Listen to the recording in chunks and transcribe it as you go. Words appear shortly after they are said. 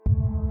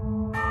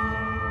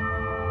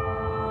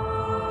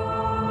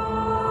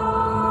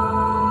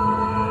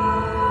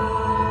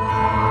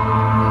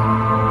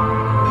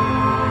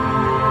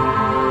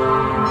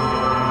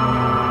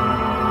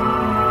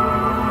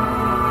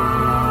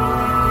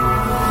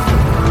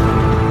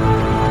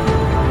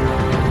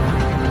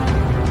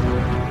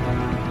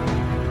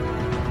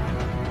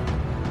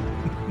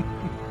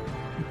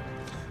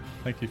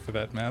for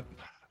that, Matt.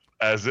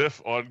 As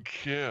if on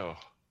cue.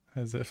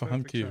 As if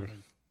on cue.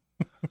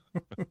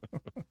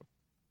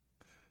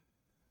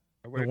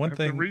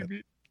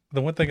 timing.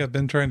 The one thing I've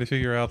been trying to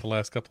figure out the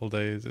last couple of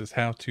days is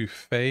how to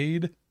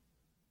fade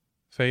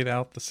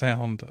out the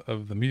sound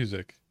of the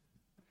music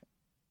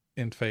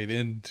and fade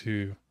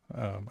into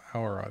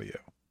our audio.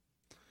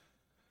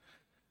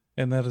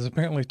 And that is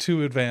apparently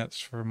too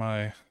advanced for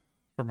my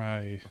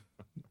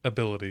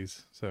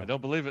abilities. So I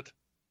don't believe it.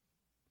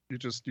 You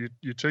just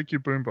you take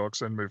your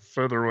boombox and move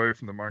further away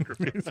from the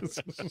microphone.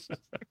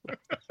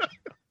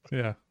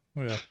 yeah.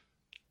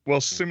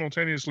 While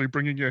simultaneously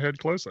bringing your head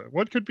closer.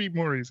 What could be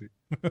more easy?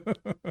 That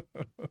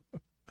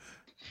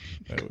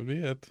would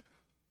be it.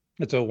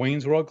 It's a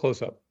Wayne's World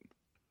close-up.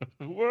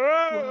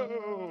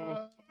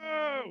 Whoa!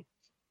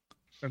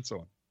 And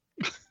so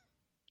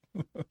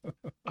on.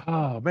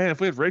 Oh, man, if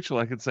we had Rachel,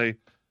 I could say,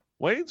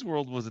 Wayne's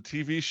World was a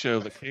TV show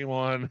that came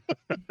on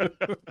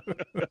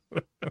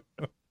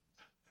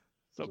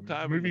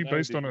sometime. A movie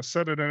based on a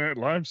Saturday Night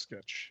Live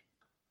sketch.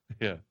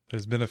 Yeah.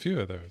 There's been a few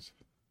of those.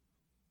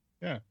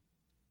 Yeah.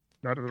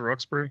 Night of the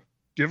Roxbury.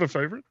 Do you have a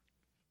favorite?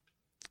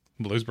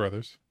 Blues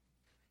Brothers.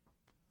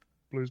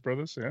 Blues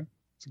Brothers, yeah.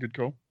 It's a good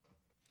call.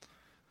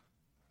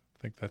 I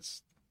think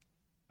that's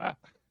I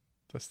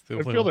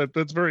the feel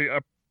that's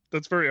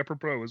very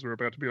apropos as we're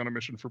about to be on a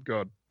mission from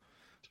God.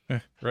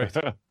 right.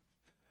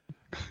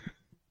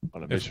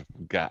 On a mission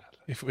from God.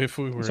 If we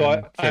were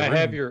So I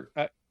have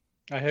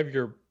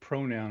your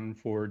pronoun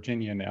for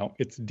Genia now.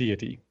 It's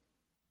deity.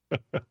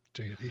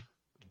 Deity.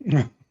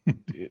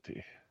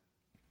 Deity.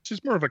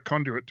 She's more of a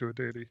conduit to a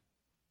deity.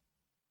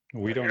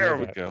 We don't There know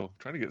we that. go.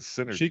 Trying to get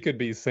centered. She could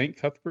be Saint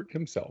Cuthbert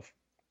himself.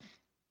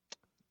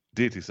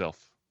 Deity self.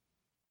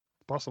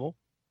 Possible.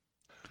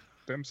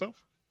 Damn self.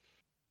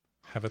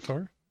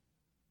 Avatar.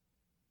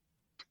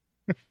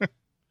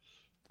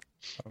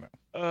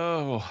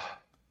 Oh,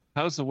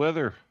 how's the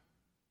weather,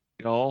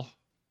 y'all?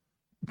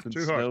 It's been Too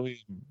hot. snowy,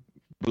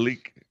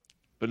 bleak,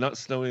 but not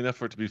snowy enough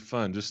for it to be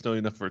fun. Just snowy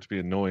enough for it to be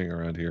annoying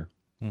around here.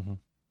 Mm-hmm.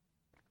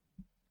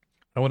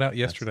 I went out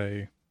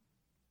yesterday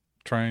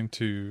trying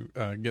to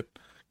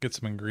get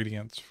some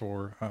ingredients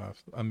for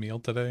a meal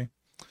today,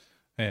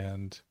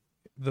 and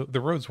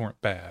the roads weren't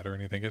bad or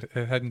anything. It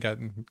hadn't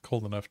gotten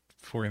cold enough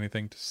for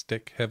anything to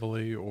stick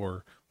heavily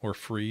or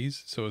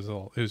freeze, so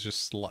it was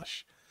just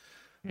slush.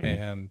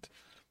 And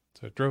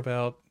so I drove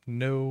out,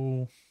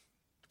 no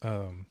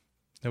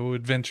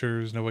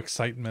adventures, no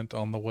excitement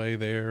on the way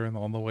there and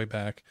on the way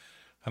back,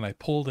 and I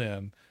pulled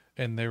in,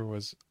 and there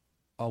was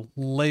a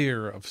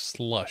layer of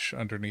slush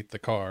underneath the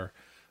car.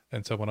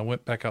 And so when I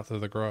went back out to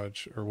the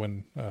garage, or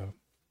when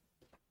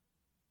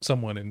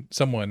someone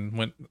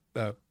went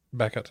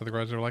back out to the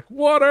garage, they were like,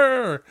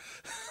 "Water!"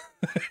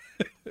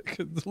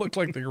 It looked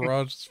like the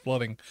garage was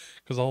flooding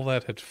because all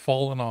that had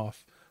fallen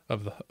off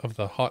of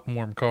the hot and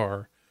warm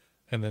car,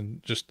 and then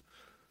just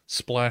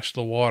splashed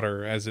the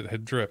water as it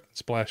had dripped,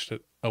 splashed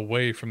it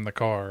away from the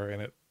car,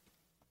 and it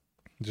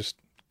just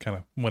kind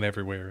of went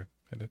everywhere.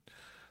 And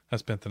I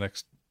spent the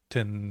next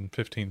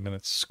 10-15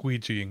 minutes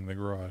squeegeeing the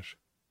garage.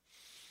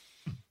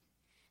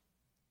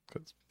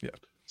 Yeah.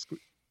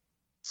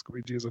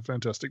 Squeegee is a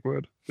fantastic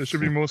word. There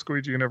should be more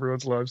squeegee in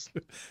everyone's lives.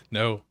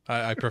 No,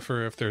 I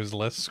prefer if there's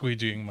less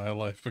squeegeeing in my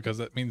life, because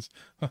that means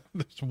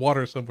there's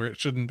water somewhere it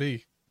shouldn't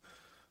be.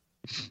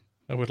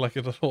 I would like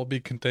it to all be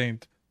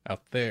contained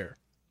out there.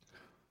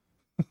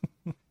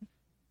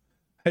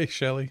 Hey,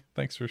 Shelly,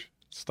 thanks for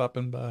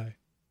stopping by.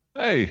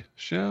 Hey,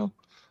 Shell.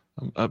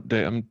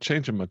 I'm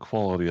changing my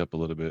quality up a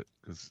little bit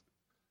because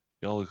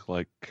y'all look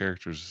like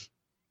characters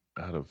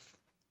out of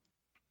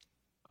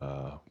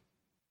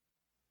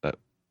that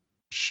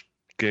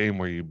game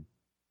where you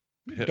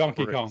hit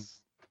Donkey bricks. Kong.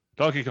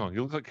 Donkey Kong.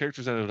 You look like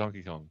characters out of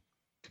Donkey Kong.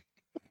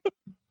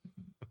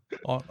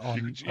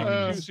 You can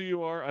choose who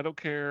you are. I don't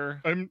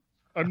care. I'm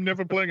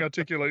never playing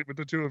Articulate with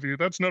the two of you.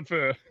 That's not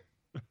fair.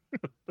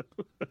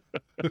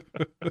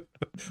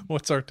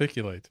 What's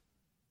Articulate?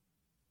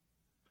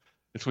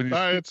 It's when you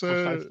It's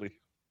precisely.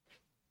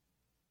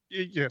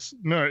 Yes.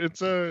 No,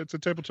 it's a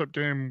tabletop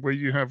game where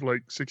you have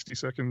like 60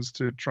 seconds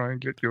to try and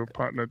get your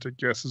partner to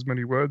guess as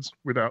many words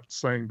without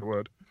saying the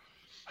word.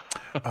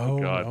 Oh,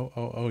 God.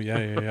 Oh,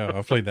 yeah.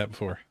 I've played that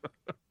before.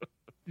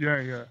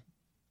 Yeah.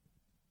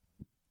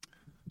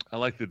 I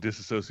like the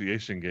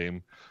disassociation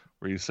game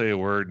where you say a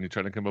word and you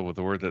try to come up with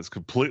a word that's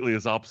completely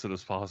as opposite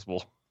as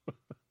possible.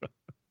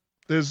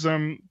 There's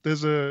a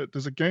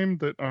game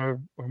that I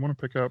want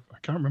to pick up. I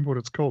can't remember what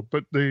it's called,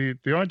 but the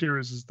idea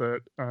is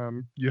that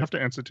you have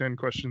to answer 10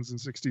 questions in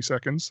 60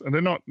 seconds, and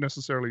they're not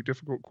necessarily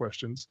difficult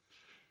questions.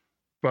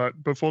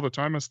 But before the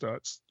timer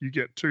starts, you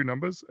get two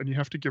numbers, and you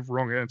have to give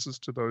wrong answers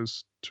to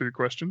those two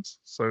questions.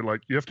 So,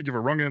 like, you have to give a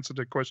wrong answer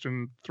to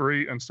question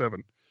 3 and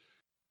 7.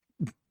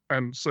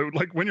 And so,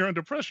 like, when you're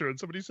under pressure and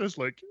somebody says,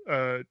 like,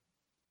 you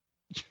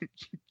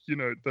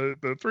know,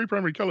 the three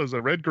primary colors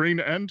are red,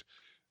 green, and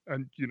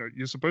you know,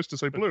 you're supposed to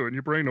say blue, and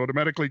your brain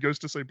automatically goes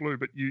to say blue,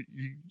 but you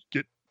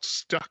get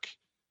stuck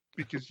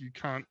because you've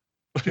got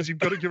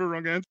to give a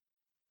wrong answer.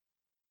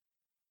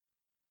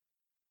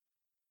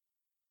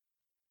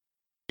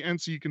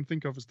 answer you can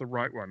think of is the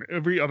right one.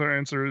 Every other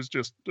answer is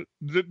just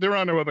there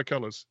are no other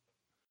colors.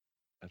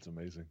 That's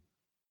amazing.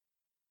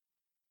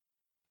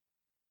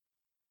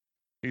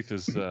 Heath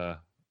is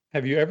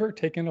Have you ever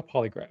taken a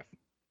polygraph?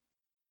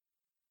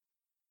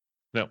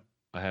 no,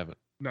 I haven't.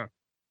 No.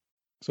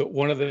 So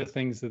one of the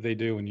things that they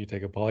do when you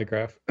take a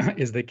polygraph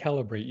is they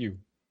calibrate you.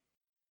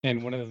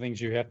 And one of the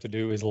things you have to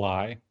do is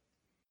lie.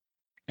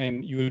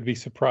 And you would be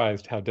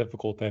surprised how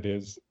difficult that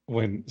is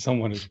when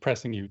someone is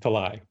pressing you to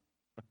lie.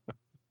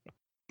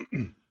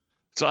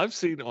 So I've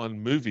seen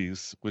on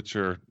movies, which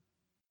are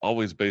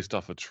always based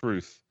off of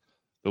truth,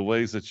 the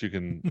ways that you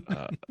can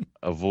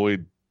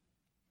avoid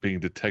being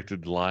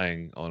detected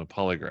lying on a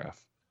polygraph.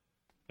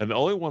 And the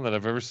only one that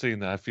I've ever seen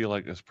that I feel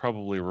like is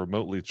probably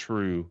remotely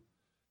true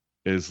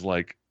is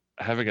like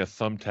having a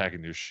thumbtack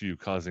in your shoe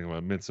causing an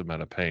immense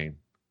amount of pain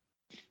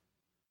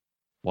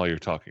while you're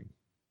talking.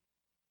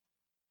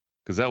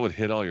 Because that would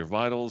hit all your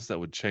vitals. That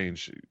would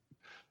change,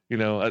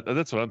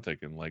 that's what I'm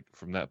thinking, like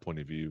from that point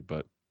of view.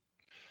 But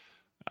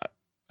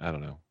I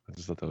don't know. I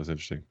just thought that was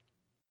interesting.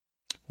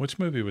 Which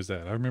movie was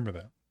that? I remember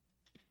that.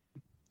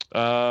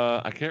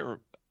 I can't.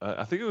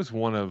 I think it was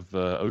one of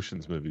the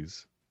Ocean's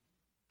movies.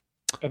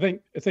 I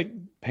think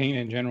pain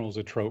in general is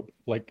a trope.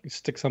 Like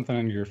stick something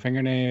under your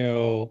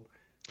fingernail,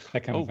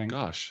 that kind of thing. Oh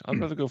gosh, I'd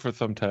rather go for a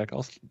thumbtack.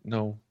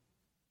 No.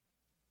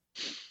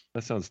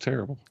 That sounds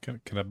terrible.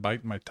 Can I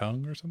bite my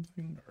tongue or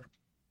something? Or...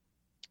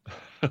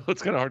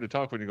 It's kind of hard to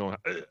talk when you're going.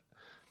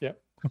 Yeah.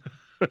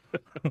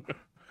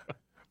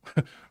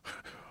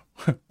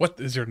 What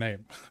is your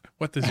name?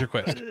 What is your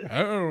question?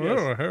 Oh, Yes.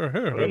 oh,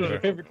 What is your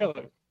favorite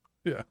color?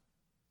 Yeah.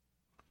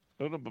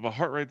 I don't know, but my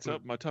heart rate's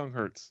up. My tongue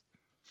hurts.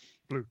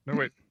 Blue. No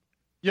wait.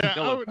 Yeah,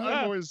 Yellow.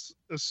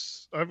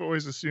 I've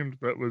always assumed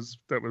that was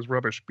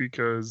rubbish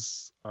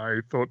because I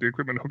thought the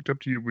equipment hooked up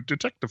to you would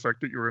detect the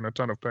fact that you were in a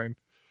ton of pain.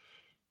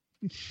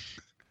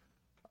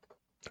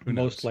 Who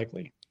Most knows?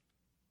 likely.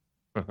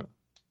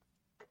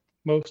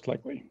 Most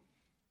likely.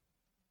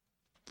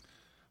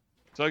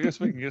 So I guess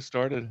we can get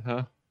started,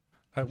 huh?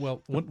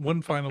 Well,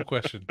 one final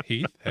question.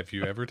 Heath, have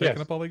you ever taken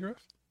Yes. a polygraph?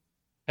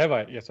 Have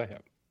I? Yes, I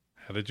have.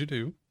 How did you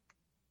do?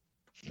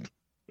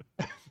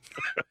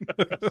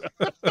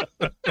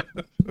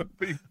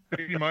 B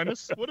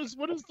minus. What is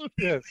the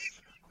Yes.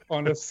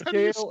 On a how do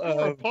you scale score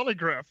a of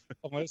polygraph?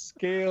 on a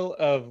scale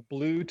of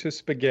blue to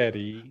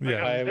spaghetti,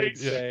 Yeah. I would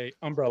Yeah. say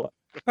umbrella.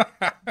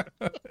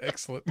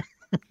 Excellent.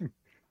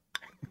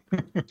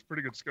 It's a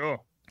pretty good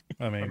score.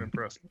 I I'm mean,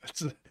 impressed.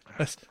 that's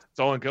It's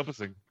all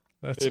encompassing.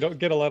 that's You don't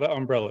get a lot of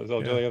umbrellas,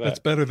 I'll tell you that's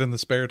that. better than the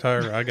spare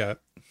tire I got.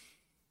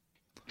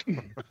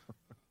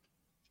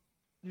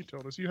 You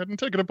told us you hadn't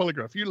taken a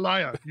polygraph. You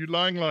liar. You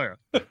lying liar.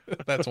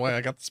 That's why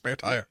I got the spare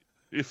tire.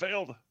 You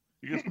failed.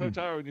 You get no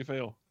tire when you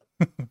fail.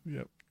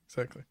 Yep,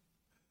 exactly.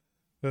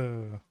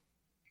 The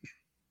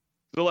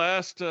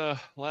last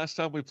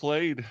time we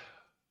played,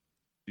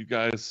 you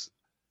guys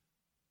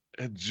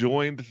had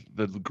joined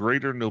the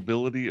greater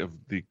nobility of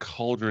the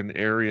Cauldron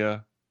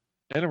area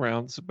and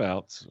around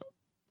abouts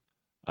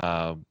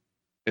in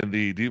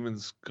the Demon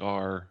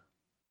Scar.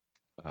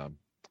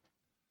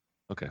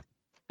 Okay,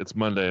 it's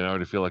Monday and I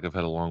already feel like I've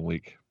had a long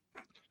week.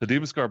 The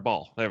Demon Scar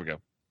Ball. There we go.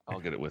 I'll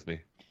get it with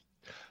me.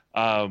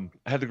 I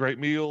had a great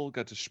meal.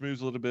 Got to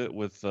schmooze a little bit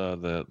with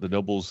the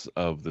nobles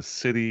of the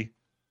city.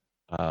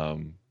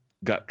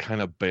 Got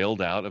kind of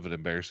bailed out of an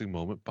embarrassing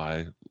moment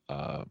by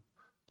Lord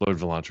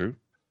Vilantru.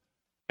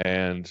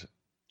 And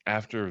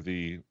after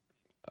the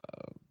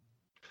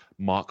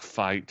mock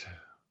fight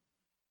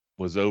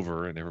was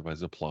over and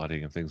everybody's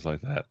applauding and things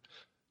like that,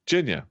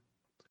 Jenya,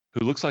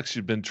 who looks like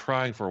she'd been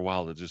trying for a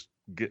while to just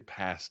get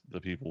past the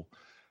people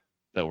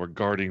that were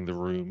guarding the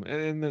room,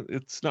 and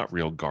it's not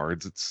real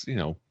guards, it's,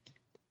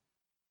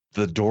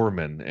 the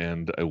doorman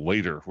and a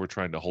waiter were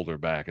trying to hold her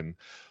back and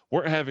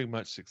weren't having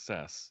much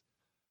success,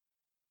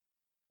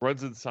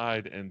 runs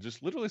inside and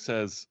just literally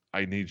says,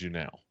 "I need you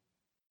now."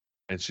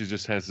 And she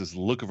just has this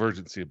look of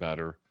urgency about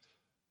her,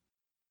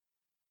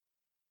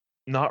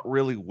 not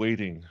really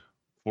waiting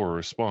for a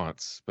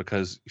response,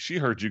 because she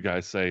heard you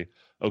guys say,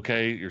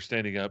 "Okay, you're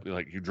standing up." You're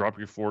like, you drop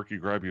your fork, you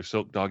grab your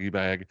silk doggy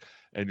bag,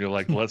 and you're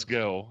like, "Let's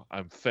go.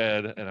 I'm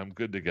fed and I'm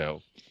good to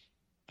go."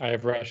 I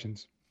have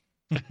rations.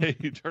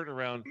 You turn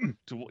around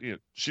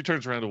she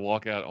turns around to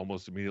walk out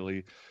almost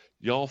immediately.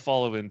 Y'all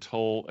follow in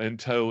tow,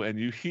 and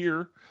you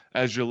hear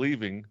as you're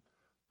leaving,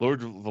 Lord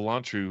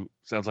Vilantru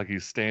sounds like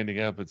he's standing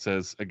up and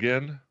says,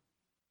 "Again,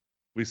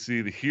 we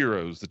see the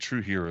heroes, the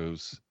true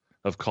heroes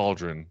of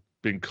Cauldron,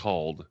 being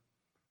called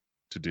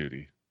to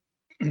duty."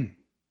 And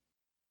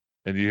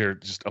you hear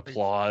just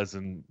applause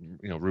and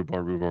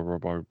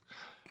rhubarb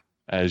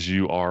as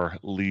you are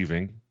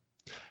leaving.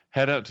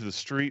 Head out to the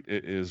street.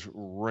 It is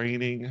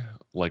raining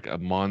like a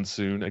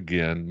monsoon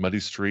again. Muddy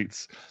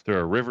streets. There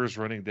are rivers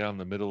running down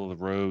the middle of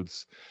the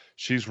roads.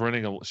 She's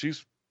running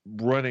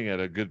at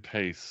a good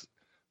pace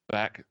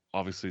back,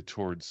 obviously,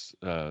 towards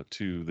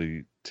to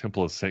the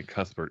Temple of St.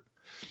 Cuthbert.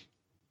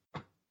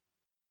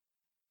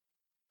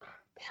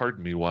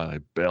 Pardon me while I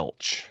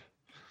belch.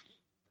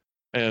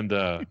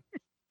 And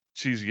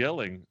she's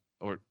yelling,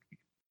 or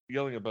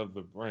yelling above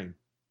the rain.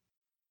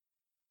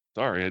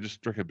 Sorry, I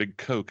just drank a big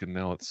Coke and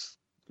now it's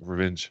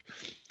revenge.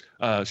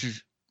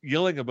 She's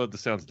yelling above the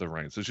sounds of the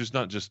rain. So she's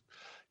not just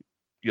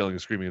yelling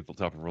and screaming at the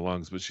top of her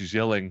lungs, but she's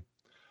yelling,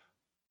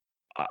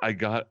 I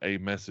got a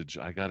message.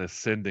 I got a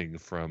sending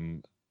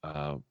from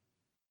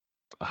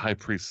High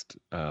Priest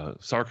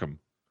Sarkham.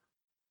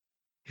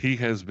 He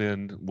has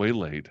been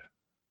waylaid,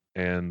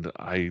 and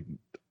I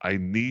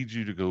need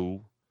you to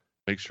go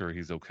make sure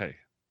he's okay.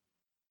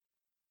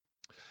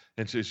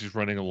 And she's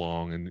running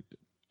along, and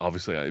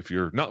obviously, if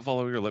you're not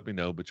following her, let me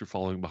know. But you're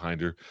following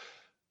behind her.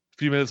 A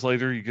few minutes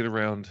later, you get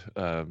around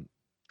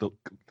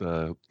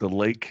the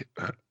lake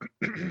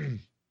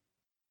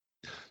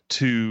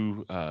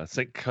to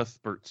St.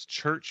 Cuthbert's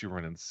Church. You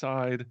run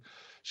inside.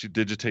 She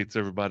digitates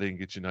everybody and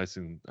gets you nice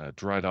and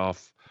dried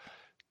off.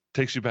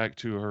 Takes you back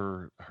to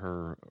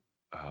her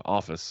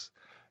office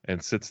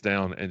and sits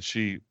down. And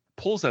she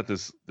pulls out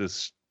this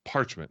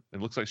parchment. It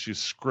looks like she's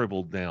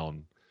scribbled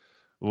down.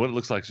 What it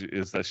looks like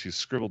is that she's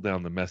scribbled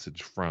down the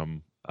message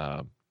from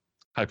High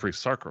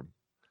Priest Sarkham.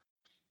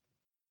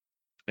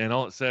 And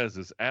all it says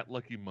is, "At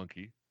Lucky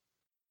Monkey,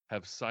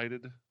 have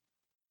cited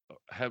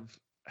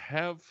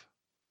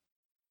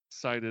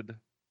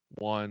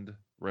wand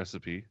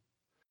recipe.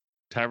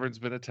 Tavern's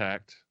been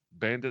attacked.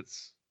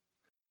 Bandits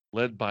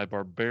led by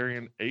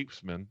barbarian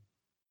apesmen,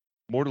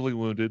 mortally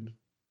wounded.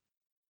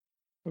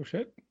 Oh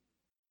shit!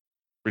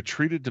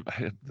 Retreated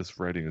to this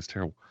writing is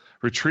terrible.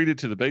 Retreated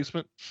to the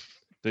basement.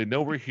 They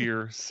know we're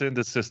here. Send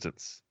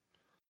assistance."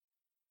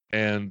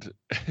 And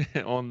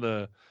on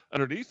the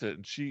underneath it,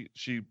 and she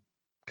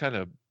kind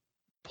of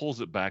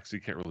pulls it back so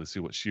you can't really see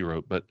what she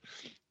wrote, but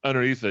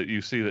underneath it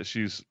you see that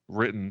she's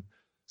written,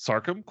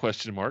 "Sarkham ?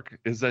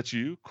 Is that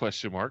you ?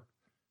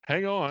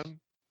 Hang on.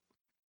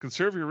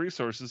 Conserve your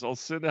resources. I'll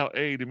send out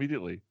aid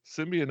immediately.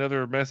 Send me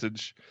another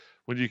message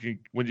when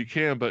you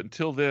can, but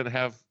until then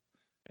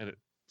and it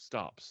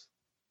stops.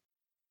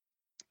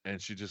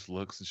 And she just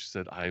looks and she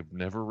said, "I've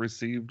never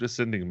received a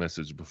sending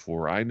message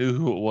before. I knew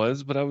who it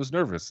was, but I was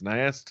nervous and I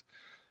asked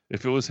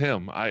if it was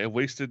him. I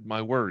wasted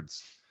my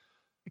words."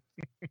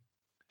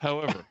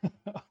 However,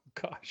 Oh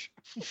gosh!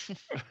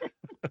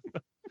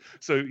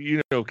 so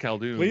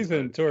Khaldun. Please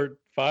insert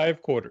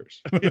 5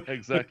 quarters. Yeah,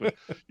 exactly.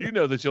 You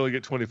know that you only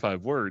get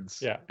 25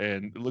 words. Yeah.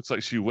 And it looks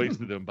like she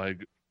wasted them by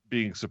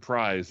being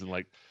surprised and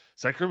like,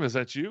 "Sarkham, is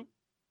that you?"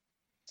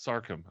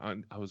 Sarkham.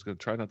 I was going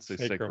to try not to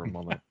say sacrum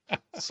on that.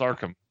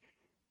 Sarkham.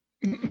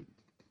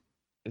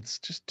 It's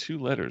just 2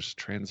 letters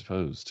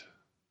transposed.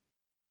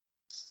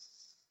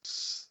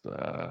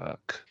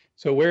 Suck.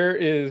 So where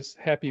is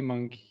Happy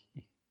Monkey?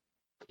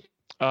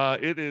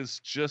 It is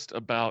just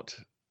about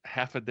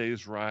half a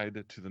day's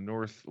ride to the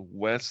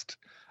northwest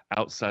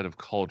outside of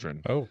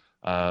Cauldron.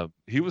 Oh.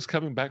 He was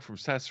coming back from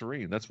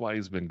Sasserine. That's why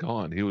he's been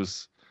gone.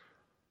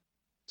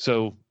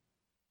 So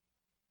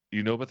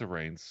you know about the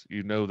rains.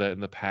 You know that in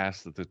the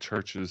past that the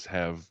churches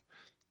have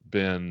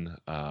been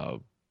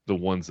the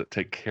ones that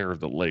take care of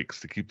the lakes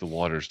to keep the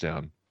waters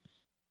down.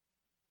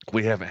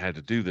 We haven't had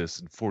to do this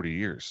in 40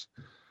 years.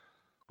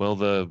 Well,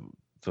 the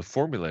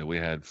formula we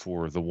had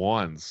for the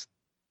wands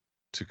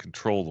to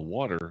control the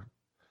water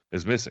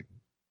is missing.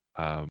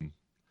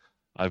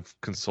 I've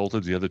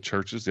consulted the other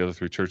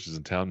 3 churches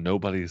in town.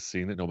 Nobody has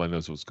seen it. Nobody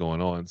knows what's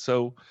going on.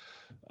 So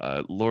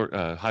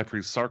High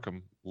Priest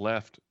Sarkham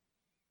left a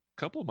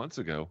couple of months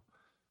ago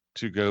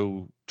to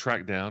go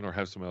track down or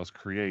have someone else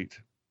create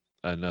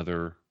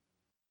another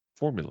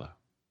formula.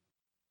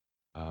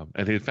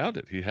 And he had found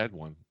it. He had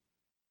one.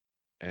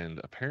 And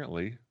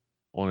apparently,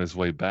 on his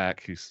way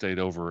back, he stayed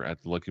over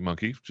at the Lucky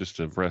Monkey just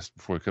to rest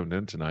before coming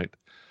in tonight.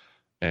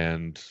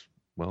 And,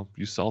 well,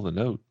 you saw the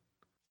note.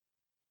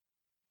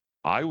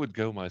 I would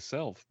go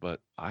myself,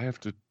 but I have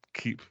to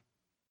keep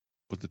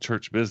with the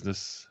church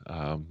business.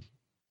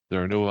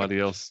 There are nobody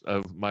else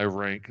of my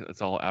rank.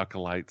 It's all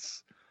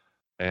acolytes.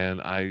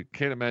 And I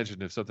can't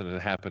imagine if something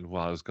had happened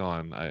while I was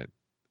gone,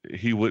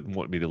 he wouldn't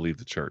want me to leave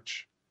the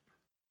church.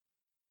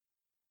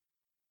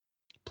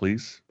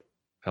 Please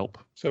help.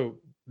 So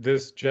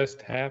this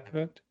just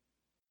happened?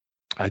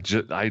 I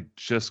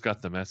just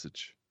got the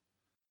message.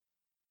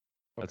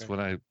 That's when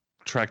I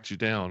tracked you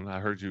down. I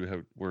heard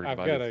you were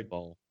invited to the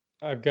ball.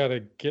 I've got to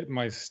get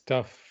my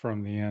stuff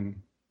from the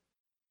inn.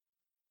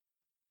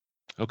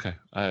 Okay.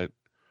 I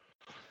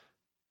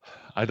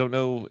don't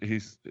know.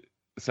 It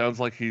sounds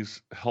like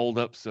he's holed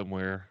up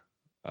somewhere,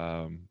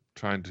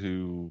 trying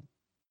to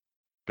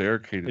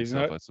barricade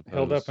himself, I suppose.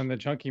 Held up in the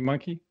Chunky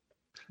Monkey?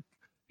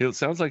 It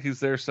sounds like he's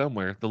there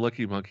somewhere, the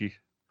Lucky Monkey.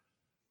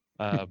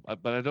 But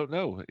I don't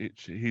know.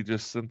 He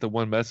just sent the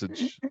one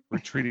message,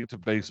 retreating to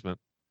basement.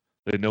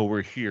 They know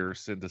we're here,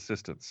 send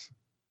assistance.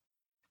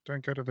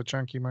 Don't go to the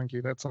Chunky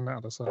Monkey. That's on the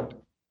other side.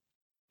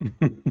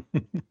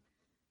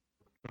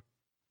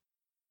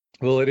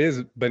 Well, it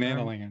is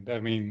Banana Land. I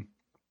mean,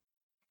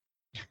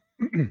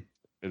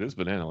 it is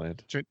Banana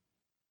Land.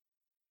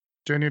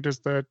 Jenny, does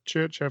the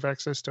church have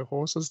access to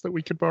horses that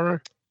we could borrow?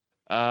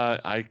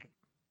 I'll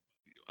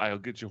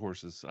get you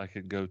horses. I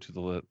can go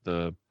to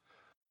the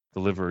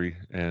livery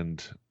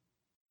and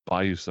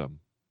buy you some.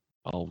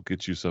 I'll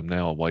get you some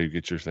now while you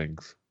get your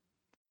things.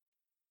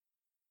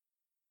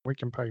 We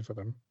can pay for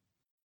them.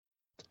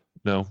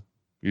 No,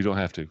 you don't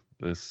have to.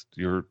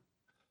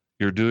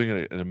 You're doing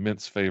an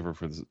immense favor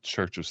for the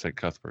Church of St.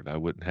 Cuthbert. I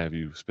wouldn't have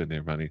you spend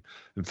any money.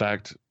 In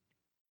fact,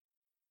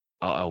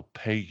 I'll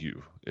pay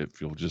you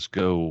if you'll just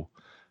go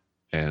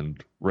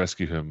and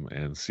rescue him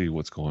and see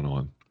what's going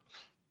on.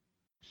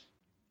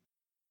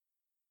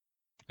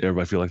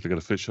 Everybody feel like they got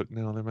a fish hook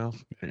now in their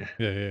mouth?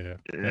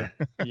 Yeah.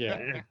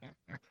 Yeah.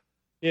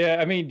 Yeah,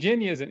 I mean,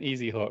 Ginny is an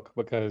easy hook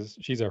because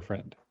she's our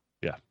friend.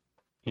 Yeah.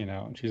 You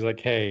know, and she's like,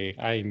 hey,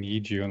 I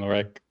need you. And they're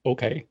like,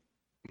 okay.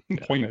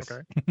 Yeah. Point us.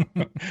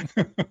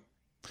 Okay.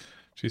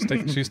 She's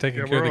taking Yeah,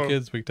 care of we're the all-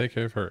 kids. We take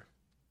care of her.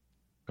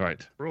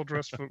 Right. We're all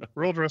dressed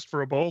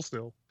for a ball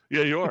still.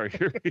 Yeah, you are.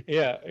 You're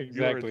Yeah, in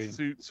exactly.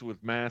 suits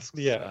with masks.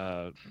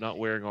 Yeah. Not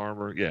wearing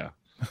armor. Yeah.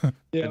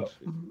 Yeah.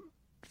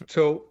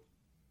 So,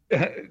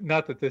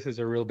 not that this is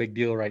a real big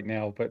deal right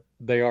now, but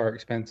they are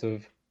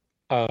expensive.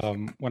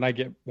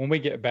 When we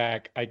get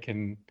back, I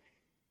can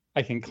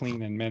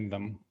clean and mend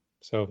them.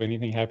 So if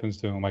anything happens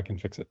to them, I can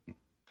fix it.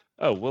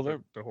 Oh well,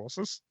 they're The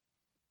horses.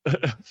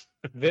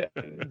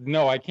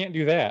 No, I can't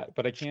do that,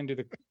 but I can do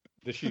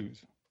the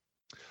shoes.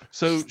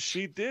 So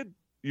she did.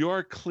 You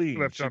are clean.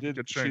 Left She up did.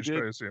 get She changed, I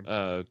did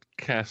assume.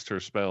 cast her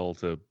spell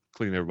to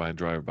clean everybody and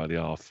dry everybody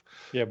off.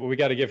 Yeah, but we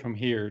got to get from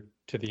here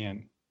to the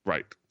inn.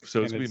 Right.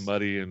 So it's And gonna be it's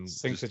muddy and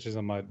 6 just- inches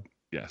of mud.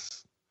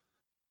 yes.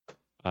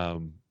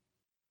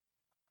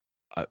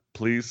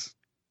 Please,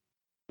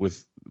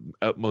 with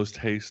utmost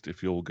haste,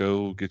 if you'll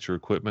go get your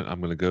equipment, I'm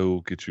gonna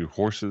go get you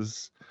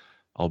horses.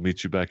 I'll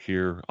meet you back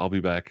here. I'll be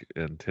back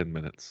in 10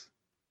 minutes.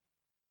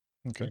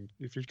 Okay. And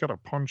if you've got a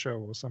poncho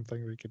or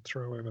something we could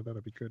throw over,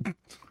 that'd be good.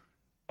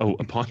 Oh,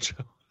 a poncho.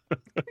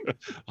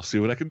 I'll see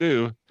what I can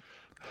do.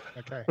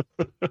 Okay.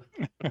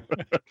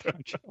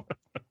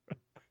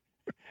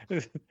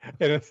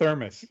 And a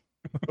thermos.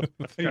 I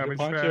need a Garbage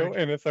poncho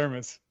bag. and a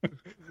thermos.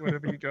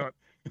 Whatever you got.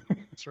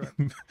 That's right.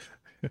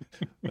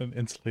 An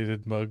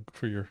insulated mug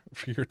for your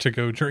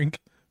to-go drink.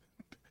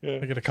 Yeah,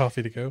 I get a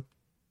coffee to go.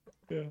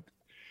 yeah.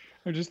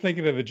 I'm just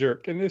thinking of the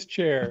jerk in this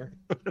chair.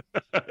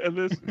 And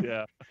this,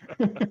 yeah.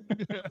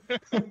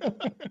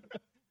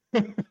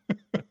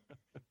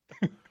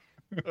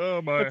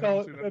 Oh my! That's all.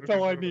 haven't seen that That's movie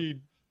all I forever.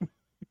 need.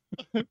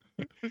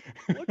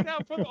 Look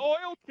out for the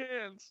oil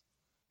cans.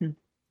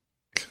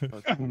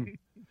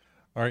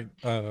 All right.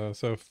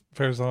 So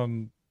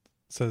Farazan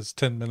says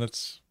 10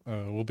 minutes.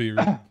 We'll be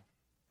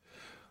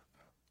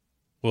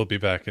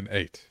back in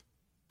 8.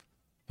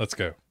 Let's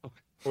go. Are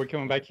we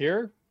coming back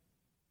here?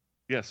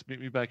 Yes,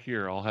 meet me back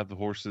here. I'll have the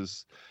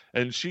horses.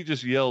 And she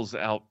just yells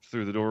out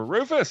through the door,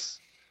 Rufus!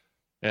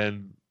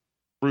 And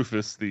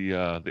Rufus, the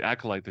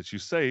acolyte that you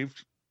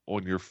saved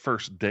on your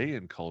first day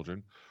in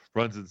Cauldron,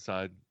 runs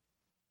inside.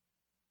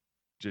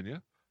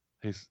 Jinya,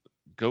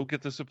 go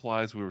get the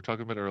supplies we were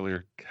talking about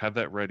earlier. Have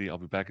that ready. I'll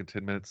be back in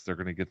 10 minutes. They're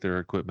going to get their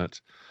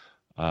equipment.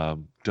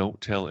 Don't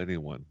tell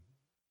anyone.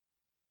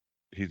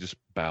 He just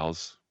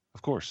bows,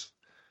 of course,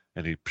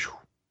 and he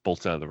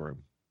bolts out of the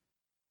room.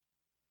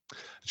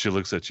 She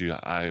looks at you.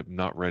 I am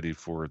not ready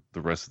for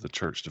the rest of the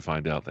church to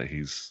find out that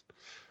he's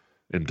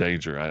in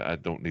danger. I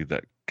don't need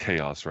that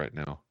chaos right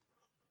now.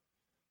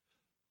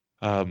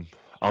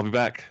 I'll be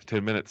back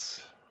 10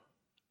 minutes.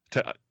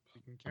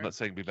 I'm not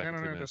saying be back in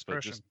 10 minutes,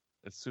 but just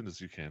as soon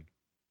as you can.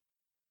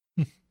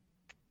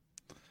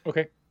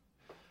 Okay.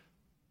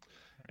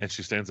 And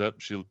she stands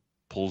up. She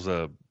pulls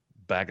a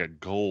bag of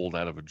gold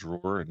out of a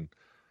drawer and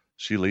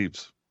she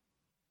leaves.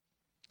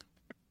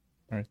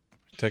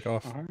 Take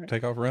off. All right.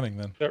 Take off running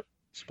then.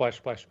 Splash,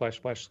 splash, splash,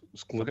 splash.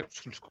 Okay.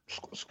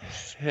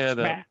 Head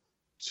up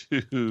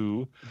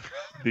to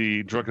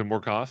the drunken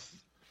Morkoth.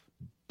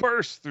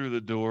 Burst through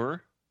the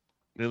door.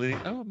 Nearly,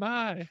 oh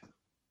my.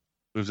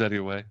 Moves out of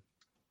your way.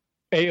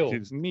 Ale,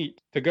 She's-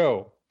 meat to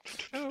go.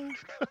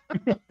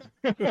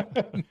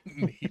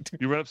 Neat.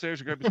 You run upstairs,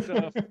 you grab your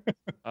stuff.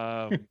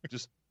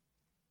 Just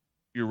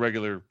your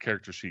regular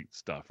character sheet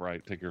stuff,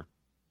 right? Take your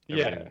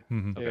Yeah. everything.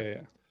 Mhm. Okay.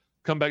 Yeah.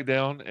 Come back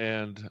down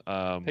and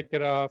Pick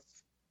it off,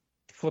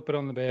 flip it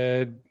on the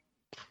bed,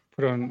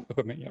 put on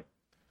equipment. Yep.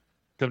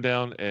 come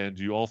down and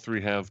you all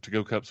three have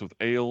to-go cups with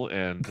ale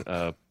and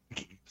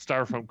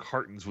styrofoam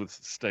cartons with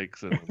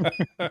steaks in them.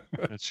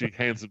 And she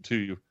hands them to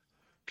you.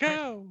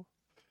 Go!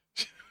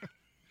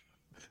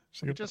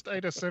 We just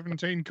ate a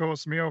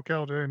 17-course meal,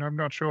 Caldoon. I'm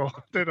not sure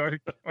that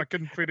I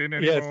can fit in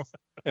Yes. anymore.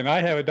 And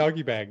I have a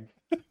doggy bag.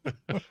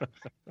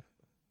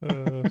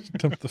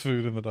 Dump the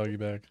food in the doggy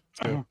bag.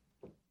 Let's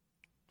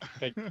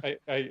go.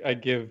 I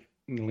give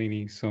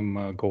Nalini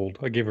some gold.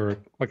 I give her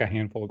like a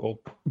handful of gold.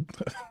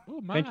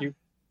 Oh, my. Thank you.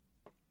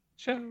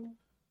 Show.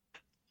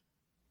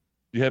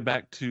 You head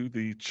back to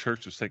the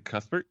Church of St.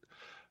 Cuthbert.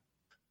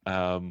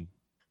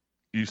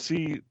 You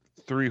see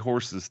 3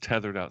 horses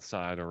tethered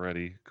outside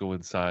already. Go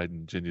inside,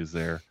 and Jinya's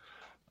there.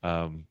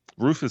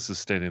 Rufus is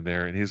standing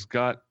there, and he's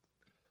got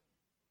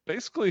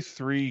basically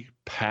 3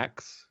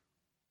 packs,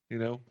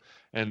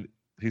 and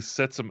he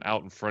sets them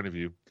out in front of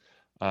you.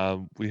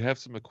 We have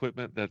some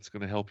equipment that's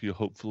going to help you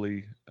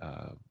hopefully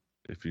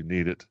if you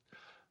need it.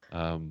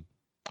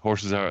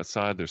 Horses are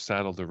outside. They're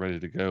saddled. They're ready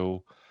to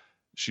go.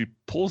 She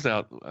pulls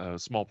out a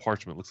small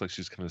parchment. Looks like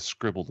she's kind of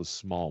scribbled a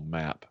small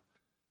map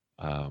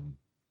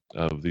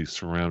of the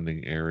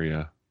surrounding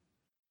area,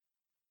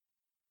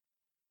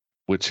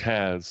 which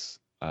has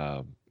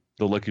the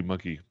Lucky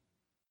Monkey.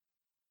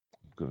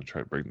 I'm going to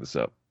try to bring this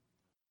up.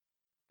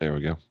 There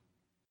we go.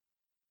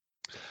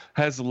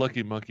 Has the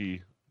Lucky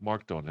Monkey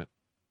marked on it,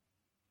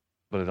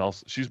 but it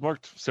also she's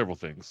marked several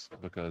things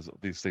because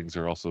these things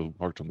are also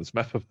marked on this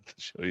map I'm about to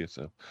show you.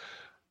 So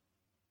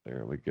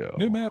there we go.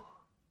 New map.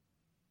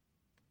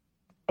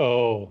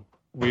 Oh,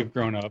 we've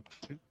grown up.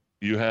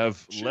 You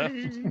have left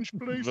Change the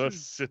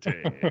places.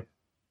 city.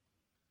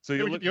 So Did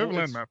you we look get the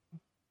overland towards- map?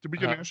 Did we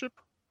get an Huh? airship?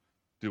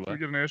 Do Did we what?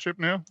 get an airship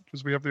now?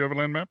 Because we have the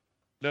overland map.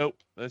 Nope,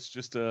 that's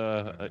just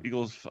a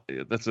Eagles.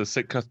 That's a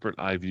St. Cuthbert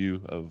eye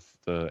view of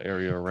the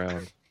area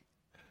around.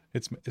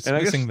 It's And I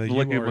guess missing the the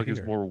Lucky you are Monkey is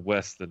here. more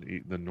west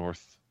than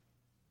north.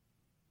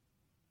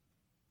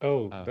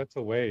 Oh, Oh. that's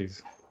a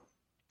ways.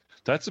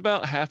 That's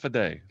about half a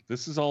day.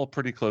 This is all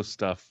pretty close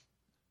stuff.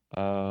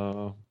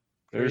 There's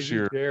Crazy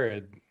your.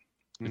 Jared.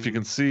 If you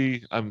can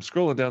see, I'm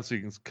scrolling down so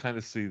you can kind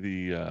of see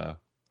the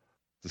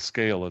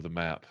scale of the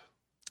map.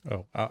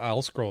 Oh,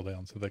 I'll scroll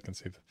down so they can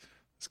see the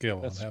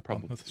scale That's on that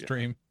probably- on the yeah.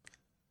 stream.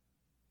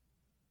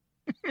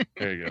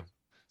 There you go.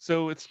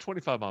 So it's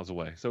 25 miles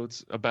away. So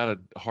it's about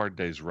a hard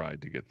day's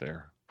ride to get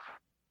there.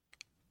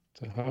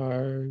 It's a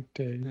hard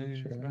day.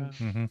 Day's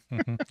Jared.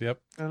 ride. Yep.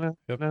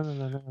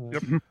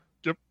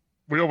 Yep.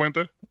 We all went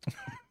there.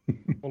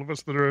 all of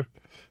us that are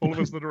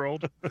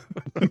old.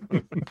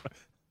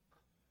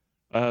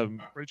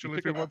 Rachel,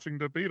 if you're watching,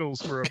 the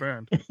Beatles were a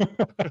band.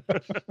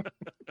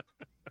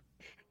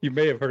 You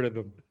may have heard of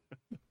them.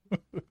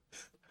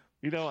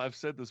 You know, I've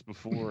said this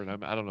before, and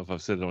I don't know if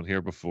I've said it on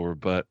here before,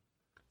 but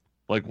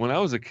like when I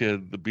was a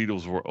kid, the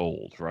Beatles were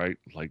old, right?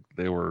 Like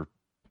they were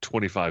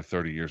 25,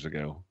 30 years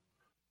ago.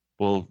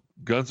 Well,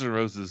 Guns N'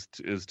 Roses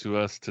is to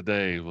us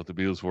today what the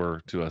Beatles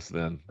were to us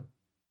then.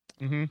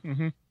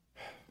 Mm-hmm.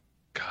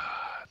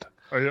 God.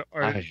 I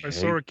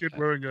saw a hate kid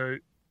that.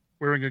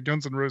 wearing a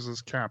Guns N'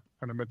 Roses cap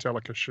and a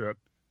Metallica shirt,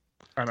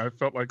 and I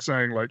felt like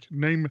saying, like,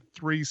 name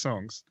 3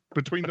 songs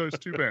between those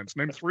two bands.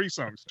 Name 3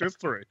 songs, just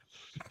 3.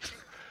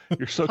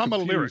 You're so Hum a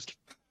confused.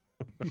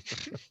 lyric.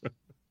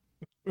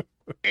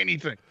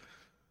 Anything.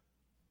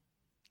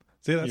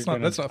 See, that's You're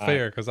not gonna die.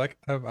 fair because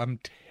I'm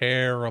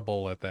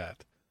terrible at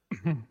that.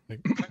 Like,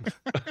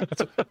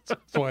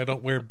 that's why I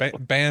don't wear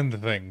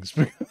band things.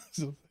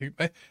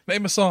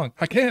 Name a song.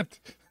 I can't.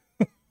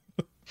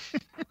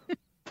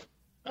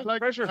 I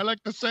like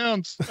the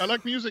sounds. I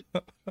like music.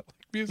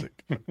 Music.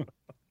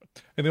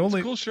 And the It's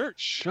only a cool shirt.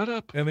 Shut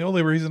up. and the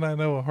only reason I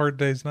know A Hard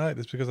Day's Night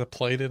is because I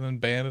played it in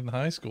band in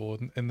high school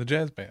in the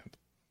jazz band.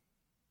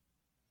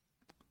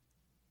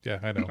 Yeah,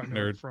 I know, I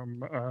know it nerd.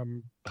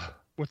 from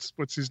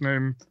what's his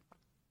name?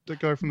 The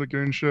guy from the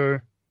Goon Show.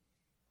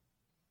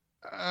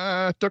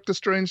 Dr.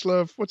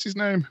 Strangelove. What's his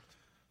name?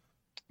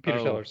 Peter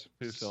Oh, Sellers.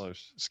 Peter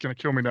Sellers. It's gonna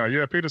kill me now.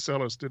 Yeah, Peter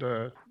Sellers did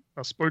a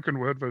spoken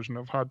word version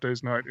of Hard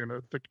Day's Night in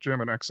a thick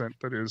German accent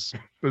that is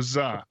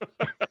bizarre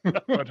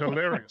but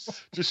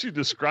hilarious. Just you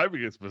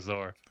describing it's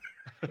bizarre.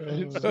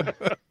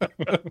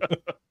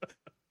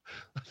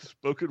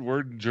 Spoken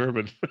word in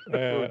German.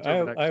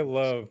 I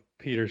love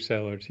Peter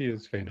Sellers. He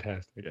is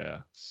fantastic. Yeah,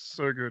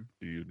 So good.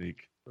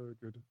 unique. So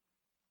good.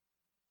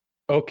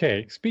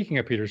 Okay, speaking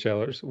of Peter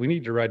Sellers, we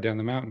need to ride down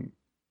the mountain.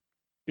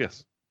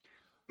 Yes.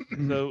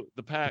 So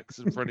the packs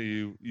in front of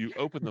you, you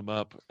open them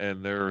up,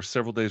 and there are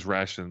several days'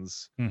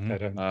 rations. Mhm.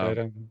 Ta-dum,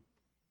 ta-dum.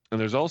 And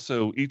there's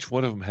also each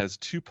one of them has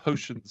 2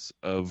 potions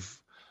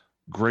of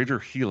greater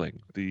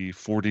healing, the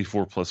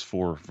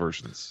 4d4+4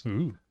 versions.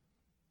 Ooh.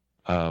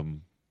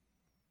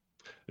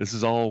 This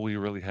is all we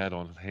really had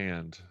on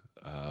hand.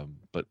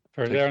 But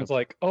For take Darren's some-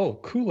 like, oh,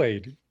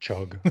 Kool-Aid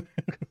chug.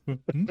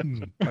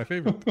 My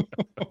favorite.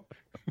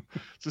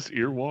 is this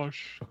ear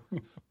wash?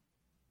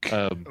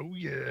 Oh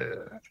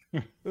yeah.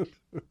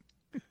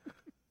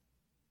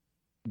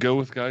 Go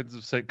with Guides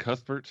of St.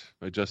 Cuthbert.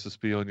 May justice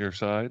be on your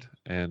side,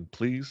 and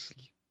please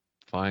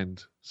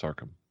find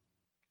Sarkham.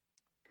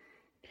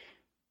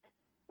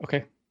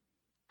 Okay.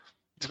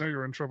 You know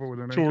you're in trouble when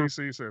an Sure.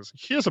 NPC says,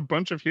 "Here's a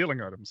bunch of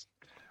healing items."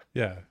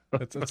 Yeah,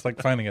 it's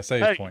like finding a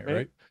save Hey, point, man.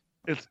 right?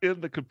 It's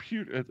in the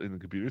computer.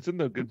 It's in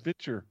the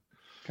adventure.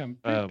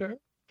 Computer.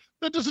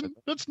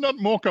 That's not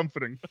more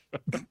comforting.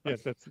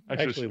 Yes, that's Actually, it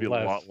actually should be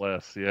less. a lot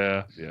less.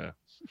 Yeah, yeah.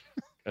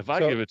 If I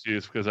So- give it to you,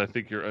 it's because I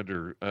think you're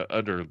under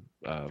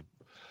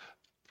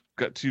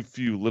got too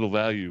few little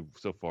value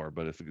so far.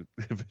 But if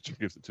Adventure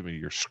gives it to me,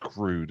 you're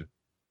screwed.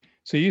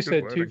 So you Good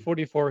said wording.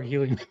 244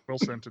 healing, Well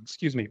sentenced.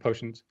 excuse me,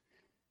 potions.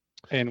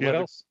 And Yeah, what the-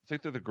 else? I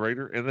think they're the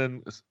greater, and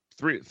then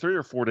three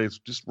or 4 days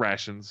just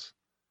rations,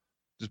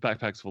 just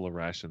backpacks full of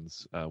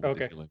rations. With the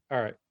Okay. healing.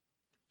 All right.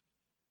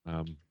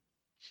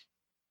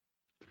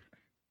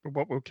 But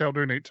what will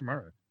Khaldun eat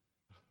tomorrow?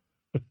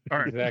 All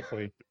right.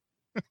 Exactly.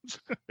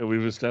 And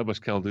we've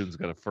established Khaldun's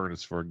got a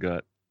furnace for a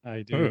gut.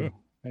 I do.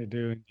 I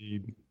do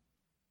indeed.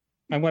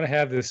 I'm going to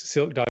have this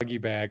silk doggy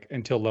bag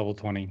until level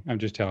 20. I'm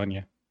just telling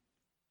you.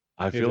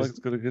 I It feel like is- it's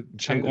going to get I'm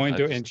enchanted. going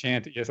to I just-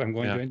 enchant it. Yes, I'm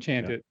going Yeah, to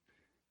enchant yeah. it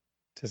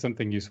to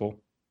something useful.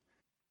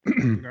 You're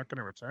not going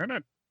to return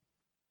it.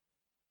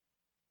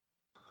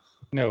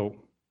 No.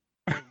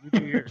 You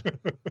do.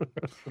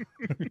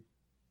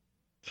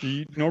 Do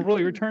you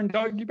normally return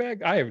doggy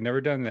bag? I have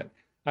never done that.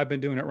 I've been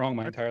doing it wrong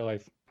my entire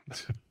life.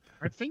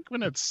 I think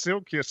when it's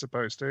silk, you're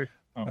supposed to.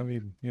 Oh. I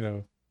mean,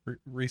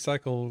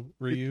 recycle,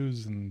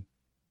 reuse, and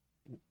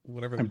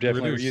whatever. I'm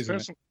definitely reduce.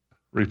 reusing it.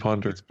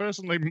 Reponder. It's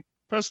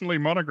personally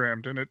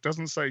monogrammed, and it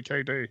doesn't say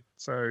KD.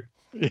 So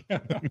Yeah.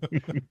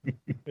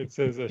 It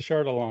says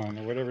Chardalon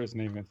or whatever his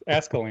name is.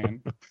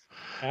 Ascalon.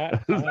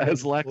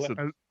 As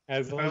Laxon.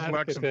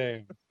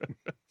 Ascalon.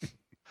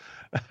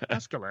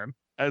 Ascalon.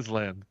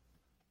 Aslan.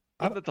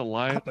 I Isn't that the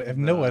lion? I have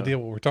no idea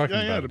what we're talking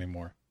yeah, about the-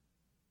 anymore.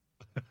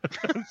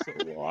 I'm so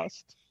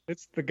lost.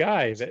 It's the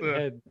guy that the-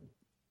 had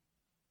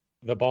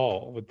the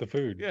ball with the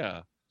food.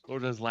 Yeah.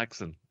 Lord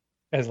Aslaxon.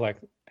 And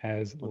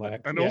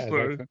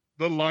also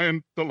The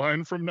lion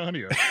from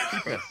Narnia.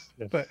 Yes.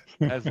 But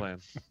Aslan.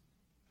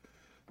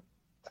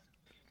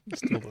 I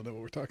still don't know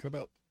what we're talking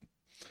about.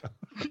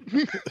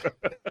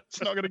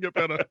 It's not going to get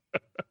better.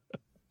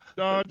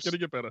 Not going to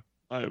get better.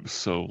 I am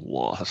so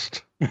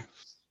lost.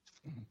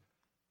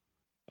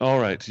 All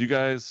right. You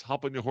guys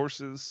hop on your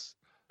horses.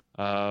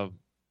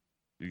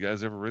 You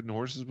guys ever ridden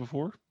horses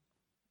before?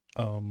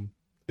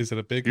 Is it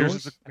a big Yours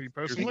horse? is Me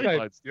Yours is personally, a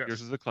Clydes- yes.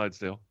 yours is a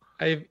Clydesdale.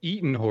 I've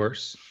eaten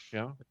horse.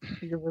 Yeah. I don't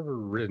think I've ever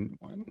ridden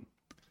one.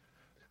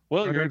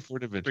 Well, I you're in don't for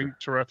an I adventure. think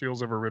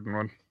Tarathiel's ever ridden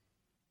one.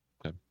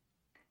 Okay.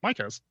 Mike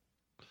has.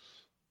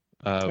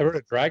 I rode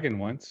a dragon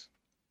once.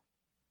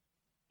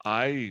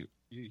 I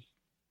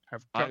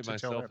Have I got to tell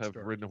myself that have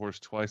story. ridden a horse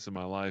twice in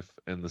my life,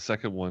 and the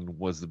second one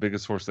was the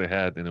biggest horse they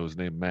had, and it was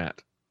named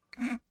Matt.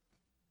 Oh.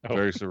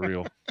 Very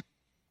surreal.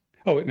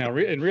 Oh, now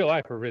in real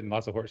life, I've ridden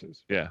lots of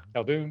horses. Yeah.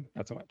 Khaldun,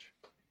 not so much.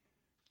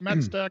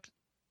 Matt Stack.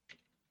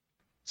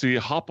 So you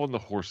hop on the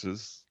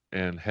horses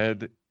and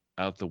head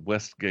out the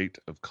west gate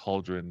of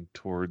Cauldron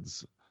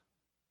towards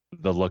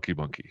the Lucky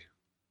Monkey.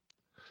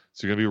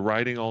 So you're gonna be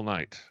riding all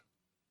night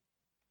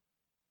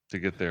to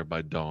get there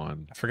by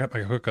dawn. I forgot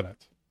my coconut.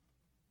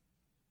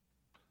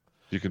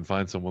 You can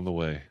find some on the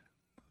way.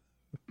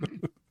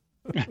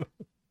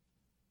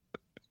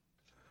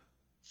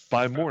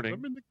 By morning,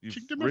 I'm in the you've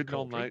kingdom of ridden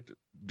all Cauldron.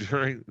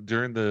 night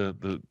during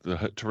the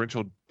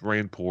torrential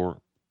rain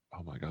pour.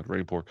 Oh my God,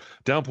 rain pour,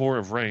 downpour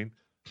of rain.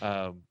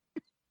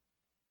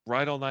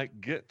 Ride all night.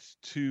 Get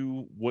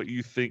to what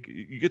you think.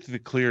 You get to the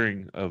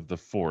clearing of the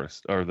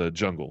forest or the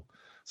jungle.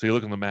 So you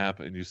look on the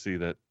map and you see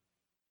that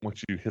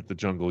once you hit the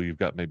jungle, you've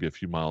got maybe a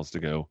few miles to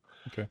go.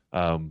 Okay.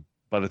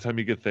 By the time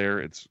you get there,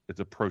 it's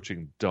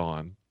approaching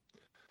dawn.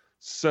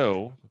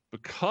 So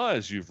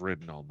because you've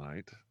ridden all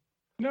night,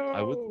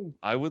 No.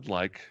 I would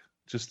like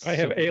just I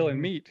have some ale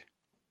and meat.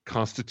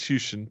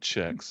 constitution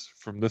checks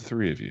from the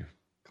three of you.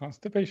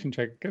 Constipation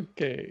check.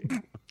 Okay.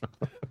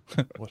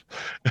 What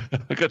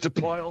I got the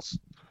piles.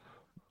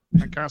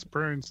 I cast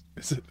prunes.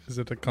 is it? Is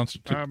it a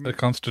Um,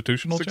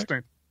 constitutional check?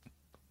 16.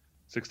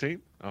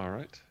 16. All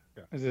right.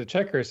 Is it a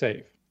check or a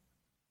save?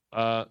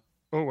 Uh,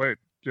 Oh, wait.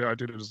 Yeah, I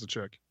did it as a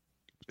check.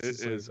 it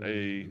is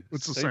a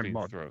It's the saving same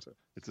mod. throw.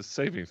 It's a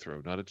saving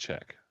throw, not a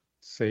check.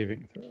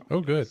 Saving throw.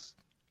 Oh, good.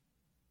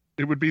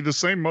 It would be the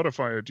same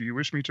modifier. Do you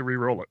wish me to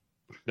re-roll it?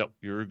 No,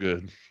 you're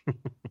good.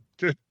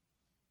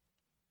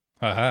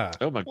 Aha.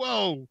 Oh my.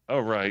 Whoa!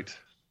 All right.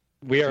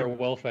 We are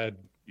well fed.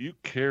 You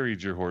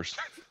carried your horse.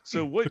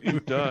 So what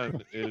you've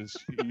done is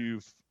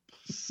you've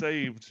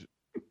saved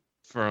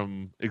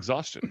from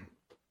exhaustion.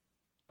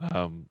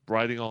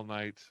 Riding all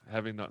night,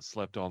 having not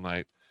slept all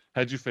night.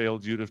 Had you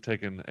failed, you'd have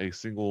taken a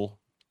single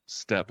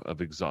step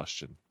of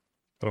exhaustion,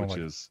 I don't which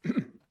like. is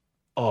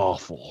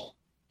awful.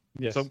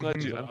 Yes. So I'm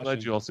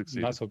glad you all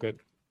succeeded. Not so good.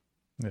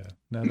 Yeah.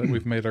 Now that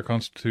we've made our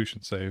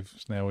Constitution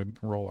saves, now we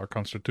roll our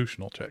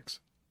constitutional checks.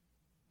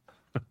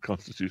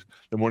 Constitution,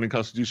 the morning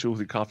Constitution with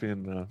your coffee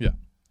and Yeah.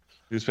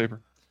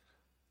 newspaper.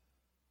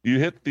 You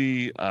hit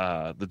the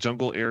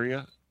jungle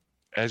area.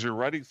 As you're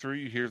riding through,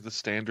 you hear the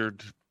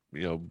standard,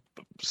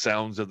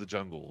 sounds of the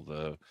jungle.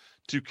 The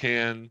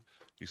toucan.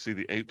 You see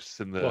the apes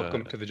and the.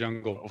 Welcome to the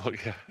jungle. Oh,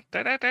 yeah.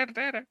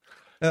 Da-da-da-da-da.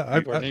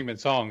 Yeah, We're naming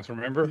songs,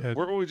 remember? yeah,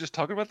 Were we just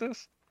talking about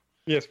this?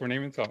 Yes, we're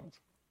naming songs.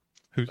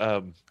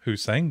 who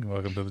sang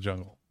 "Welcome to the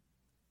Jungle"?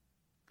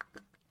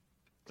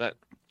 That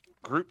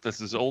group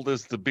that's as old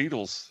as the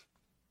Beatles.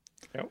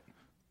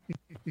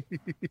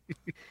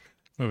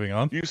 Moving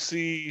on. You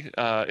see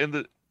in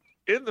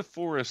the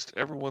forest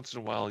every once in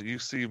a while you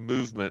see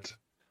movement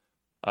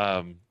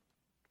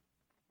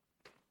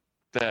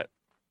that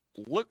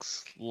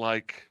looks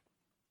like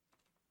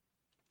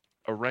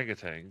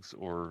orangutans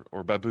or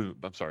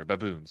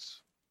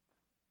baboons,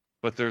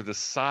 but they're the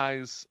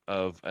size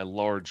of a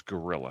large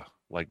gorilla,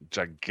 like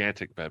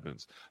gigantic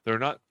baboons. They're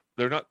not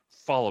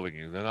following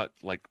you. They're not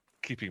like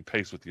keeping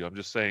pace with you. I'm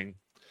just saying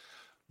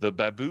the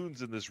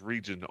baboons in this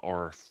region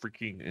are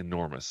freaking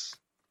enormous.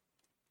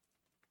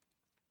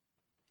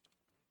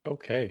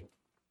 Okay.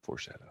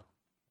 Foreshadow.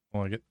 I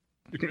like it.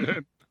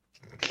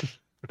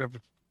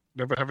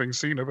 never having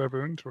seen a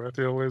baboon,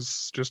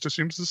 Tarathiel just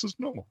assumes this is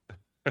normal.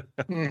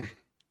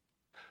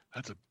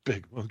 That's a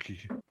big monkey.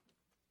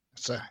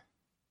 It's a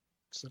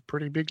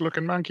pretty big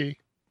looking monkey.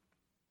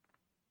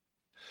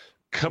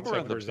 Come Except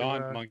around the for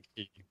Zond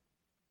monkey.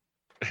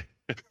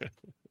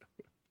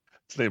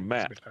 It's named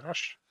Matt. It's a bit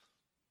harsh.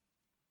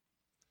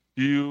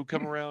 You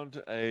come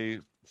around a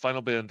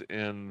final bend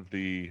in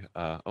the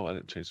I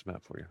didn't change the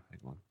map for you.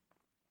 Hang on.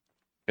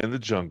 In the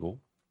jungle.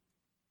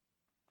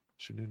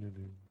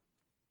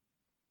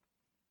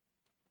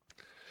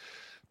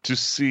 To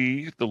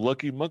see the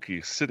lucky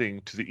monkey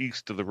sitting to the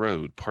east of the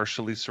road,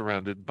 partially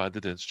surrounded by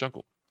the dense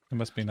jungle. It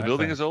must be The nighttime.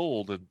 building is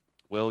old and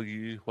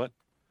what?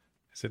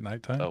 Is it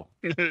nighttime? Oh,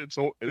 It's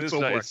all it's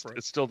black, nice. right?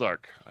 It's still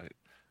dark.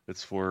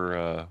 It's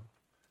for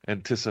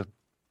anticipation.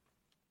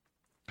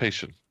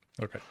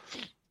 Okay.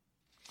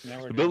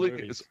 Now we're The doing building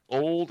movies. is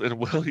old and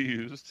well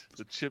used.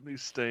 The chimney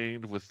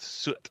stained with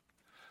soot.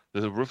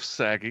 The roof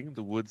sagging.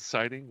 The wood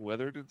siding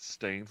weathered and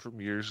stained from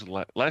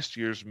last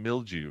year's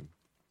mildew.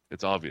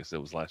 It's obvious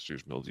it was last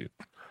year's mildew.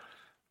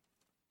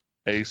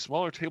 A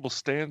smaller table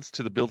stands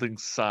to the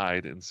building's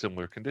side in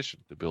similar condition.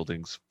 The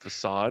building's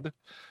facade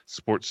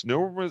sports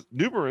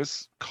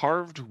numerous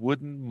carved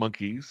wooden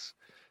monkeys,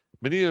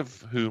 many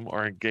of whom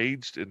are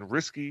engaged in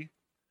risky,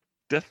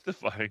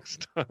 death-defying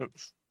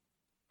stunts.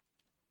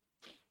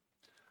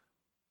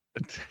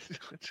 It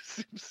just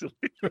seems silly.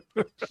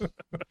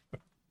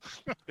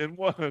 In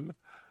one,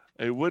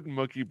 a wooden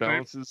monkey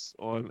balances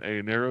on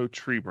a narrow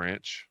tree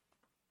branch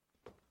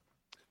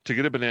to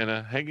get a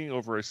banana hanging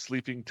over a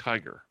sleeping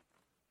tiger.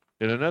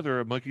 In another,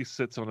 a monkey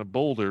sits on a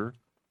boulder,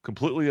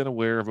 completely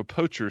unaware of a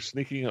poacher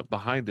sneaking up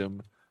behind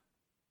him.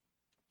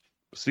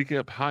 Sneaking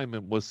up behind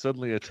him was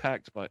suddenly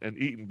attacked by and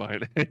eaten by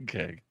an ant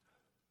keg.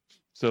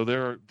 So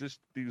there are just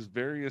these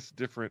various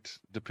different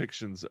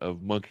depictions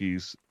of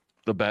monkeys,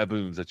 the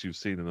baboons that you've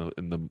seen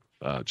in the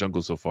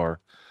jungle so far,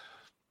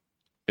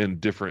 in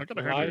different I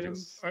gotta hand it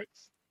Lions. to-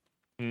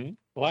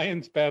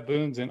 Lions,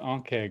 baboons, and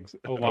ankegs.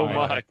 Oh my! Oh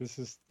my. This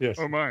is yes.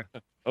 Oh my!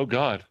 Oh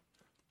God.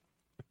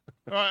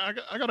 I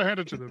got to hand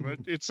it to them.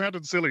 It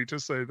sounded silly to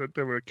say that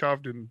they were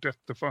carved in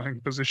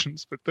death-defying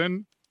positions, but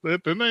then they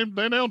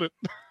nailed it.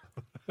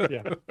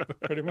 Yeah,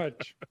 pretty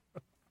much.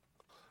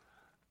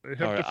 They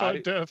have All right,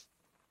 defied death.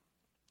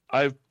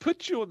 I've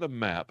put you on the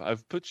map.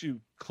 I've put you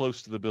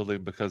close to the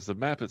building because the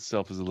map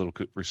itself is a little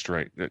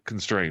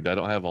constrained. I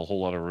don't have a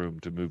whole lot of room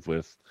to move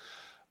with.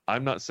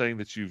 I'm not saying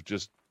that you've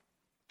just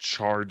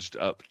charged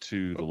up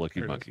to the Lucky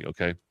there it Monkey,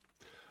 okay?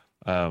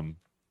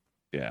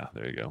 Yeah,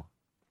 there you go.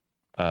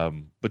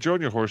 But you're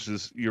on your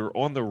horses, you're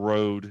on the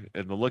road,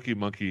 and the Lucky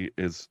Monkey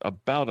is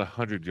about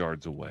 100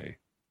 yards away.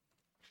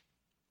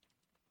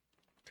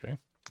 Okay.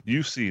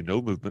 You see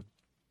no movement.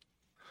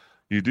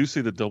 You do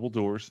see the double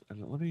doors,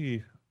 and let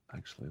me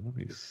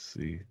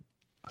see.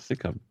 I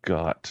think I've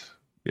got,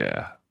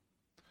 yeah.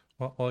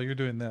 Well, while you're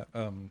doing that,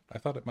 I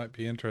thought it might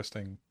be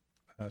interesting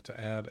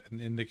to add an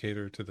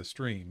indicator to the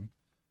stream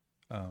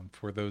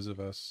for those of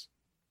us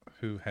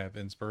who have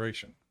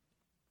inspiration.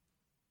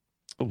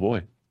 Oh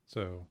boy.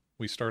 So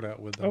we start out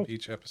with them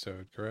each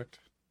episode, correct?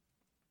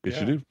 Yes, Yeah.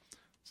 you do.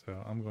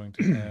 So I'm going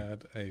to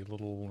add a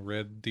little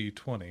red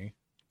D20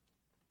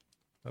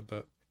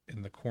 about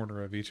in the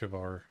corner of each of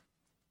our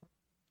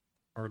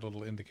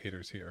little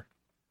indicators here.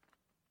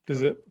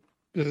 Does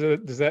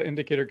that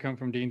indicator come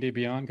from D&D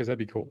Beyond? Because that'd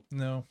be cool.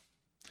 No,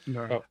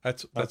 No. Oh.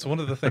 that's one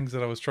of the things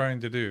that I was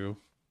trying to do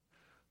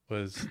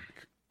was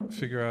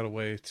figure out a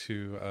way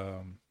to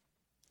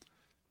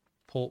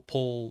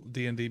pull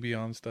D&D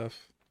Beyond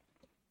stuff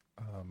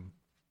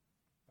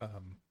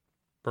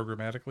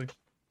programmatically.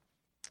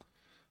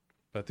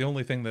 But the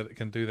only thing that it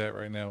can do that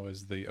right now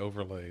is the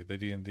overlay, the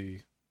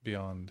D&D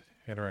Beyond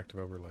interactive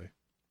overlay.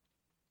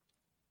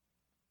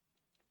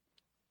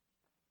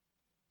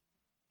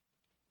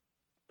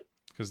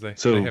 Because they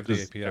have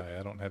the API.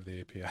 I don't have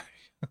the API.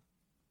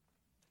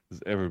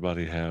 Does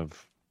everybody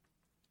have?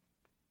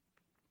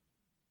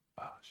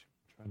 I'm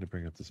trying to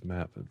bring up this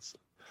map. It's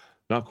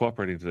not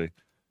cooperating today.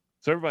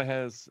 So everybody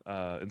has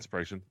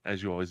inspiration,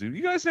 as you always do.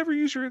 You guys never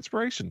use your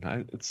inspiration.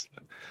 I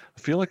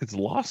feel like it's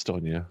lost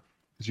on you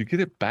because you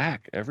get it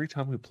back every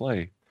time we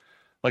play.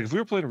 Like if we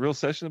were playing a real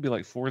session, it'd be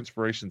like 4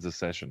 inspirations a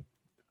session.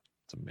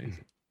 It's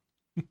amazing.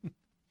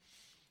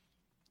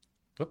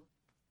 Whoop.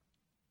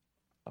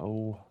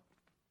 Oh.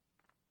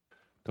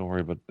 Don't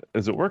worry about it.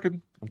 Is it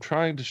working? I'm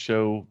trying to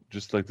show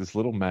just like this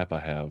little map I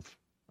have,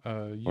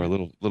 or a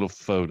little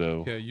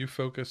photo. Yeah, you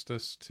focused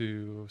us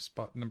to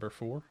spot number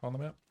 4 on the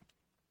map.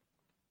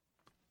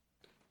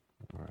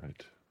 All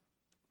right.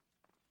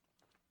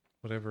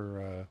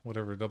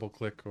 Whatever double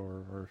click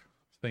or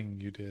thing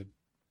you did.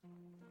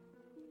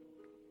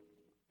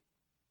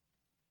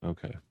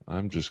 Okay.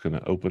 I'm just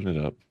gonna open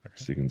it up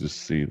so you can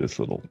just see this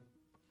little.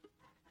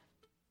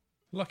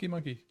 Lucky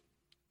monkey.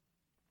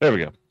 There we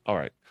go. All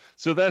right.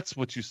 So that's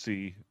what you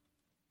see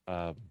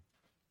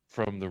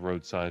from the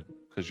roadside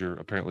because you're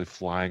apparently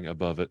flying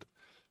above it.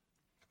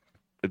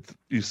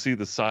 You see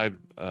the side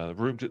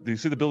room. You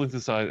see the building to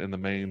the side and the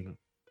main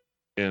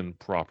in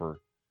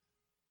proper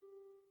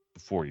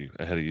before you,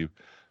 ahead of you.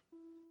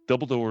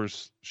 Double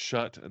doors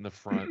shut in the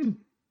front.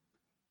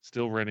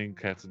 Still raining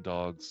cats and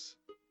dogs.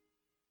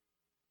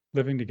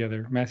 Living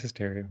together, mass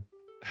hysteria.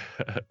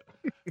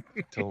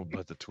 Tell them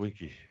about the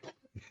Twinkie.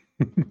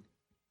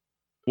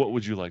 What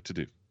would you like to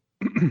do?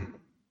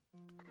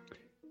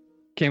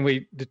 Can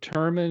we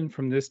determine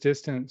from this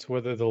distance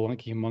whether the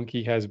Lunky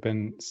Monkey has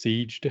been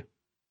sieged?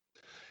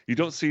 You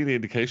don't see any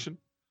indication,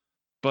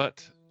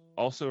 but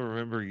also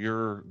remember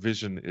your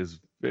vision is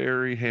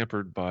very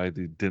hampered by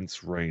the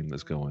dense rain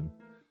that's going.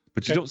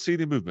 But you Okay. don't see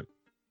any movement.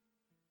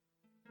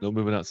 No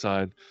movement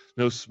outside.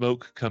 No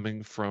smoke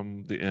coming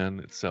from the inn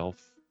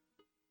itself,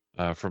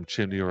 from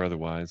chimney or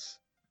otherwise.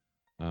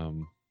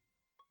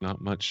 Not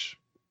much.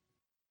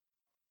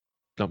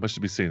 Not much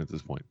to be seen at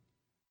this point.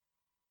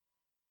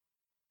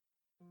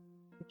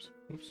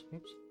 Oops.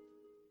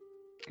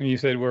 And you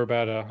said we're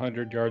about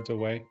 100 yards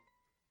away.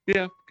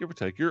 Yeah, give or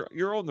take.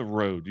 You're on the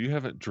road. You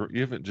haven't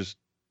just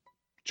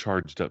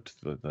charged up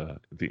to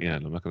the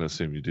inn. I'm not going to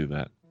assume you do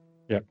that.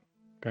 Yep.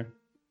 Okay.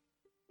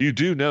 You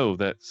do know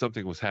that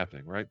something was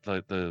happening, right?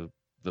 The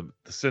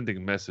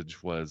sending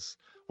message was,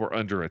 "We're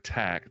under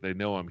attack. They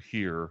know I'm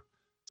here.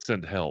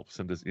 Send help.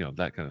 Send us,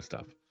 that kind of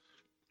stuff."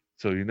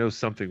 So you know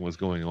something was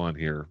going on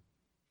here.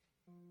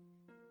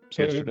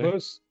 So Yesterday?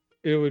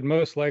 it would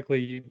most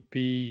likely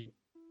be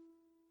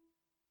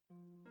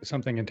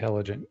something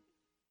intelligent.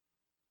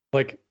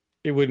 Like,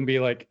 it wouldn't be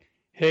like,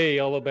 hey,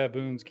 all the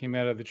baboons came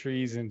out of the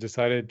trees and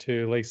decided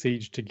to lay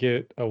siege to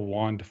get a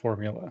wand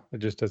formula. It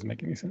just doesn't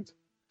make any sense.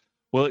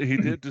 Well, he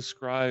did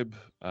describe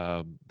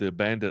the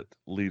bandit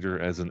leader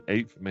as an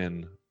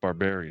ape-man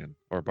barbarian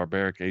or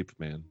barbaric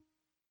ape-man.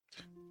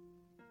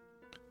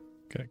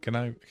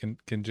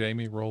 Can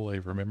Jamie roll a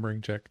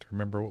remembering check to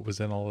remember what was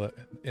in all that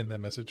in that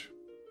message?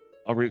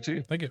 I'll read it to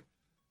you. Thank you.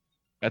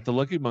 At the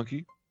Lucky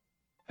Monkey,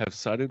 have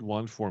cited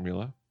wand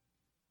formula.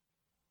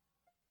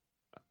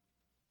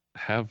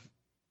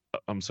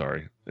 I'm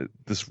sorry,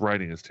 this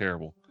writing is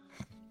terrible.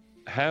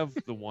 Have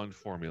the wand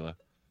formula.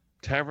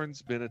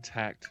 Tavern's been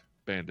attacked.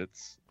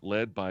 Bandits,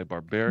 led by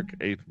barbaric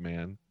ape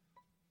man,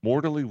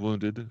 mortally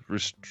wounded,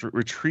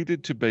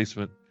 retreated to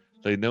basement.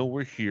 They know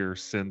we're here.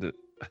 Send it.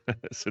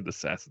 Send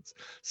assassins.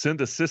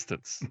 Send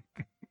assistance.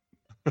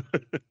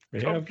 We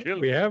Don't kill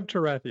we have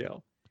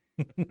Tarathiel.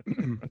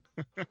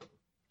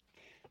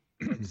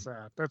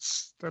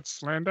 That's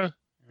slander,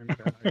 and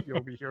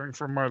you'll be hearing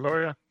from my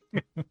lawyer.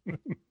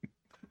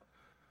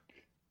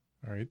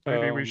 All right.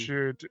 Maybe we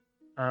should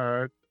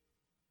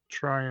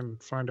try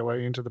and find a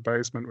way into the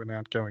basement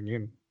without going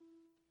in.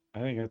 I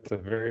think that's a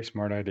very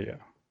smart idea.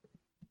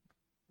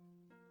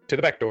 To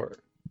the back door.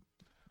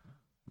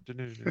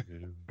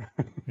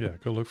 Yeah,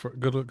 go look for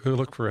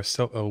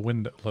a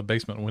window, a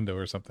basement window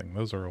or something.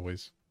 Those are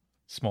always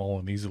small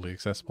and easily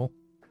accessible.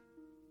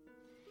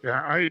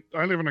 Yeah,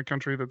 I live in a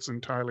country that's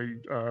entirely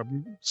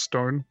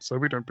stone, so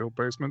we don't build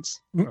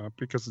basements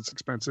because it's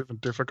expensive and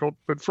difficult.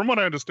 But from what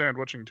I understand,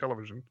 watching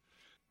television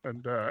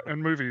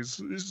and movies,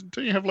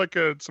 do you have like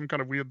some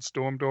kind of weird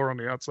storm door on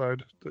the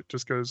outside that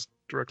just goes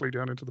directly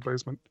down into the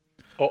basement?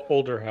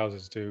 Older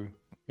houses do,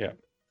 yeah.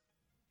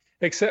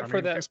 Except for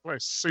that, this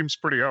place seems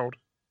pretty old.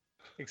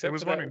 except There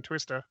was for one that in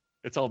Twister.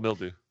 It's all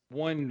mildew.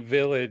 one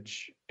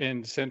village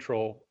in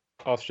central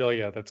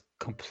Australia that's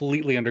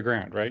completely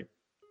underground, right?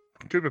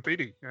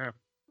 Kubapiti, yeah.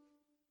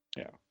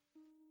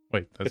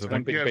 Wait, that's It's the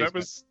one thing. big Yeah,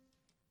 basement.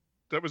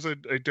 that was a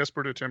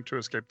desperate attempt to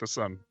escape the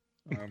sun.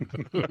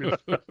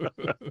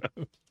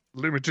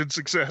 Limited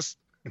success.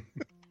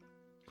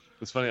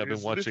 It's funny. I've been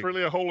It's watching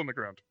literally a hole in the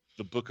ground.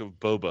 the Book of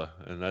Boba,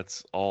 and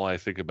that's all I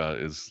think about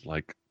is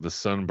like the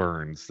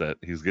sunburns that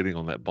he's getting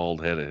on that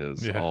bald head of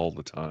his Yeah. all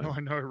the time. Oh, I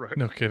know, right?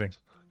 No kidding.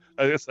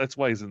 I guess that's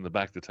why he's in the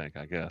back of the tank,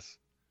 I guess.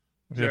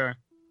 Yeah.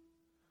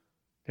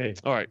 Hey,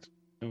 All right.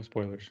 no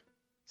spoilers.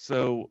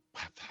 So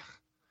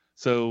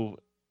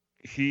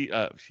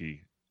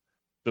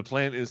the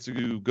plan is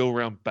to go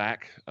around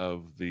back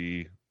of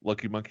the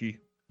Lucky Monkey,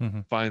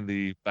 Mhm. find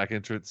the back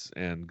entrance,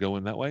 and go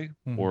in that way?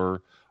 Mhm.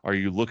 Or are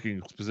you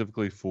looking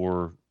specifically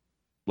for,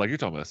 like you're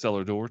talking about, a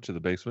cellar door to the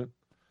basement?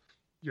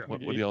 Yeah. What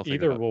do y'all think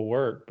Either about? will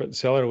work, but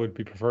cellar would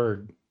be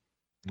preferred.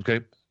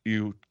 Okay.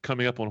 You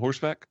coming up on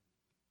horseback?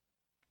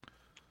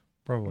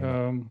 Probably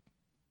not.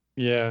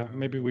 Yeah,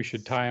 maybe we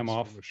should tie them Seems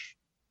off. foolish.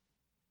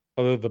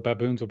 Although the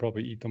baboons will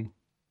probably eat them.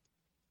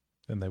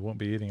 Then they won't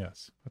be eating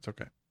us. That's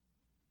okay.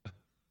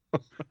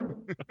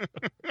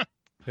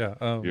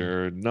 Yeah.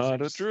 You're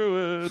not a seems-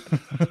 druid.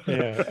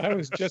 Yeah, I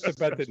was just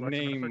about to Sounds like an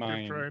name effective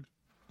mine. trade.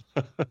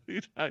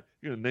 You're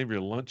gonna name your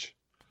lunch?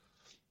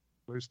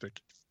 Blue stick.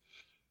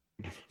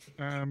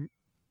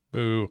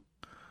 Boo.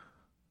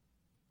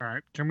 All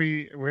right.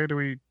 Where do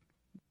we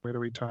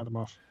tie them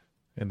off?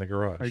 In the Are you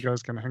garage.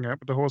 guys gonna hang out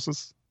with the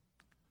horses?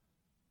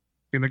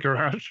 In the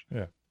garage?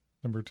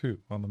 Number 2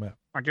 on the map.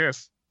 I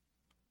guess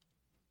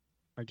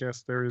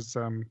there is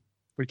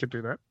we could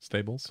do that.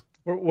 Stables.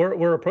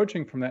 We're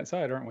approaching from that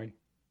side, aren't we?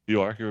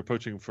 You are. You're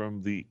approaching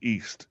from the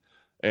east,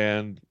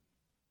 and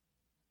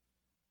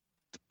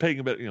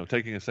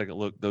taking a second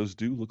look, those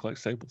do look like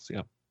stables.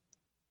 Yeah.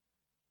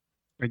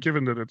 And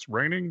given that it's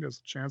raining, there's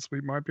a chance we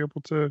might be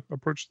able to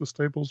approach the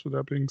stables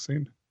without being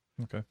seen.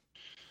 Okay.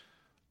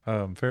 You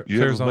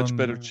have a much Farazan,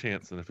 better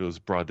chance than if it was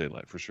broad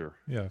daylight, for sure.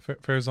 Yeah,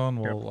 Farazan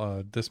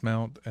will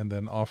dismount and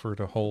then offer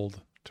to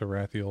hold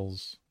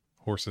Tarathiel's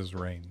horse's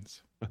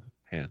reins.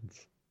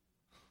 Hands.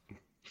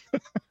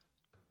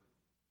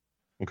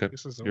 Okay.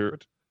 This is You're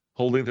awkward.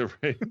 holding the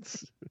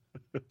reins.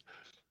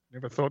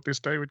 Never thought this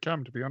day would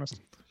come, to be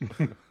honest.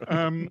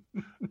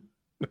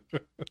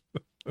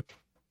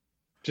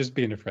 Just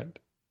being a friend.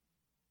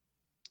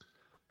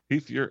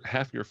 Heath,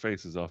 half your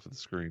face is off of the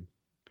screen.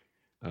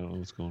 I don't know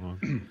what's going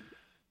on.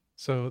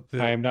 So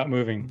I am not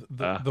moving.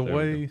 the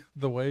way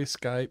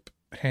Skype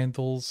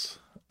handles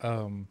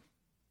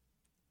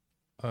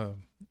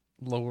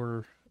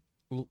lower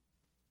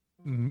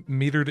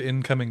metered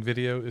incoming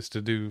video is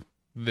to do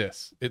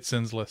this. It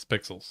sends less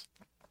pixels.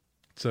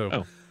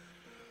 So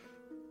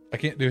I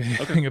can't do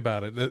anything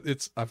about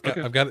it. I've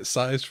got it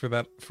sized for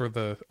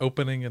the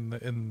opening in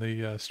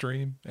the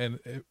stream, and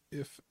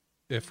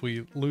if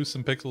we lose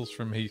some pixels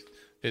from Heath,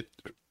 it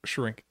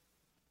shrink.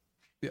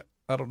 Yeah,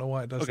 I don't know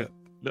why it does that.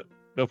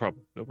 No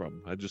problem.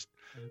 I just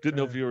didn't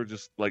know if you were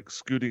just like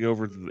scooting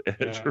over to the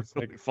edge or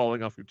like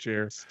falling off your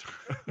chair.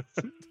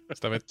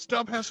 Stop it!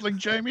 Stop hassling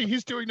Jamie.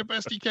 He's doing the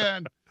best he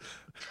can.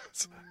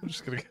 I'm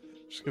just gonna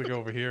go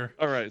over here.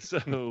 All right,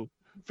 so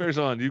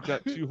Farazan, you've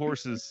got 2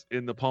 horses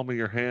in the palm of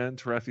your hand.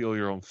 Tarathiel,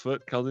 you're on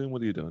foot. Khaldun,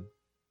 what are you doing?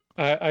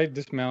 I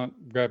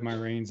dismount, grab my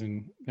reins,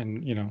 and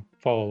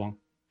follow along.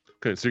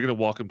 Okay, so you're gonna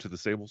walk him to the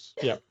stables.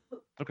 Yeah.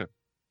 Okay.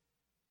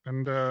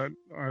 And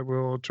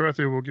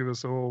Tarathiel will give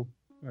us all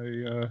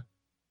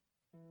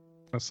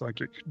a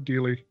psychic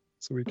dealie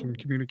so we can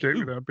communicate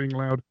without being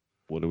loud.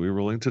 What are we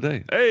rolling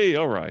today? Hey,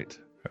 all right.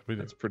 We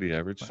did. That's pretty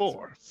average.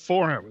 4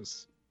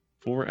 hours.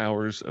 4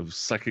 hours of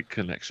psychic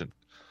connection.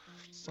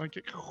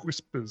 Psychic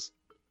whispers.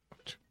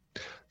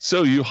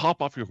 So you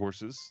hop off your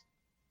horses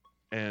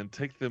and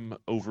take them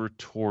over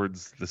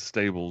towards the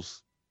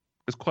stables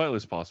as quietly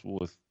as possible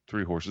with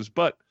 3 horses,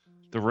 but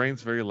the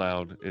rain's very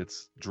loud.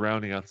 It's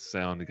drowning out the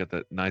sound. You got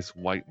that nice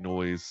white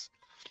noise.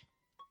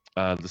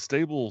 The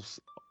stables,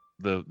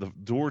 the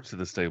door to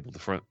the stable, the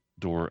front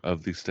door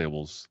of the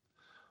stables,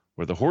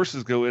 where the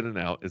horses go in and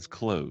out, is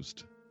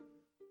closed.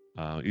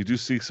 You do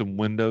see some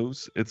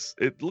windows.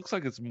 It looks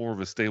like it's more of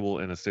a stable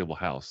in a stable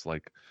house,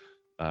 like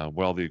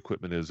where all the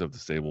equipment is of the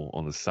stable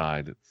on the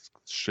side. It's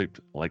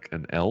shaped like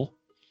an L.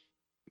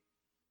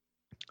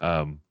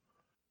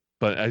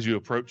 But as you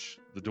approach,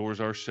 the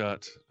doors are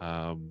shut.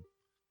 I'm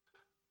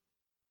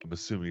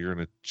assuming you're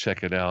going to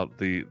check it out.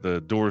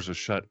 The doors are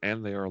shut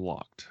and they are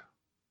locked.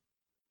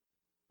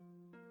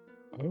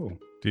 Oh.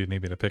 Do you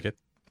need me to pick it?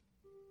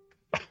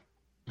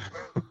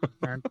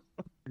 And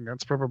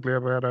that's probably a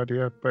bad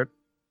idea, but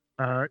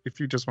if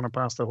you just want to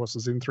pass the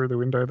horses in through the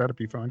window, that'd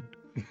be fine.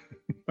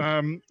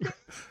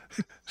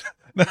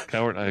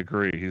 Coward, I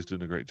agree. He's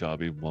doing a great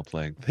job even while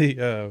playing.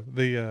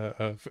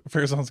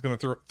 Farazan's going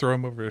to throw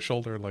him over his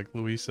shoulder like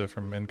Luisa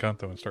from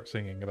Encanto and start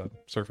singing about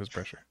surface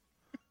pressure.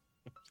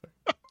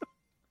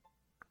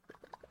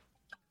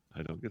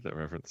 I don't get that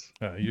reference.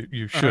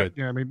 You should.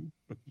 Yeah, I mean,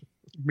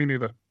 me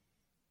neither.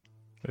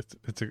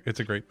 It's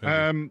a great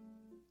movie.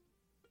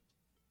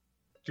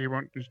 Do you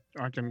want?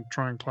 I can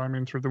try and climb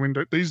in through the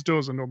window. These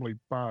doors are normally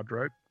barred,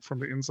 right? From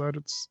the inside,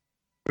 it's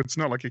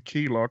not like a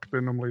key lock.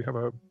 They normally have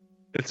a.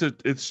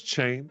 It's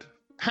chained.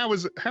 How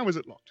is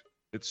it locked?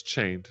 It's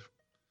chained.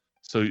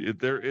 So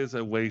there is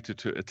a way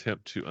to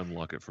attempt to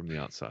unlock it from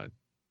the outside.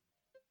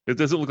 It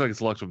doesn't look like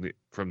it's locked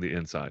from the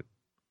inside.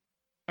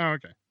 Oh,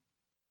 okay.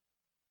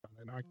 I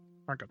mean,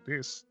 I got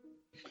this.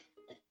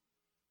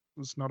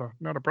 It's not a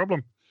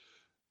problem.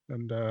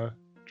 And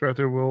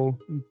Tarathiel will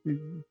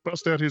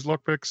bust out his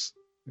lockpicks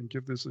and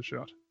give this a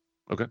shot.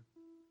 Okay.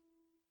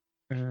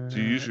 Do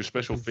you use your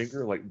special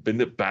finger, like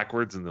bend it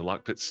backwards, and the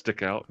lockpicks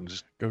stick out, and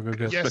just go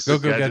Yes. go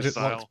Gadget gadget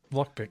style.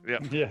 lockpick. Yeah.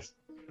 Yes.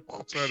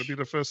 So it'll be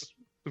the first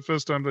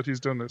time that he's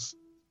done this.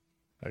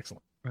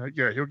 Excellent.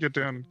 Yeah, he'll get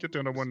down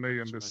on one knee,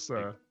 and this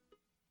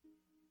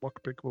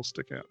lockpick will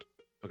stick out.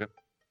 Okay.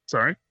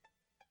 Sorry.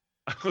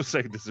 I was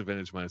saying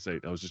disadvantage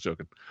 -8. I was just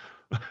joking.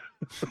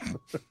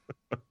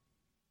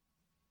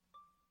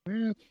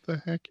 Where the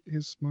heck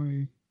is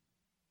my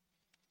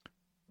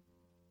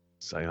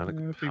Psionic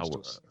thieves' power.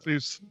 tools?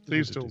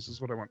 Thieves' tools is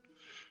what I want.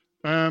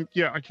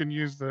 Yeah, I can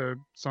use the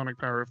sonic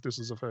power if this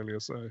is a failure.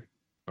 So,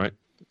 right.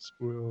 This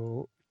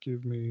will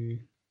give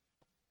me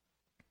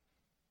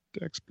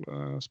Dex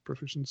plus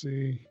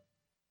proficiency.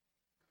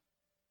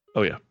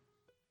 Oh yeah.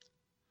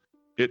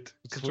 It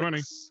It's a 20.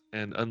 clicks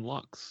and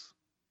unlocks.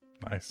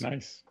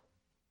 Nice.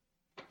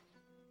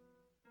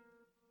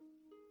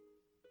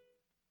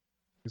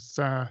 This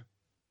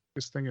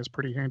thing is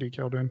pretty handy,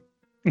 Khaldun.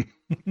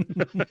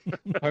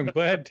 I'm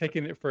glad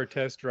taking it for a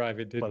test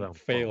drive. It didn't Ba-dum-bum.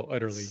 fail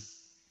utterly.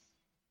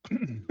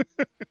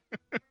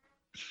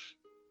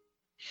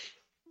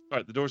 All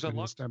right, the door's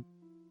unlocked.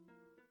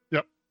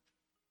 Yep.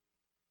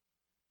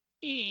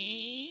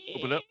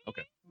 Open up.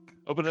 Okay.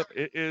 Open up.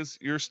 It is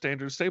your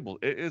standard stable.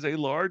 It is a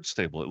large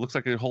stable. It looks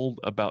like it hold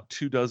about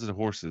 24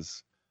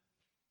 horses,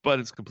 but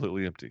it's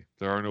completely empty.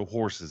 There are no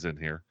horses in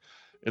here.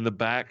 In the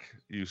back,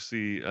 you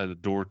see a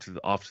door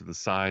off to the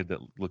side that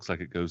looks like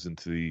it goes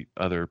into the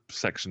other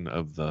section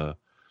of the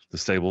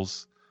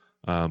stables.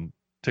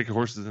 Take your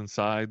horses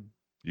inside.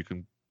 You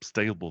can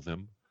stable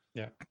them.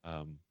 Yeah.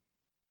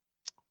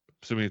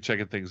 Assuming you're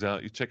checking things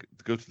out,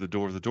 go to the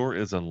door. The door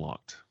is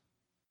unlocked.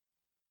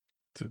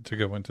 To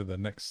go into the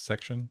next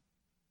section.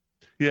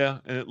 Yeah,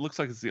 and it looks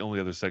like it's the only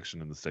other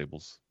section in the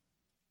stables.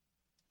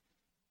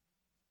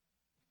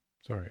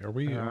 Sorry, are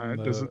we on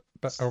does the?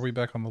 it- Are we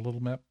back on the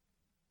little map?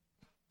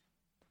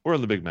 We're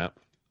on the big map.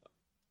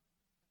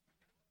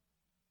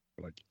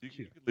 Like, You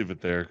can leave it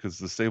there because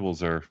the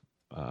stables are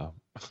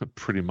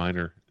pretty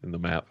minor in the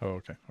map. Oh,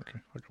 okay. Okay,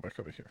 I'll go back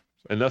over here.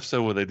 Enough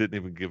so where they didn't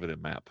even give it a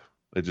map.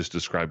 They just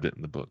described it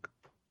in the book.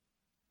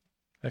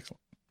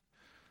 Excellent.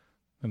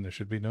 And there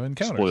should be no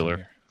encounters.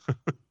 Spoiler.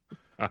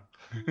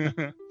 In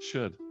here.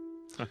 Should.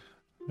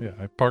 Yeah,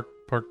 I park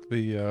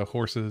the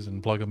horses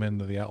and plug them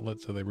into the outlet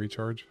so they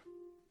recharge.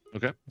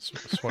 Okay.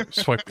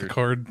 Swipe the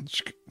card.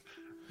 It's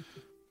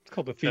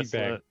called the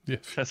feedback. Yeah.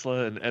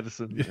 Tesla and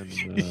Edison and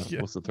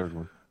Yeah. what's the third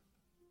one?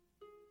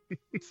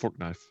 Fork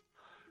knife.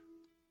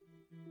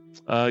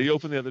 You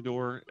open the other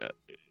door.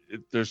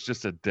 There's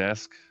just a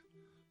desk.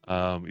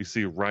 You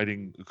see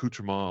writing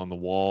accoutrement on the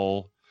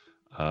wall.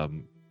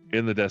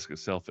 In the desk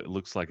itself, it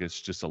looks like it's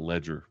just a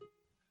ledger.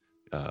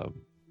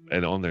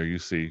 And on there, you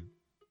see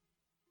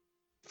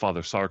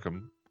Father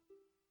Sarcom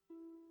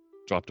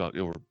dropped out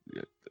your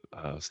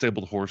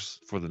stabled horse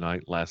for the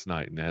night last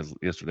night and has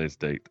yesterday's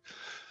date.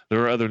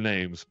 There are other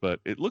names,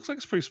 but it looks like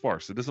it's pretty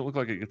sparse. It doesn't look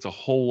like it gets a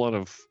whole lot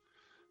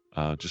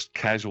of just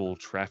casual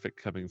traffic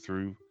coming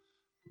through.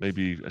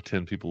 Maybe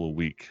 10 people a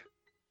week.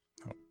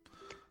 This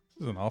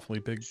is an awfully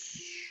big.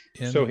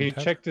 inn So and he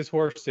tavern. checked his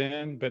horse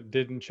in, but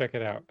didn't check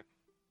it out.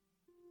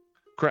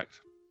 Correct.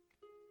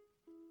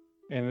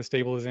 And the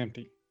stable is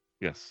empty.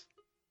 Yes.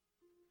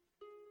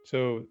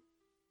 So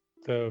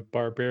the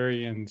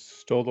barbarians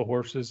stole the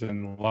horses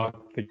and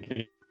locked the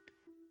gate.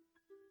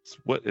 It's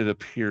what it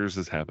appears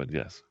has happened.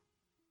 Yes.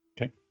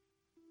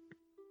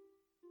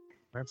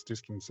 That's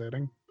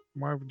disconcerting.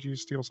 Why would you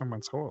steal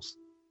someone's horse?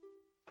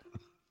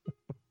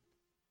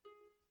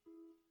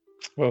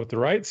 Well, with the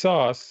right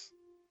sauce.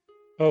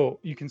 Oh,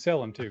 you can sell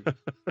them too.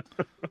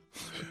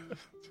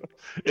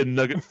 In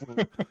nugget form.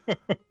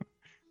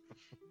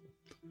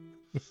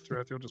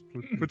 Tarathiel just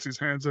puts his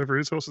hands over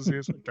his horse's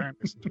ears and don't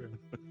listen to him.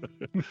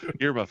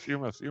 Earmuffs. You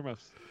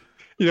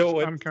know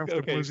what?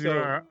 Uncomfortable Okay, as you so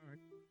are,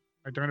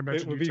 I don't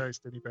imagine would you be-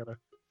 taste any better.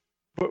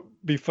 would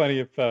be funny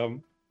if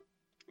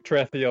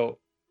Tarathiel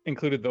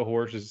included the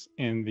horses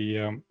in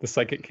the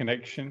psychic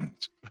connection.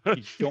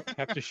 You don't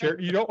have to share.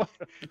 You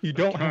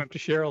don't have to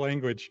share a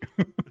language.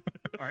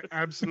 I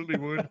absolutely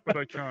would, but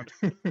I can't.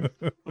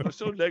 I'm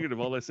so negative.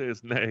 All I say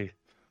is nay.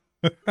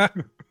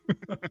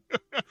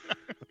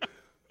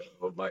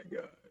 Oh my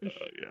gosh, Yeah,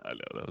 I know.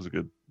 That was a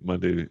good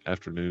Monday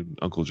afternoon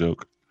uncle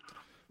joke.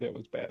 that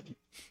was bad.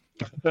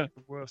 The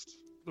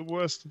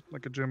worst,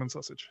 like a German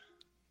sausage.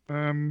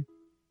 All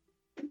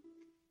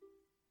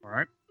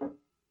right.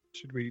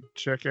 Should we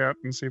check out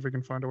and see if we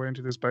can find a way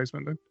into this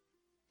basement then?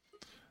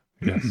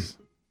 Yes.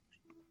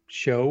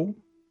 Show.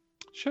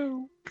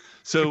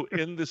 So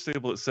in the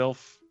stable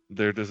itself,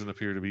 there doesn't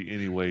appear to be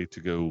any way to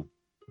go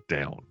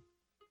down,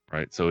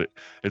 right? So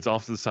it's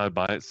off to the side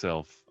by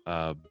itself,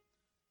 and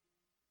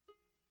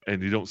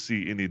you don't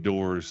see any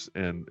doors.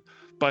 And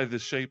by the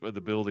shape of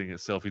the building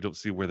itself, you don't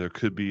see where there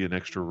could be an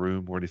extra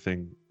room or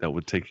anything that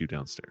would take you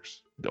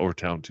downstairs or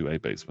down to a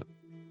basement.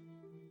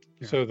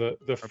 Yeah. So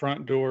the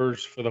front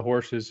doors for the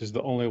horses is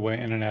the only way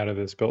in and out of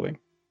this building.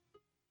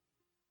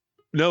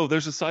 No,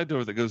 there's a side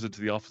door that goes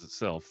into the office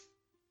itself,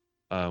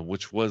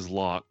 which was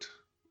locked.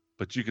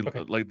 But you can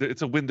Okay.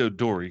 it's a windowed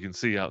door. You can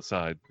see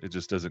outside. It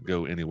just doesn't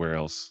go anywhere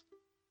else.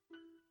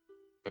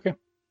 So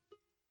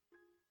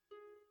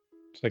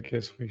I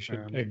guess we should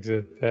Um,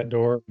 exit that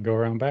door and go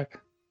around back.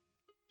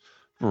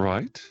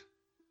 Right.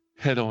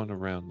 Head on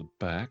around the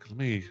back. Let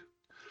me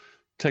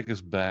take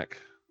us back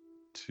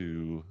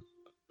to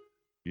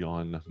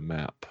yon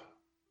map.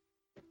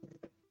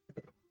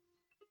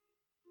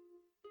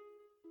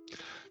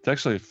 It's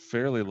actually a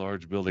fairly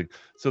large building.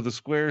 So the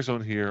squares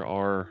on here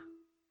are,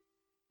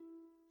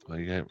 well,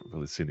 you haven't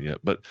really seen it yet,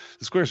 but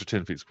the squares are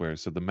 10 feet square.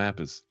 So the map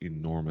is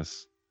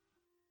enormous.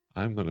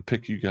 I'm going to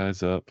pick you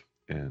guys up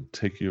and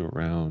take you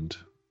around.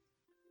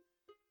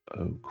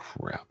 Oh,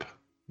 crap.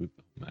 Move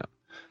the map.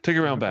 Take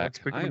you around Okay, back. let's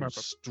pick the I am map up.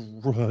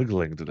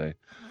 struggling today.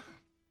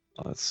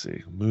 Let's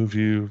see. Move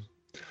you.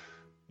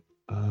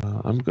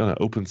 I'm going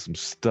to open some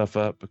stuff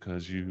up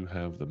because you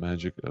have the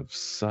magic of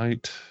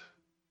sight.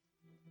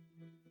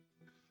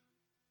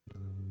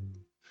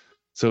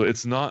 So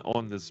it's not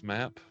on this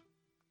map,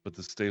 but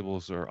the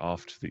stables are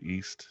off to the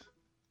east.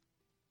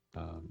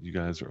 You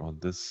guys are on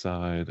this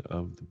side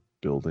of the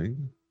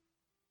building.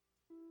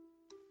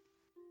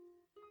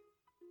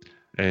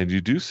 And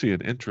you do see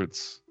an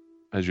entrance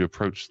as you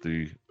approach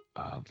the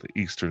the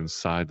eastern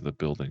side of the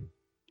building.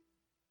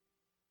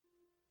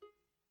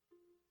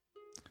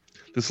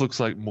 This looks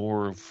like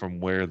more from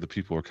where the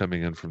people are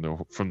coming in from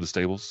the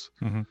stables.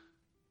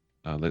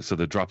 Mm-hmm. So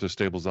they drop their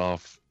stables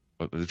off.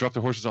 They drop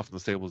their horses off in the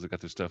stables. They got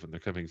their stuff, and they're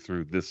coming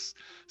through this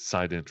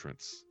side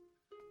entrance.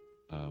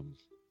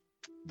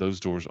 Those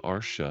doors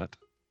are shut.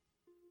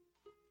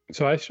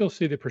 So I still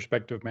see the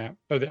perspective map,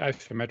 or the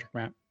isometric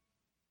map.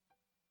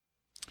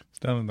 It's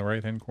down in the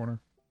right-hand corner.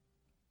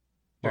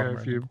 Yeah, Bottom if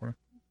right-hand you corner.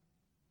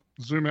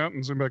 zoom out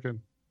and zoom back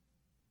in.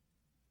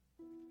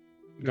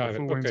 Got it.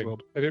 Full Wayne's Okay.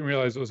 World. I didn't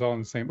realize it was all in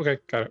the same. Okay,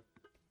 got it.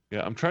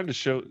 Yeah, I'm trying to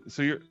show.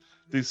 So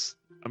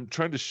I'm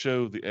trying to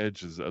show the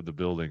edges of the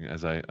building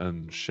as I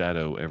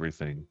unshadow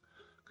everything,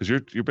 because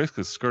you're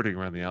basically skirting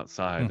around the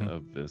outside Mhm.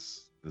 of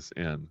this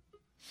inn.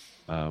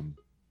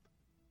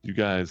 You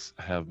guys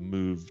have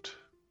moved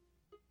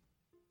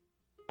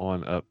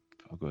on up.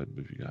 I'll go ahead and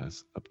move you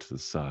guys up to the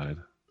side.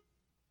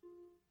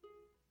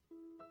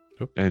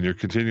 Oop. And you're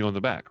continuing on the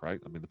back, right?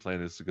 I mean, the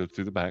plan is to go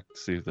through the back to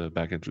see the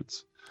back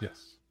entrance.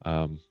 Yes.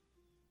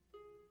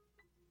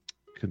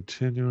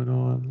 Continuing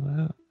on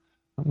that,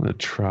 I'm going to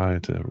try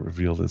to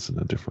reveal this in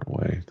a different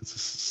way. This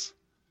is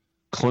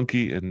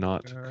clunky and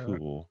not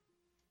cool.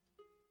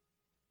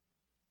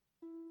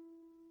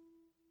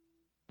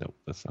 Nope,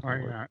 that's not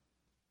going to work.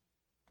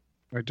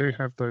 I do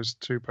have those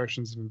 2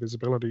 potions of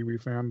invisibility we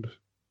found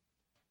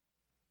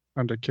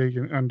under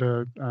Keegan,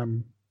 under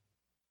oh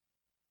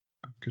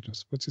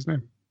goodness, what's his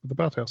name? The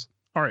bathhouse.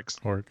 Oryx.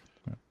 Orc.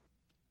 Yeah.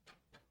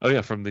 Oh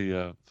yeah, from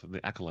the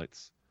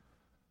acolytes.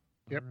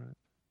 Yep. All right.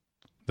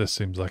 This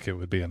seems like it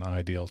would be an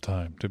ideal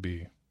time to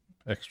be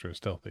extra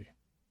stealthy.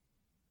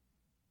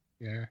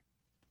 Yeah.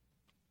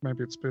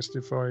 Maybe it's best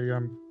if I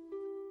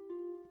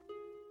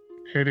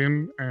head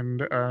in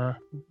and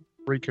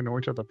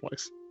reconnoiter the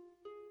place.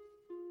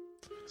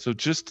 So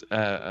just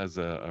as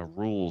a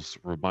rules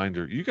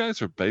reminder, you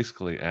guys are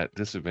basically at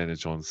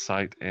disadvantage on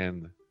sight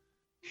and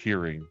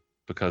hearing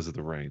because of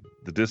the rain.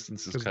 The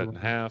distance is cut in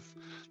half.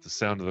 The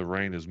sound of the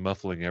rain is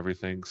muffling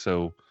everything.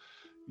 So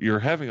you're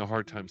having a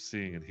hard time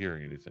seeing and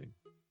hearing anything.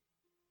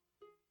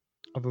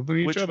 Other than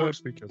each Which other, works-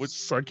 because which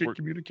psychic work-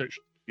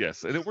 communication.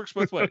 Yes, and it works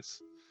both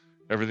ways.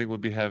 Everything would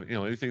be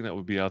anything that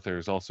would be out there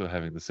is also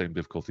having the same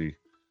difficulty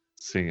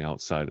seeing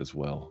outside as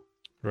well.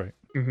 Right.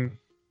 Mm-hmm.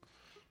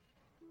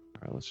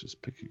 All right, let's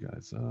just pick you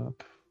guys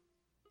up.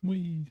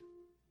 We.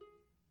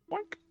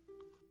 Boink.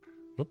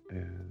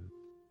 And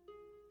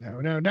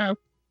No.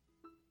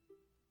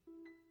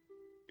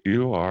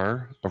 you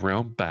are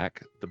around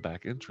the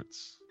back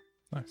entrance.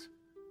 Nice.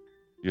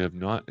 You have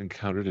not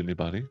encountered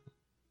anybody.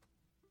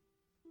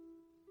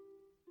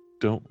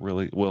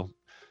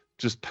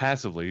 Just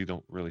passively, you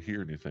don't really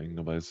hear anything.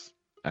 Nobody's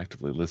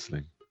actively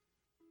listening.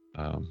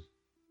 And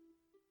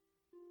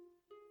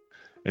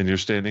you're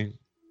standing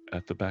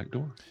at the back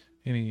door.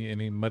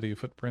 Any muddy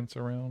footprints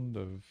around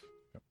of?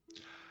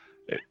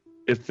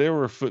 If there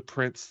were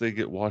footprints, they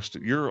get washed.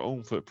 Your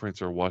own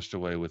footprints are washed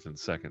away within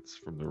seconds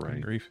from the rain.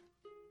 Grief.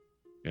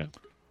 Yeah.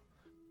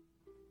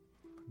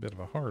 Bit of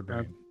a hard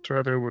rain.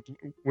 Trevor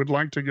would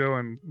like to go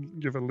and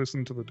give a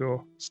listen to the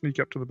door, sneak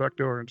up to the back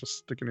door and just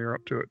stick an ear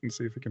up to it and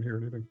see if he can hear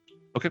anything.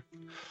 Okay.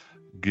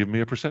 Give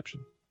me a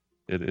perception.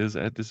 It is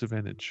at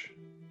disadvantage.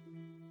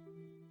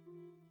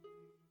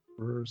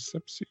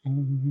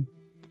 Perception.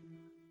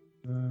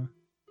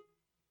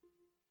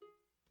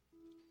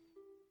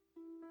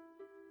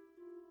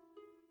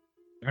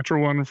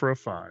 Natural 1 for a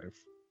 5.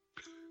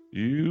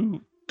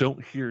 You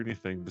don't hear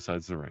anything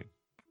besides the rain.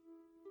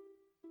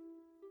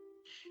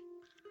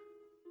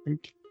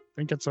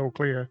 Think it's all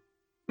clear.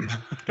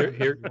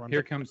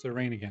 Here comes the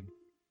rain again.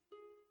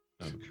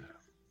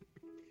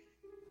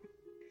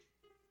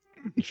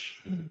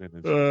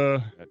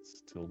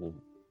 That's till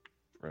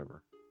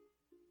forever.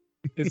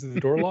 Is the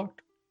door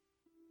locked?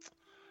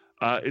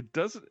 It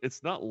doesn't.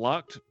 It's not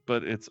locked,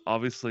 but it's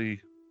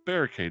obviously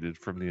barricaded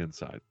from the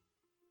inside,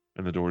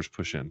 and the doors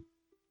push in.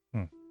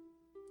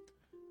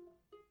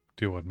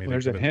 Do you want me to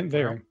There's give a it, hint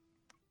there.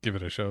 give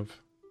it a shove?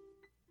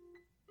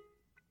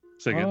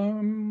 Say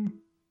again.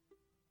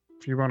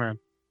 If you want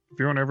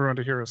everyone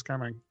to hear us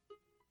coming,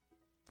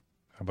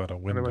 How about a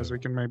window? otherwise we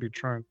can maybe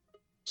try and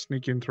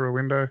sneak in through a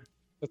window.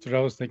 That's what I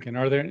was thinking.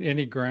 Are there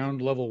any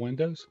ground level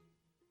windows?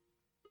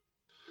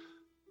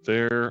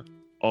 There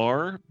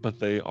are, but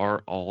they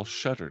are all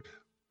shuttered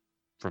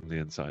from the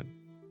inside.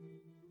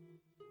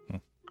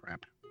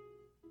 Crap.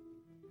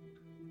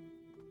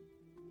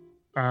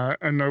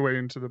 And no way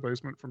into the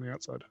basement from the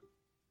outside.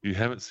 You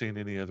haven't seen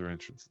any other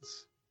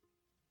entrances.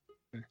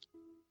 Do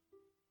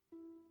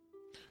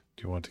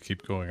you want to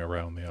keep going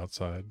around the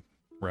outside?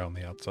 Around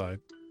the outside?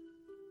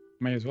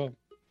 May as well.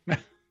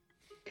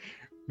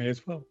 May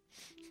as well.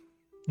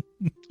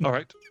 All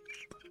right.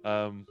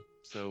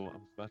 So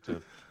I'm about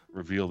to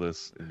reveal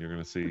this, and you're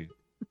going to see.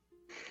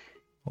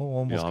 Oh,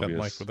 almost got Mike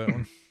obvious. with that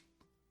one.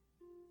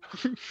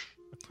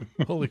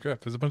 Holy crap,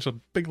 there's a bunch of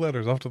big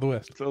letters off to the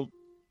west. So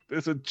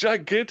there's a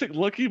gigantic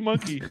lucky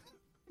monkey.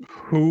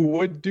 Who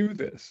would do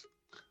this?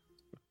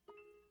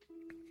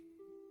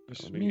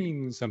 This Let me-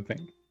 means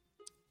something.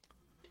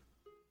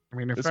 I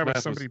mean, if This that map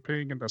was somebody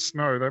peeing in the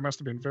snow, they must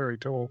have been very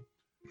tall.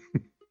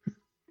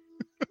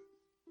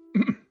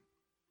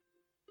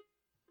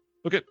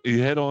 Okay,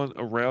 you head on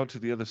around to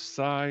the other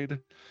side.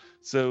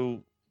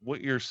 So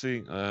what you're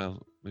seeing, let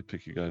me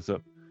pick you guys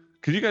up.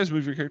 Can you guys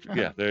move your character?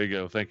 Yeah, there you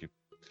go. Thank you.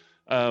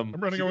 I'm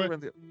running so you away.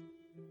 go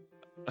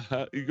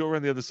around you go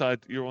around the other side.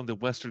 You're on the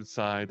western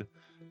side.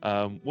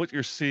 What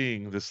you're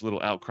seeing, this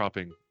little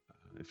outcropping,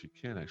 if you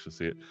can actually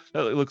see it, it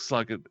looks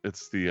like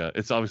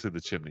it's obviously the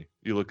chimney.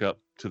 You look up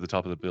to the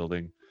top of the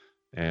building,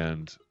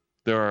 and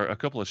there are a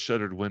couple of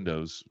shuttered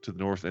windows to the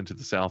north and to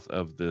the south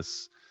of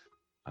this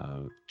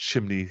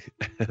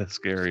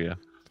chimney-esque area.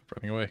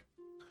 Running away.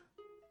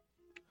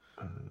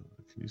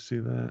 Can you see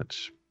that?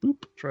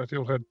 Boop.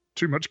 Trathiel had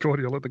too much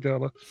cordial at the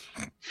gala.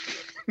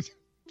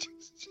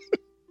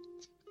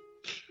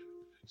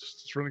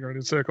 Just running around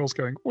in circles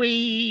going,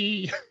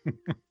 wee!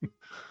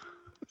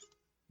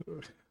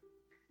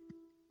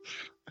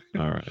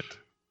 All right.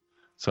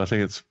 So I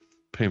think it's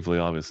painfully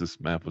obvious this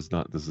map was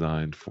not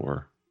designed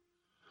for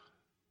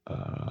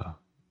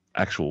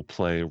actual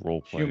play,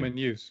 role play. Human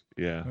use.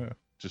 Yeah. Yeah.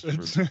 Just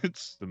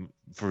It's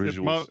for it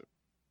visuals.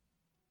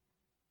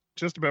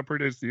 just about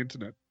predates the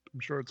internet. I'm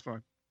sure it's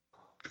fine.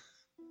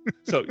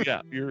 So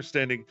yeah, you're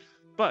standing.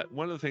 But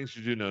one of the things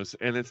you do notice,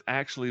 and it's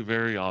actually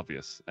very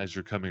obvious as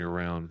you're coming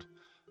around,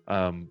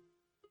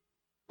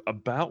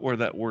 about where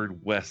that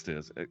word west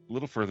is, a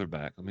little further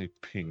back. Let me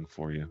ping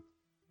for you.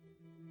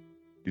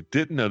 You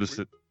didn't notice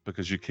it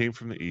because you came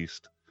from the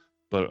east,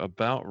 but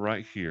about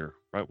right here,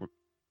 right where,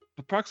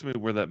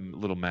 approximately where that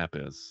little map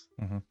is.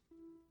 Mm-hmm.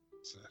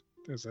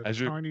 There's a As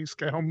you're- tiny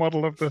scale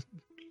model of the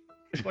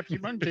lucky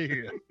monkey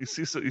here. You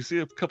see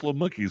a couple of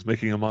monkeys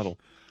making a model.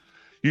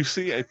 You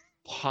see a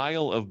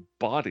pile of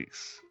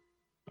bodies,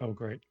 Oh,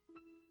 great.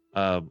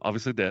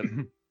 obviously dead.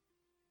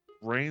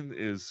 Rain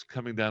is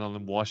coming down on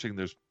them, washing.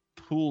 There's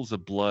pools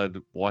of blood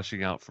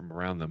washing out from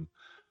around them,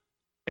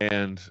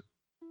 and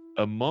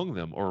among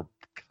them, or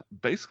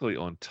basically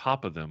on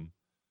top of them,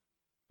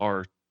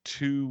 are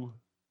two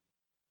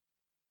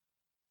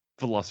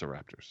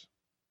velociraptors,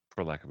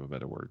 for lack of a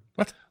better word.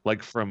 What?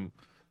 Like from,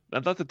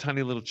 not the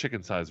tiny little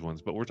chicken-sized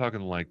ones, but we're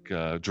talking like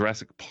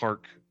Jurassic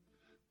Park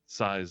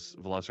size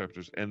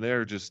velociraptors, and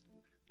they're just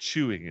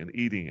chewing and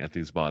eating at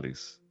these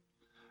bodies.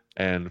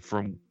 So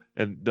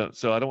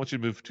I don't want you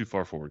to move too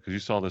far forward because you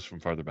saw this from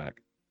farther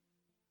back.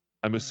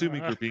 I'm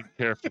assuming you're being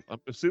careful.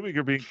 I'm assuming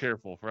you're being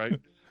careful, right?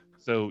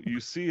 So you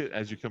see it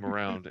as you come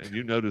around, and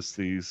you notice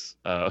these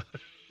Run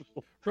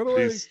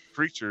away. these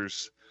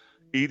creatures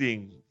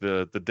eating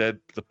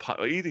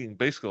eating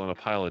basically on a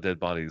pile of dead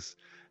bodies,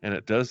 and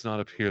it does not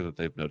appear that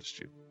they've noticed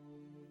you.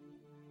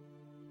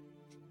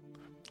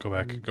 Go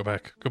back. Go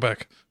back. Go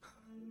back.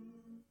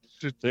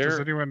 Does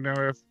There- anyone know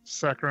if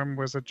Sacrum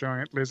was a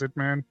giant lizard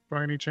man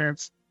by any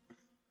chance?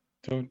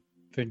 Don't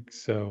think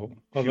so.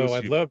 He Although was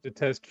I'd huge. love to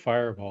test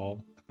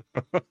Fireball.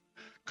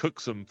 Cook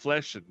some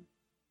flesh and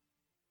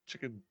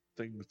chicken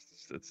things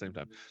at the same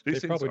time. They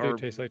These things probably are do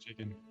taste like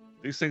chicken.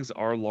 These things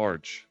are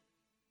large,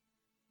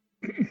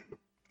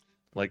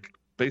 like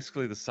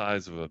basically the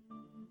size of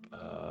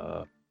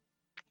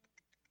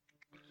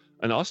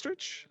an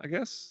ostrich, I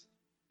guess.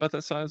 About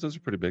that size. Those are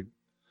pretty big,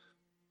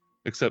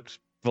 except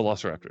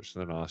velociraptors.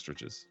 They're not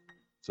ostriches,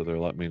 so they're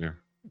a lot meaner.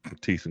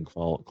 With teeth and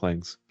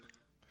clangs.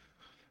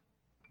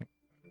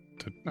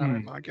 I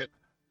don't like it.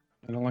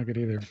 I don't like it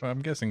either.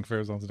 I'm guessing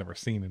Farazan's never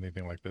seen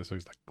anything like this, so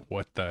he's like,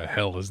 "What the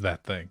hell is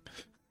that thing?"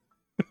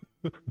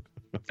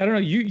 I don't know.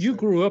 You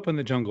grew up in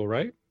the jungle,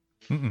 right?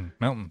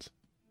 Mountains.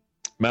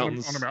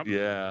 Mountains. On a mountain?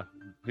 Yeah,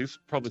 he's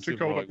probably It's too seen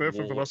cold more up there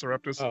like for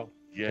velociraptors. Oh,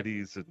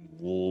 yetis and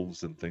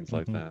wolves and things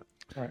like Mhm. that.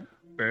 all right.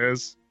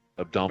 Bears,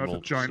 Abdominal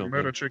not a giant snowmen.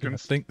 murder Yeah,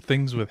 chickens.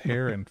 things with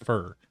hair and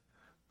fur.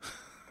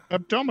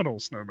 Abdominal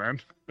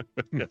snowman.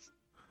 Yes.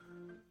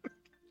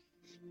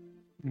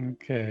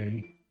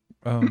 Okay.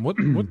 What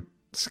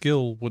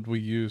skill would we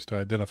use to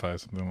identify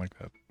something like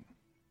that?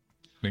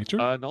 Nature.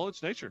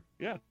 Knowledge, nature.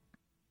 Yeah.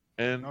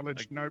 And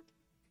Knowledge, nope.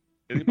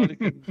 anybody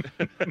can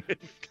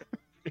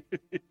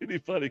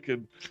anybody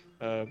can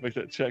make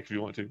that check if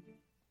you want to.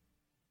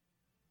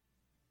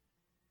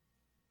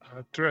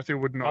 Tarathiel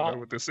would not know Oh.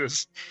 what this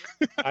is.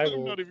 I I'm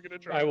will- not even going to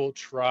try. I will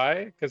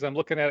try because I'm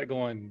looking at it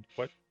going,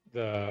 what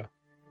the?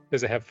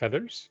 Does it have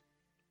feathers?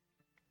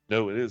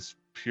 No, it is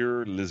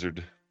pure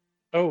lizard.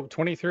 Oh,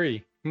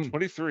 23.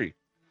 23.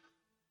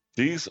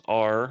 These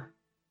are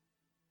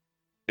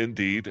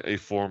indeed a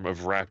form of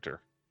raptor.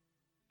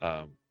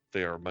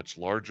 They are much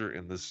larger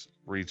in this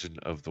region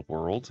of the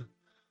world.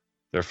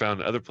 They're found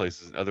in other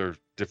places, in other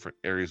different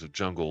areas of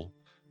jungle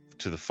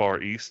to the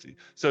far east.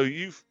 So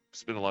you've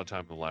spent a lot of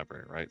time in the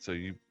library, right? So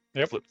you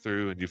Yep. flipped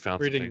through and you found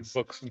some Reading things.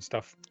 books and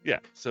stuff. Yeah,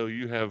 so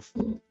you have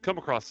come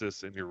across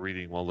this in your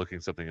reading while looking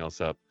something else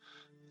up.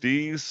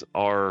 These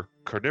are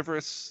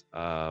carnivorous.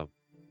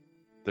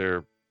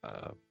 They're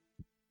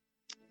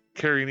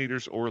carrion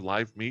eaters or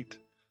live meat.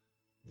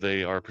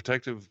 They are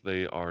protective,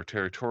 they are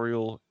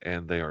territorial,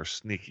 and they are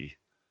sneaky.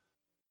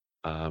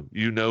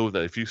 You know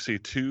that if you see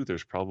two,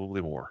 there's probably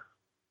more.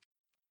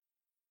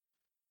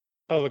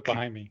 Oh, look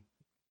behind me.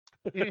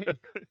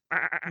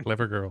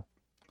 Clever girl.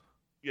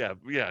 Yeah,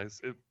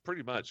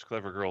 pretty much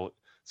clever girl.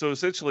 So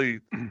essentially,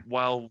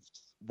 while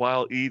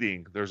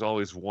eating, there's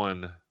always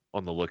one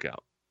on the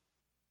lookout,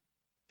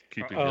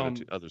 keeping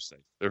the others safe.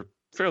 They're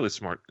fairly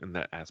smart in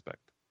that aspect.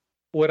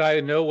 Would I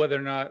know whether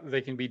or not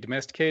they can be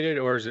domesticated,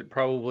 or is it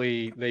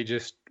probably they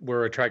just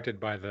were attracted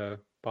by the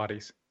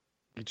bodies?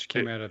 Each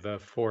came out of the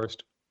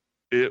forest.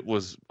 It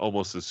was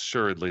almost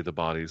assuredly the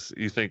bodies.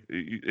 You think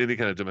any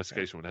kind of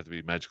domestication would have to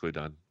be magically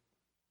done.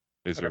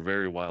 These are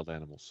very wild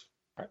animals.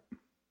 All right.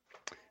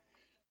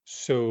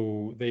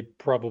 So they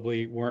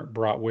probably weren't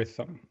brought with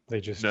them.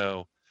 They just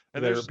no,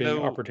 and they're there's being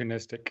no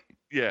opportunistic.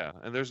 Yeah,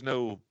 and there's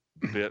no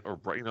bit or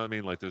you know what I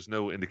mean. Like there's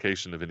no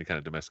indication of any kind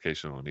of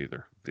domestication on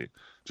either.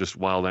 Just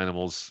wild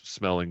animals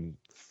smelling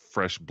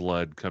fresh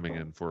blood coming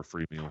in for a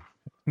free meal.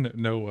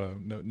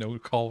 No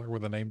collar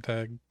with a name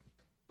tag.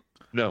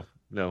 No.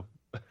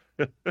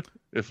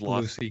 If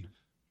lost, Lucy.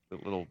 the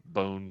little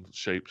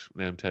bone-shaped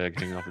name tag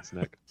hanging off its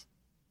neck.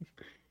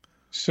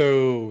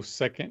 So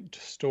second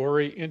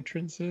story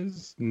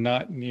entrances,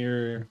 not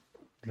near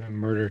the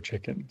murder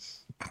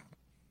chickens. I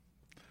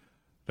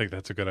think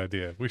that's a good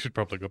idea. We should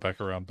probably go back.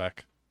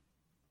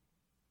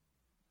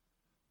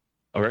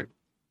 All right.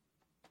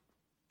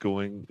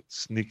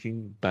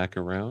 Sneaking back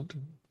around.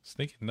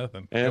 Sneaking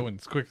nothing. And... Going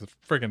as quick as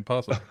friggin'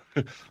 possible.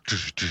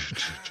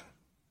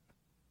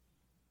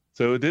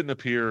 So it didn't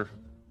appear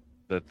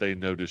that they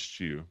noticed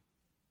you.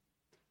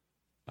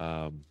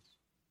 But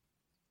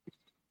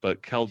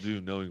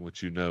Khaldun, knowing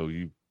what you know,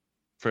 you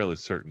fairly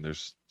certain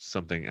there's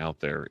something out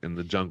there in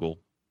the jungle.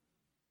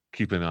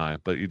 Keep an eye,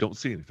 but you don't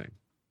see anything.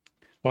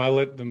 Well, I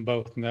let them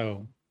both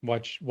know.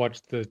 Watch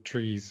the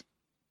trees,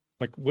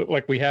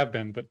 like we have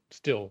been, but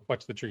still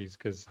watch the trees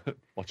because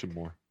watch them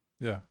more.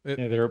 Yeah,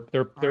 they're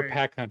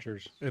pack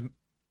hunters. The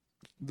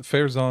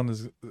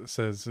Fairzon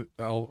says,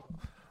 "I'll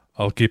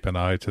keep an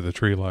eye to the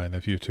tree line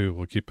if you two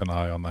will keep an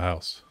eye on the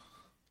house."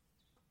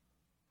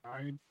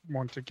 I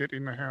want to get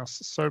in the house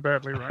so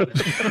badly right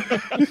now.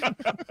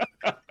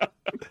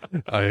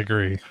 I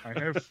agree. I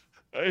have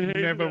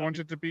never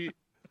wanted to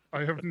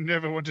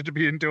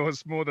be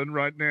indoors more than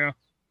right now.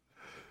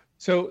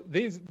 So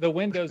the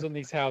windows on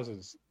these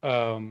houses,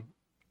 do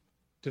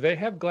they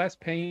have glass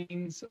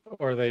panes,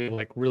 or are they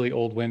like really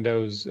old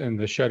windows and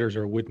the shutters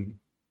are wooden?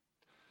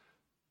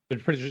 They're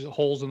pretty just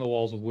holes in the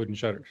walls with wooden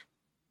shutters.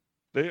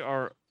 They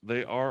are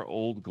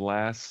old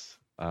glass.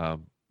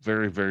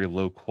 Very, very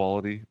low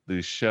quality.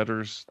 The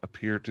shutters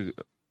the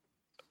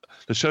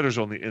shutters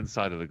are on the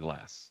inside of the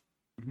glass.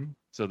 Mm-hmm.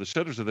 So the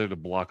shutters are there to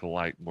block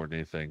light more than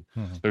anything.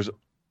 Mm-hmm. There's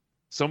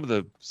some of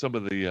the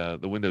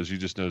windows you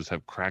just notice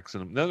have cracks in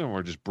them. None of them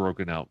are just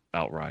broken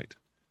outright.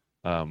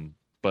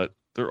 But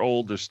they're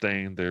old, they're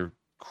stained, they're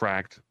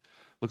cracked.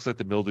 Looks like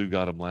the mildew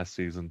got them last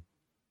season.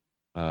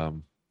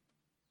 I'm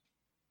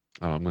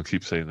gonna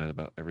keep saying that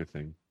about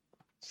everything.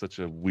 Such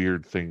a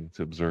weird thing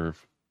to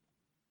observe.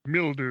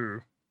 Mildew.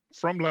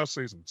 From last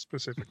season,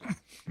 specifically.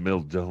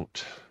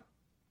 Don't.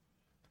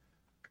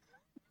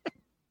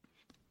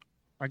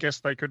 I guess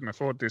they couldn't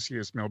afford this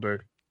year's mildew.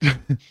 They're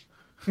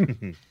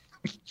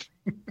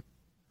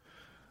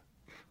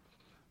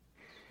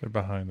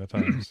behind the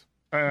times.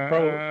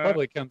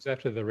 Probably comes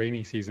after the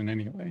rainy season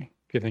anyway,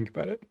 if you think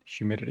about it.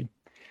 Humidity.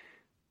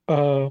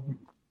 What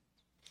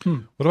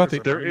about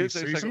there is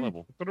a second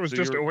level. I thought it was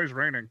just always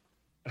raining.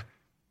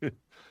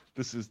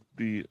 This is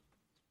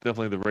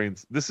definitely the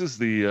rains. This is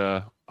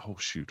the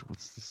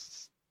what's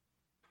this?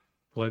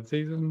 Flood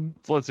season?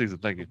 Flood season,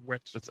 thank you.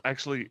 Wet. That's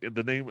actually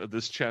the name of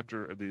this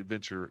chapter of the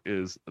adventure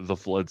is the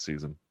flood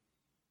season.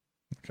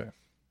 Okay.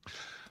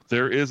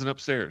 There is an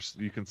upstairs.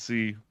 You can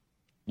see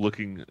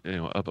looking,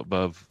 up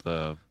above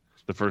the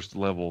first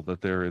level that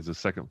there is a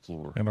second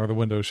floor. And are the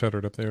windows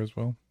shuttered up there as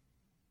well?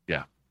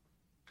 Yeah.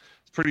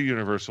 It's pretty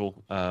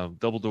universal.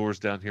 Double doors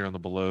down here on the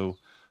below.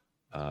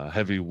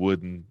 Heavy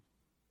wooden,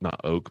 not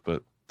oak,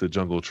 but the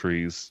jungle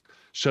trees.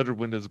 Shuttered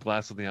windows,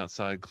 glass on the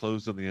outside,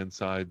 closed on the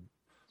inside.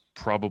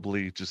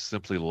 Probably just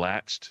simply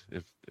latched,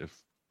 if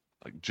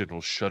like general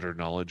shutter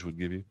knowledge would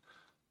give you.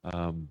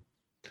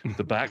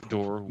 The back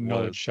door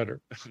was shutter.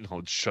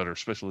 Knowledge shutter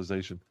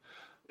specialization.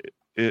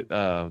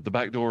 The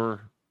back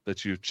door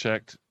that you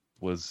checked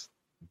was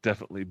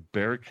definitely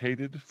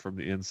barricaded from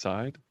the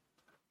inside,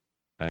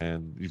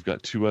 and you've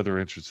got two other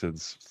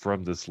entrances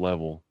from this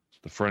level: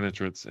 the front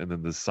entrance and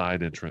then the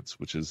side entrance,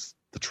 which is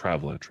the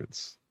travel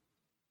entrance.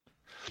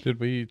 Did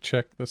we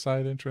check the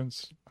side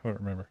entrance? I don't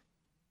remember.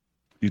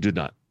 You did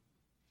not.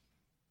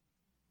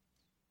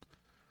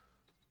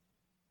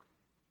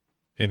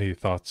 Any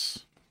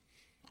thoughts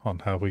on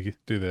how we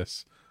do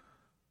this?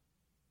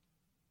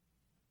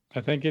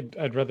 I think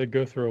I'd rather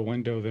go through a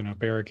window than a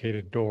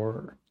barricaded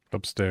door.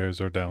 Upstairs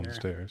or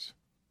downstairs?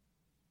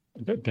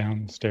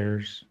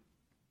 Downstairs.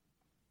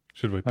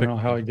 Should we I pick? don't know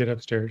how I get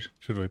upstairs.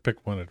 Should we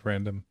pick one at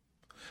random?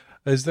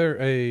 Is there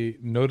a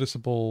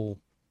noticeable,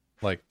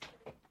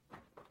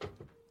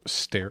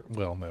 stair?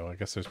 Well, no, I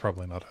guess there's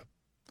probably not a.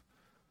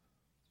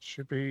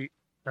 Should be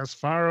as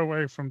far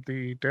away from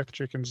the death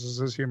chickens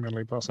as is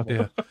humanly possible.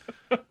 Yeah.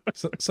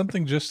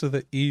 something just to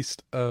the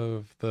east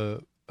of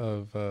the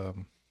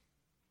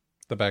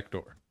back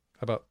door.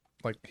 How about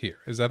like here?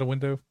 Is that a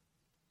window?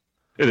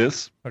 It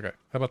is. Okay.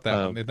 How about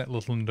that one in that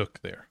little nook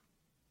there?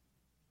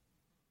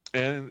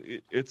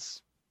 And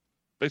it's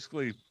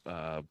basically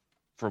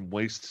from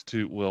waist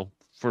to, well,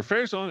 for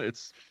Farazan,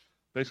 it's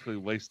basically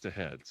waist to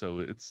head. So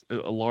it's a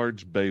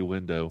large bay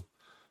window.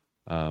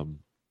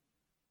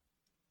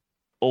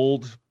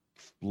 Old,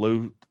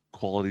 low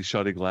quality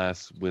shoddy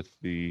glass with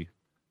the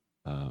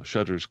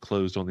shutters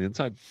closed on the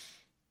inside.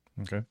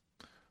 Okay.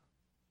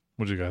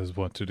 Would you guys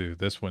want to do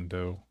this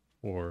window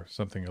or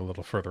something a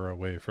little further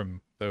away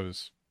from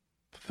those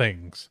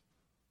things?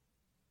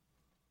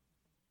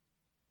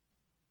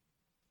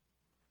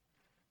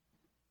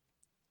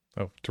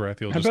 Oh,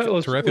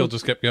 Tarathiel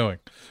just kept going.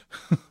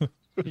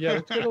 Yeah,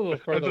 let's get a little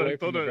further away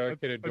from the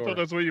barricaded I door. thought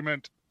that's what you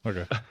meant.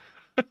 Okay.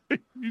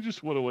 You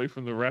just went away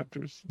from the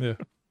raptors. Yeah.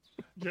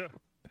 Yeah.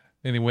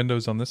 Any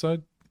windows on this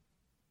side?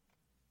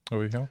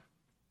 Over here?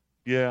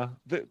 Yeah,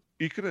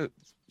 you could.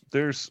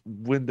 There's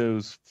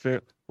windows.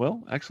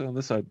 Well, actually, on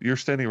this side, you're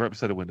standing right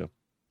beside a window.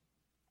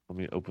 Let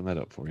me open that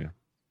up for you.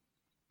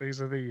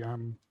 These are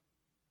the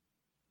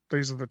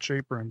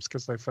cheap rooms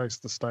because they face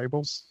the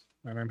stables.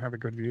 They don't have a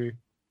good view.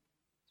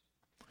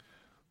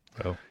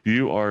 Oh,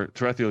 You are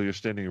Tarathiel. You're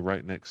standing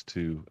right next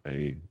to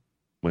a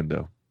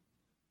window.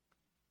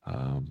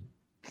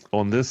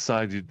 On this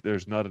side,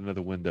 there's not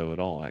another window at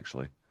all,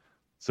 actually.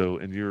 So,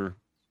 they're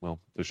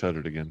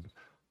shuttered again.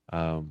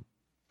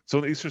 So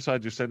on the eastern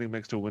side, you're standing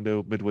next to a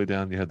window. Midway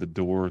down, you have the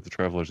door, the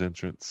traveler's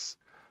entrance.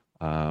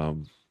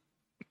 It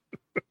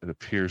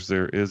appears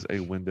there is a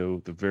window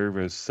at the very,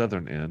 very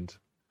southern end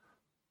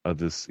of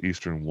this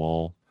eastern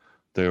wall.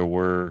 There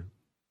were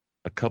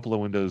a couple of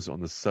windows on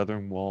the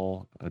southern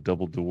wall, a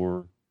double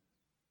door,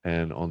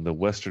 and on the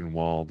western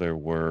wall there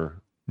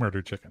were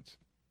murder chickens.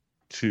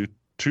 Two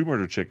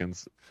murder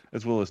chickens,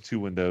 as well as two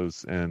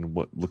windows and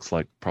what looks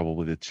like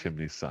probably the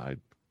chimney side.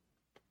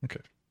 Okay.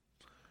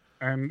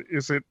 And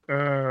is there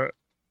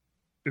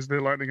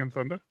lightning and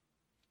thunder?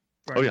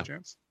 By Oh, any yeah.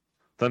 chance?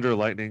 Thunder,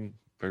 lightning,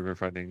 very, very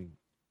frightening.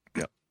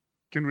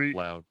 Can we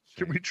Loud.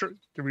 can we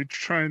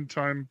try and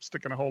time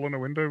sticking a hole in a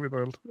window with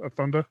a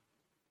thunder?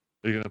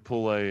 Are you gonna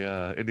pull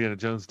a Indiana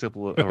Jones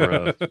temple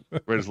or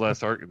Raiders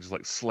Last Ark and just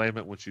like slam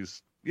it when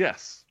she's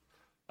yes.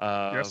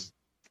 Yes.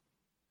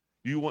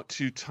 You want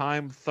to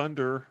time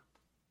thunder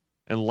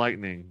and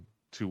lightning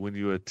to when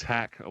you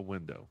attack a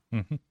window,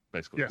 Mhm.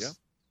 basically. Yes.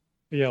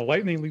 Yeah,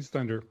 lightning leads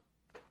thunder.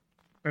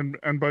 And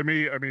by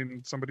me, I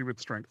mean somebody with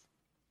strength.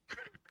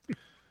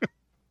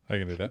 I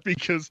can do that.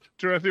 Because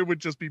Tarathiel would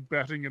just be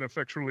batting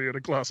ineffectually at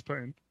a glass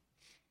pane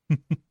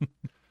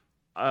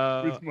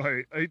Yeah. with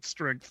my 8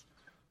 strength.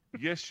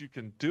 Yes, you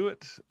can do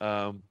it.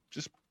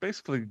 Just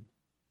basically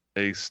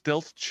a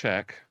stealth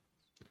check,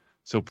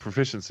 so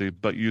proficiency,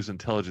 but use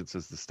intelligence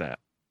as the stat.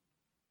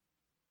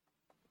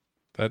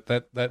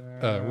 That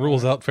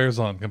rules out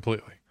Farazan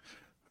completely.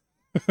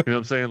 You know what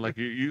I'm saying? Like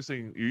you're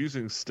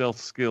using stealth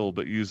skill,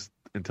 but use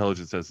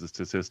intelligence as the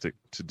statistic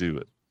to do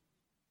it.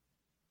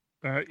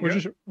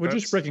 We're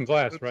just breaking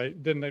glass,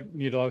 right? Didn't they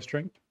need a lot of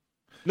strength?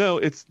 No,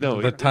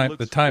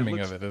 The timing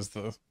of it is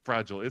the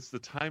fragile. It's the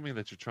timing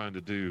that you're trying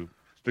to do.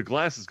 The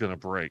glass is going to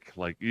break.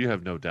 Like you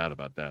have no doubt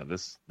about that.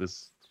 It's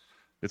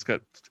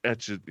got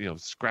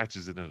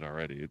scratches in it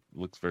already. It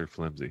looks very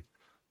flimsy,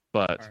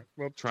 but All right,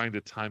 well, trying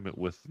to time it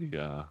with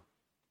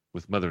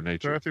with Mother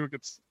Nature. Tarathiel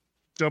gets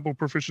double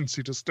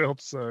proficiency to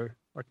stealth, so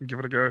I can give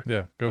it a go.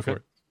 yeah. Go Okay.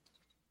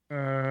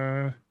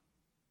 for it.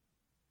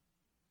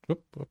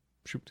 Whoop,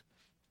 shoot.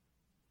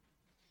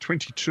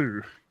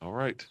 22. All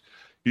right,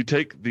 you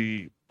take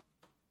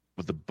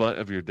with the butt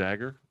of your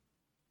dagger,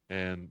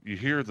 and you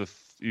hear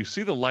you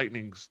see the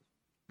lightnings,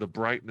 the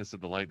brightness of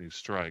the lightning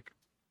strike,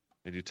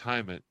 and you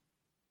time it,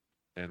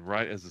 and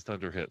right as the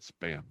thunder hits,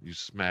 bam! You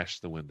smash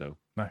the window.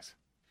 Nice.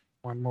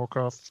 1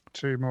 Morkoth,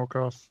 2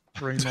 Morkoth,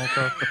 3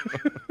 Morkoth.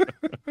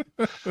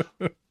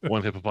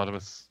 1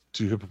 hippopotamus,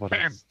 2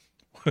 hippopotamus.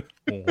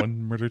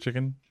 1 murder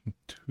chicken,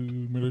 2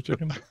 murder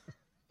chicken.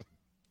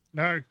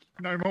 No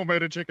more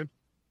murder chicken.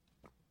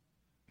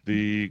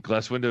 The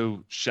glass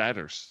window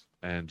shatters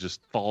and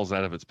just falls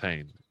out of its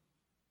pane.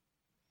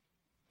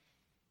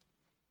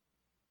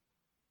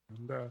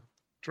 And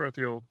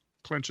Tarathiel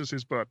clenches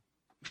his butt,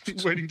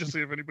 waiting to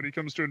see if anybody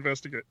comes to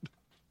investigate.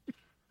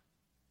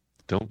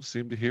 Don't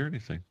seem to hear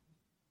anything.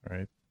 All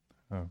right.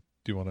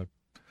 Do you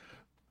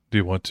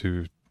want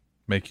to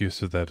make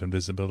use of that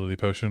invisibility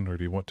potion, or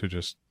do you want to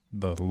just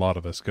the lot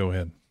of us go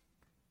in?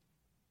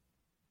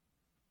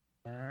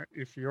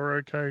 If you're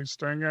okay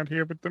staying out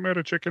here with the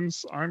murder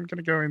chickens, I'm going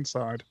to go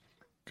inside.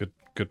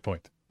 Good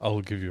point.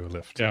 I'll give you a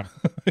lift. Yeah.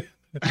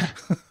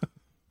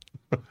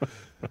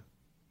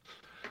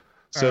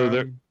 So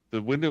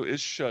the window is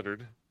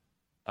shuttered,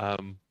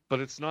 but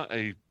it's not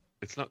a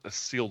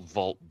sealed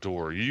vault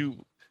door.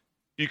 You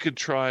could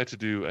try to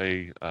do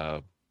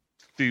a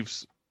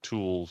thieves'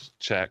 tools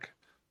check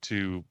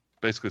to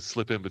basically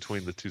slip in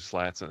between the 2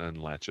 slats and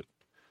unlatch it.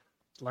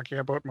 Lucky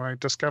I bought my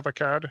Discover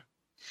card.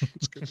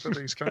 It's good for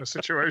these kind of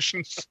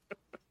situations.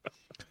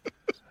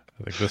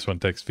 I think this one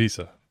takes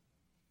Visa.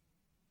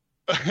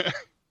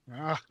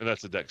 Ah, And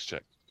that's a dex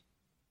check.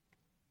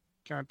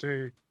 can't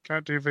do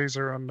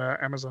Visa on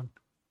Amazon.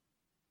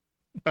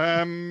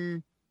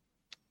 Okay.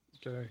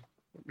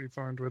 Let me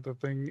find where the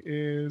thing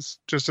is.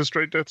 Just a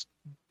straight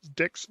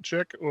dex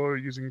check, or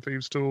using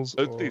thieves' tools.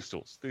 Oh, Or... thieves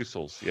tools. Thieves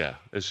tools. Yeah,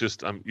 it's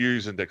just you're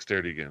using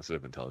dexterity again instead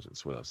of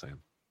intelligence. What I was saying.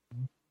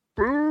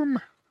 Boom.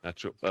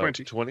 Natural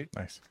 20. 20.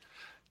 Nice.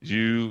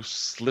 You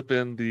slip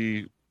in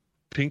the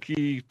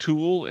pinky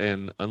tool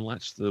and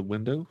unlatch the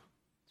window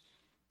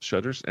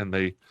shutters, and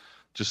they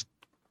just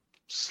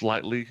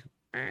slightly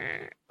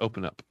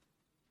open up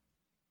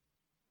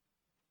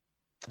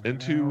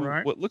into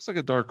Alright. what looks like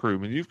a dark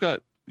room. And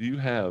you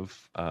have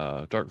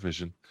dark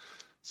vision,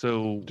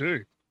 so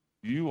Do.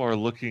 you are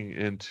looking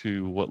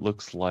into what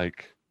looks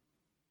like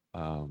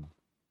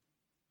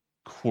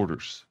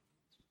quarters.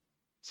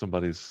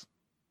 Somebody's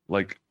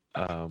like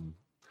the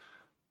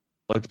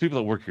people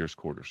that work here's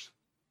quarters.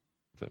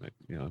 If that make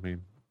you know what I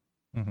mean?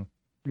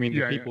 I mean,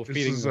 Yeah, the yeah, people this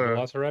feeding is, the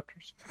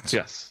velociraptors?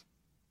 Yes.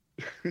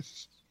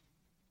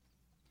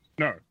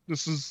 No,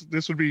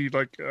 this would be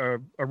like a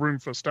room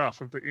for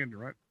staff of the inn,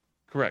 right?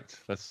 Correct.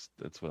 That's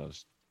what I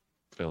was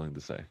failing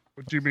to say.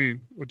 What do you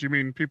mean? What do you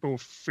mean? People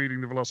feeding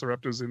the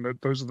velociraptors in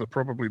that? Those are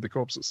probably the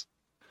corpses.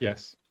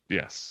 Yes.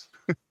 Yes.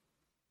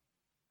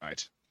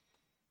 Right.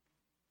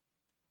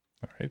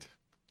 All right.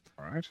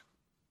 All right.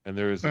 And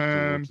there is a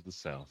door to the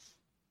south.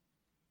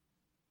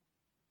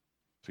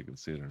 If you can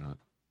see it or not.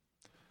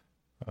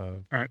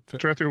 All right.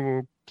 Tarathiel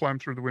will climb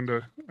through the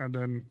window and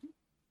then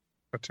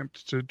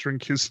attempt to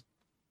drink his.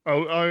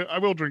 Oh, I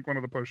will drink one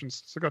of the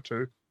potions. So I got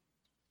two.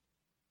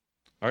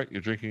 All right,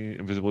 you're drinking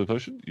invisibility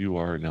potion. You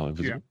are now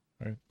invisible.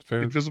 All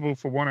right. Invisible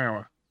for 1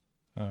 hour.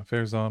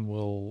 Farazan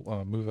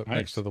will move up next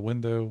Nice. to the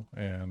window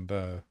and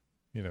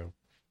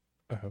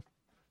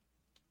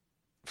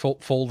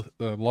fold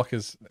lock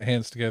his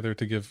hands together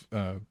to give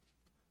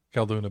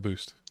Khaldun a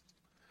boost.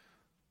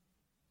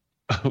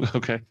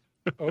 Okay.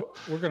 Oh,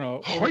 we're gonna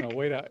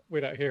wait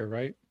out here,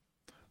 right?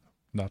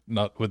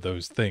 Not with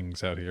those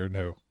things out here.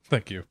 No,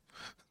 thank you.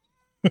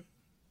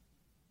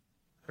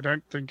 I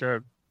don't think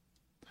a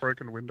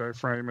broken window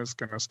frame is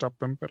going to stop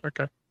them, but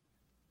okay.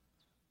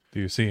 Do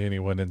you see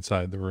anyone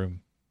inside the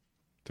room,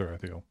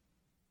 Tarathiel?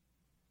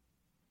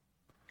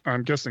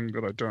 I'm guessing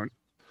that I don't.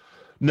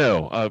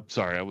 No,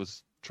 sorry, I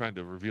was trying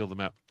to reveal the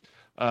map.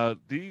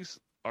 These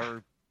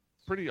are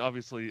pretty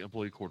obviously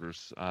employee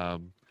quarters.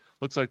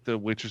 Looks like the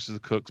waitresses,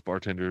 cooks,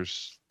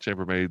 bartenders,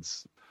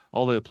 chambermaids,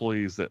 all the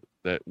employees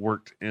that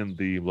worked in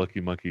the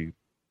Lucky Monkey.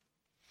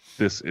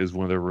 This is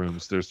one of their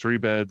rooms. There's 3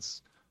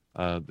 beds.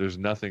 There's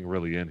nothing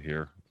really in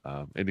here.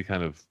 Any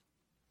kind of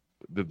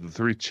the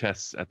 3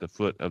 chests at the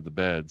foot of the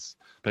beds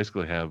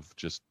basically have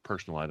just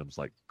personal items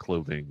like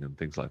clothing and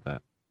things like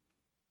that.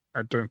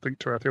 I don't think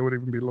Tarathiel would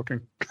even be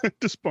looking at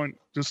this point.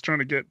 Just trying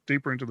to get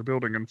deeper into the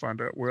building and find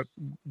out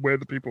where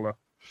the people are.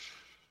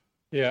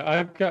 Yeah,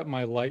 I've got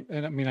my light,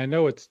 and I mean, I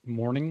know it's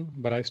morning,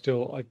 but I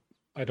still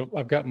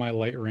I've got my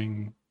light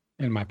ring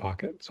in my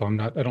pocket, so I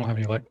don't have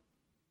any light.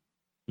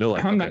 No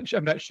light. I'm okay.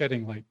 not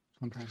shedding light.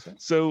 I'm trying to say.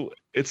 So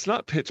it's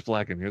not pitch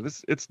black in here.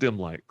 It's dim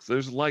light. So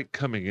there's light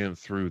coming in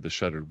through the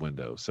shuttered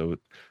window. So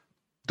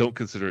don't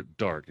consider it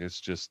dark.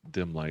 It's just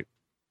dim light,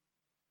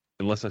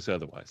 unless I say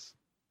otherwise.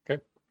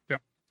 Okay. Yeah.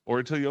 Or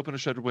until you open a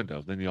shuttered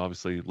window, then you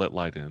obviously let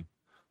light in.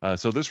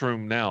 So this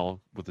room now,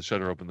 with the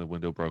shutter open, the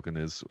window broken,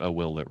 is a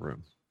well lit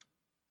room.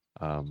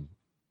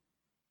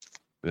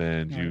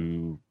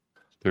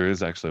 There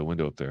is actually a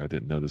window up there. I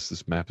didn't notice.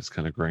 This map is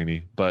kind of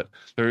grainy, but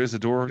there is a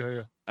door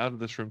Yeah. out of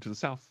this room to the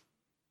south.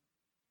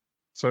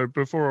 So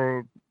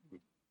before,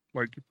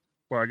 I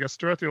guess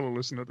Tarathiel will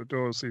listen at the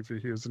door, see if he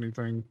hears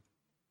anything.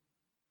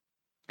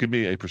 Give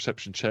me a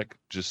perception check,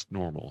 just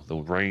normal. The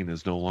rain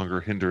is no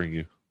longer hindering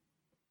you.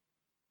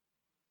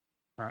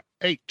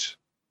 8.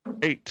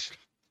 8.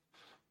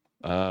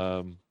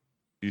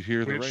 You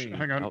hear the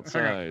rain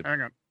outside.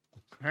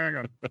 Hang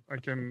on. I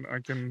can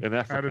In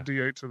Africa. add a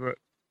D8 to that.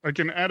 I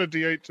can add a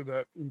D8 to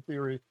that in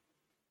theory.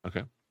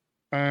 Okay.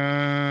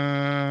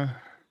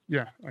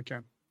 Yeah, I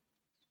can.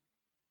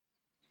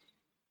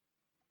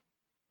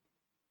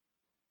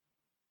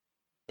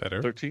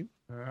 Better. 13.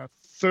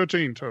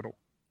 13 total.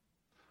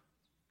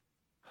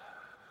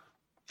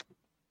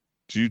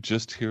 Do you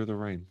just hear the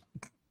rain?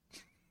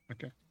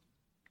 Okay.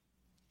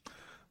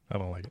 I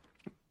don't like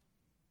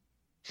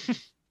it.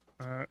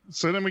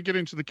 So then we get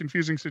into the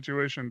confusing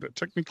situation that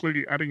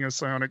technically adding a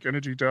psionic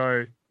energy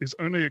die is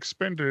only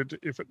expended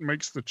if it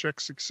makes the check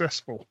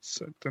successful.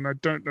 So then I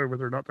don't know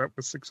whether or not that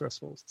was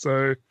successful.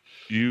 So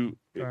You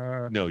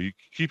uh, no, you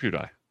keep your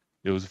die.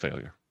 It was a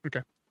failure.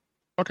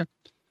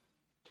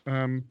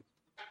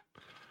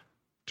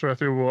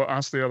 Tarathiel will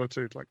ask the other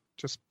two to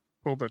just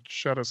pull the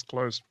shutters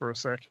closed for a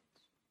sec,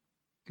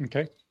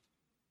 Okay.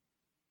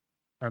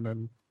 and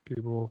then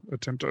people will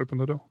attempt to open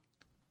the door.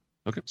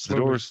 Okay. Slowly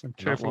the door's and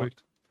not carefully.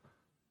 locked.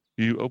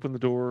 You open the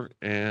door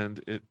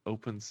and it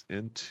opens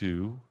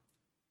into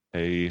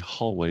a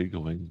hallway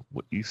going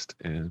east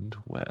and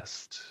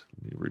west.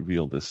 Let me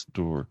reveal this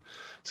door.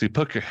 So you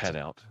poke your head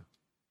out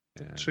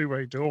And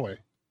Two-way doorway.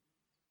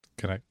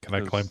 Can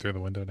I climb through the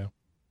window now?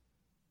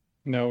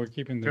 No, we're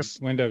keeping the Yes.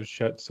 windows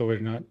shut so we're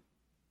not.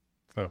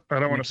 I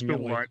don't want to Making it spill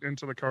like- light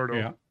into the corridor.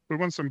 Yeah. But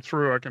once I'm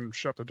through, I can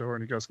shut the door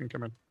and you guys can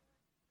come in.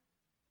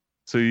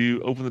 so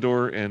you open the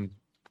door and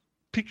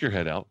peek your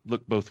head out,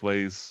 look both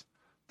ways.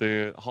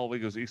 The hallway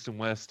goes east and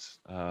west,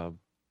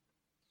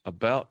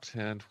 about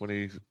 10,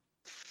 20,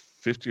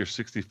 50 or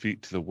 60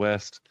 feet to the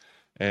west.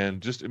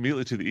 And just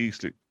immediately to the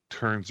east, it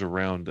turns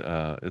around.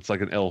 It's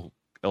like an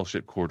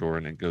L-shaped corridor,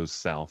 and it goes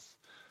south.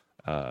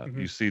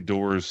 You see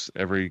doors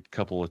every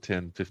couple of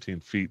 10, 15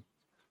 feet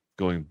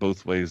going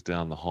both ways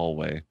down the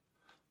hallway.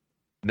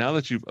 Now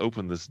that you've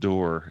opened this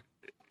door,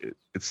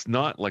 it's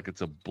not like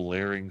it's a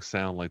blaring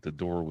sound like the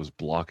door was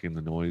blocking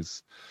the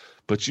noise,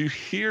 but you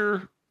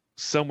hear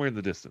somewhere in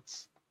the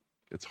distance.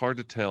 It's hard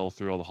to tell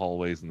through all the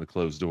hallways and the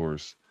closed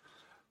doors.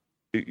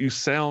 You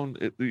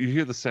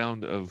hear the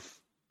sound of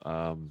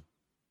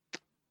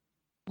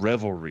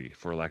revelry,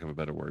 for lack of a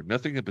better word.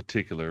 Nothing in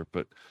particular,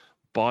 but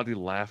body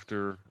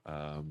laughter,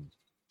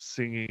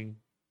 singing,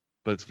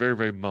 but it's very,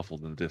 very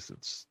muffled in the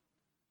distance.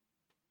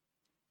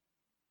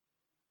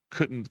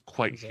 Couldn't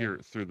quite hear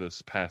it through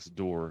this past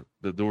door,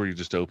 the door you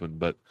just opened,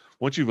 but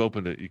once you've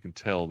opened it, you can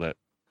tell that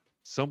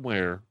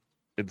somewhere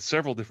in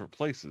several different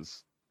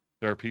places,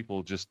 there are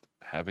people just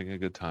having a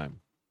good time.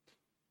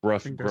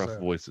 Gruff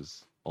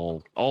voices,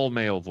 all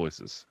male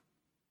voices.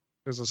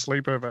 There's a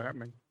sleepover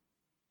happening.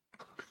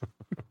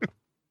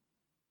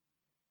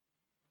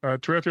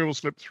 Terethia will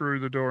slip through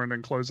the door and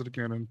then close it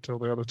again and tell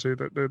the other two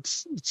that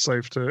it's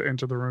safe to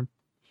enter the room.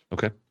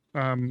 Okay.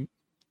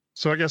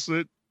 So I guess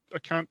that I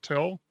can't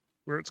tell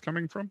where it's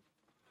coming from.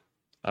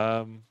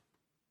 Go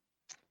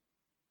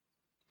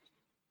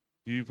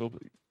ahead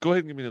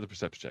and give me another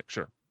perception check,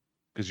 sure,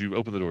 because you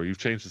opened the door. You've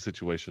changed the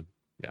situation.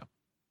 Yeah.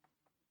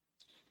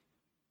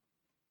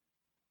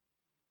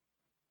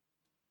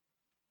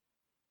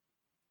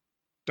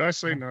 Dice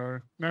say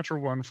no.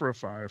 Natural 1 for a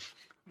 5.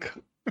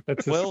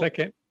 That's the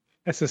second.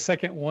 That's the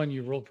second one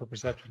you rolled for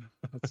perception.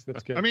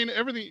 That's good. I mean,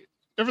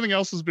 everything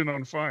else has been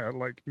on fire.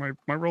 Like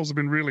my rolls have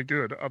been really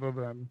good, other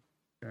than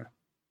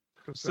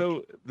perception.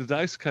 So the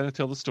dice kind of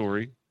tell the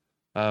story.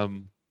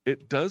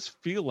 It does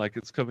feel like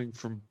it's coming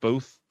from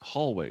both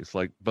hallways,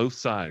 like both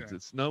sides. Yeah.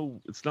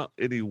 It's not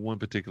any one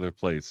particular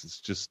place. It's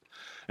just,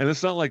 and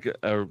it's not like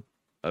a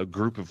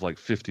group of like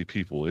 50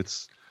 people. It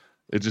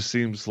just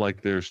seems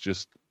like there's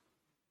just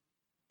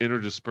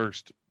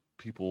interdispersed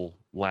people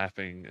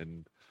laughing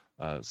and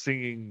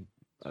singing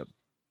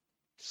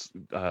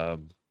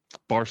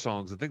bar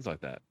songs and things like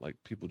that. Like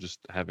people just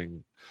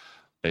having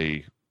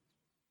a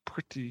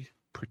pretty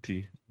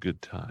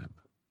good time.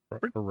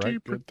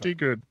 Pretty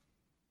good.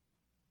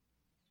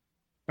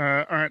 All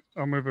right,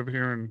 I'll move over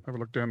here and have a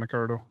look down the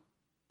corridor.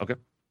 Okay.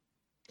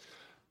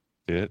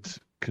 It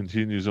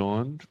continues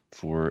on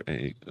for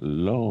a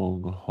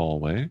long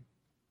hallway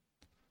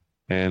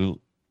and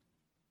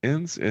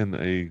ends in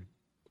a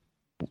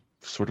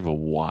sort of a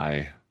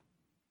Y-like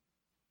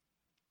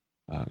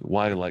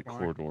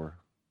corridor.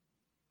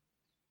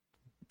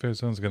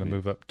 Fairzone's going to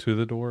move up to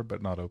the door,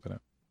 but not open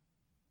it.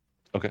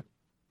 Okay.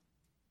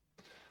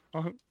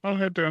 I'll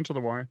head down to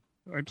the Y.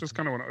 I just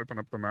kind of want to open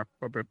up the map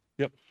a bit.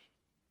 Yep.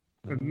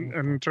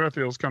 And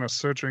Terethiel's kind of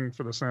searching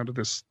for the sound of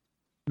this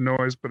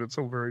noise, but it's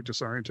all very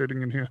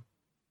disorientating in here.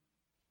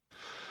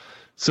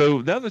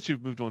 So now that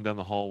you've moved on down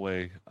the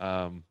hallway,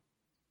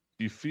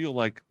 you feel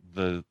like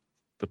the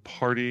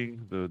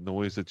partying, the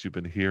noise that you've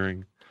been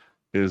hearing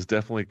is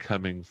definitely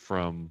coming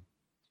from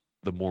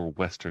the more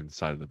western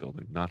side of the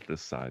building, not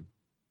this side.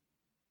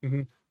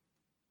 Mm-hmm.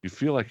 You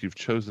feel like you've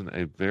chosen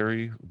a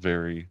very,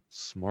 very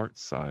smart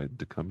side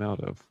to come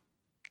out of.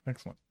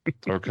 Excellent.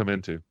 Or come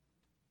into.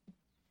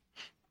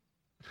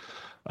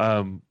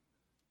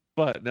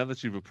 But now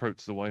that you've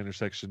approached the Y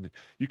intersection,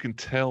 you can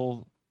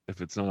tell,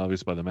 if it's not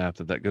obvious by the map,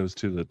 that goes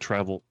to the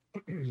travel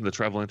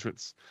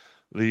entrance.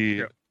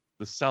 The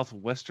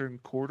southwestern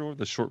corridor,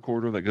 the short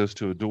corridor that goes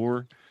to a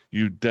door,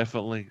 you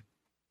definitely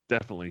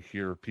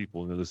hear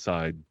people on the other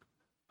side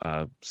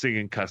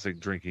singing, cussing,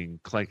 drinking,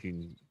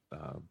 clanking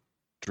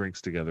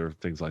drinks together,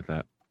 things like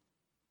that.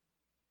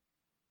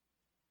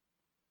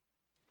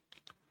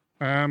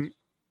 All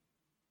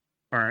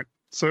right.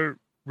 So,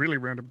 really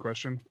random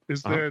question: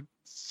 is there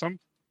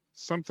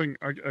something?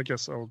 I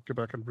guess I'll go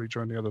back and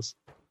rejoin the others.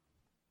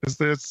 Is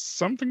there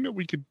something that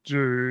we could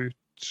do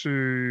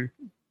to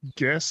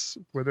guess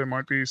where there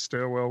might be a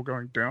stairwell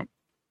going down?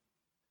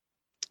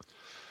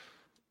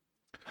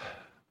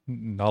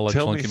 Knowledge.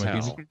 Tell me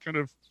flunky how.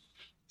 monkey.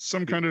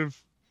 Some kind of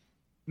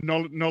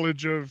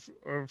knowledge of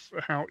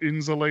how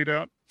inns are laid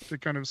out to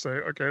kind of say,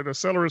 okay, the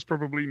cellar is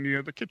probably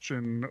near the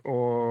kitchen,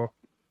 or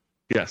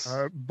Yes.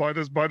 by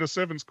the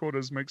servants'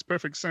 quarters makes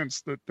perfect sense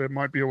that there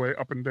might be a way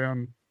up and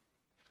down.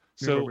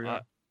 So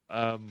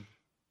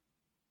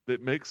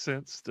it makes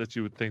sense that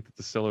you would think that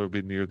the cellar would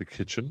be near the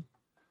kitchen,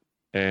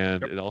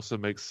 and it also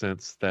makes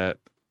sense that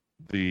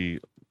the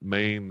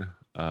main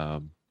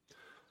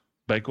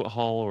banquet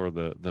hall or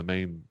the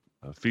main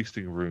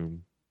feasting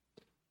room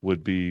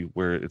would be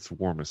where it's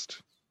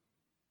warmest.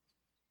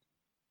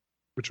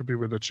 which would be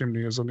where the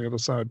chimney is on the other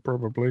side,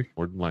 probably.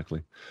 More than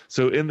likely.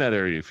 So in that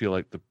area, you feel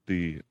like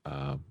the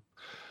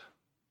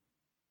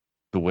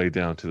way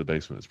down to the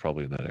basement is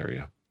probably in that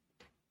area.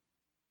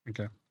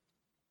 Okay.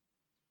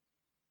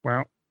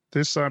 Well,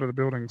 this side of the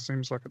building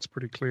seems like it's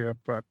pretty clear,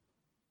 but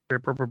they're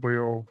probably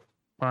all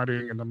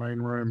partying in the main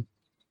room.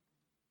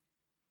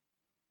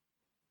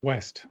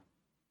 West,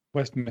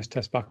 Miss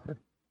Tessbacher.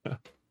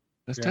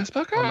 That's Yeah,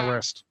 Tessbacher? on the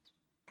west.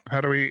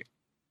 How do we?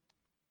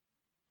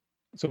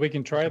 So we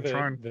can try can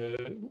try and-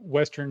 the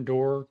western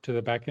door to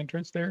the back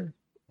entrance there.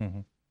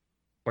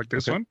 Like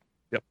this Okay. one?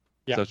 Yep.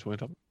 Yeah. That's what we're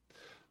talking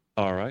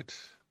about. All right.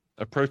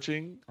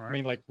 Approaching. All I right.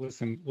 mean, like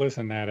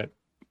listen at it.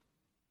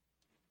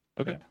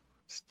 Okay. All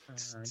right.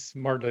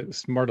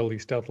 Smartly,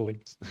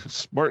 stealthily.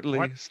 Smartly,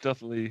 What?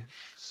 stealthily,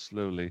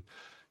 slowly.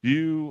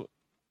 You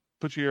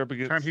put your ear up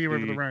against Can't hear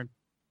over the rain.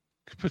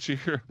 Put your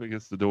ear up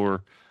against the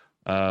door.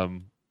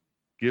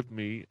 Give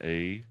me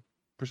a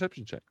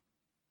perception check.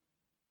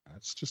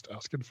 That's just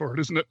asking for it,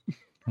 isn't it?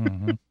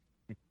 Mhm.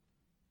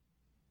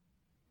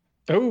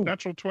 Oh,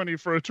 Natural 20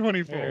 for a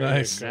 24. There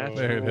Nice. you go.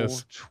 There it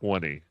is.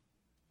 20.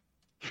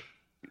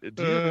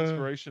 Do you have Uh,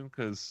 inspiration?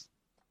 Because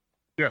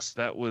Yes.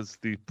 that was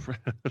the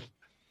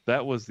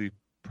that was the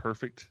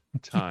perfect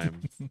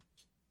time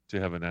to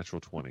have a natural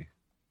 20.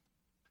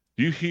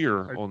 You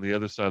hear on the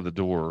other side of the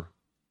door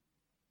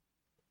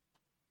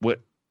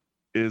what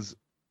is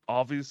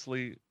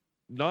obviously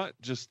not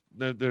just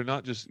they're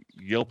not just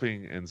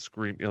yelping and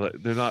screaming.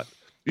 They're not.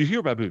 You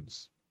hear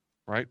baboons,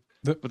 right?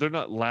 But they're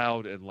not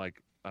loud and like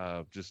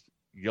just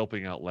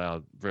yelping out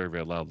loud, very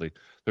very loudly.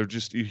 They're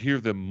just you hear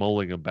them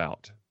mulling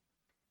about.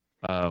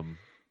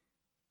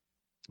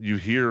 You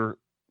hear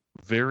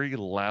very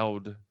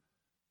loud,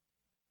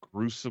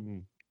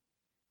 gruesome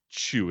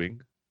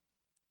chewing,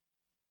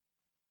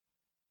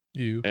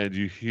 and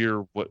you hear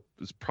what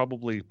is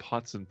probably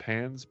pots and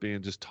pans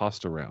being just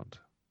tossed around.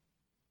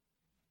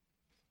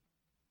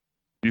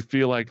 You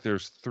feel like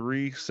there's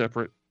three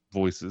separate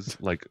voices,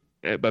 like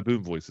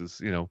baboon voices.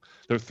 You know,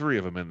 there are three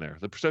of them in there.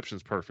 The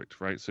perception's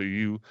perfect, right? So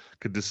you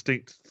can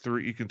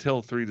you can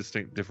tell three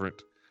distinct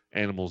different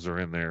animals are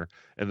in there,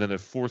 and then a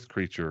fourth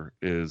creature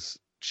is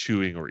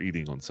chewing or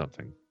eating on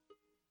something.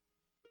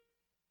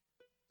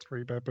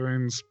 3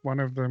 baboons. One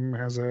of them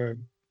has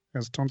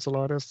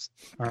tonsillitis.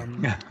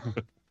 And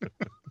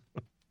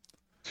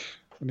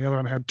the other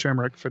one had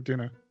turmeric for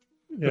dinner.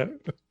 yeah.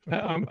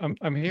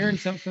 I'm hearing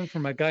something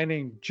from a guy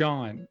named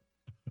John.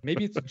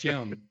 Maybe it's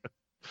Jim.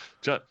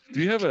 John,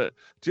 do you have an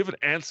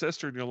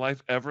ancestor in your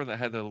life ever that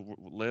had the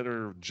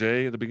letter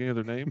J at the beginning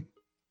of their name?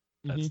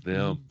 That's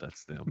them.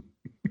 That's them.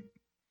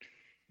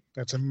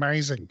 That's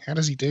amazing. How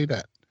does he do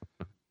that?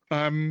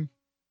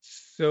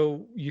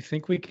 So you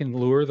think we can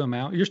lure them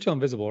out? You're still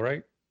invisible,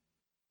 right?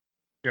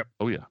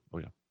 Oh yeah. Oh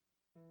yeah.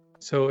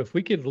 So if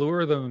we could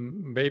lure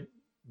them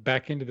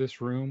back into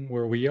this room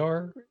where we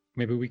are,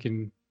 maybe we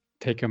can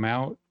take them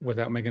out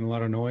without making a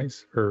lot of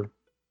noise or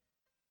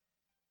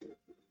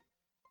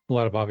a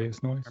lot of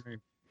obvious noise. I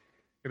mean,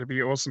 it'd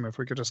be awesome if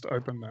we could just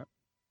open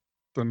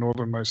the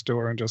northernmost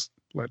door and just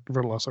let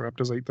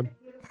velociraptors eat them.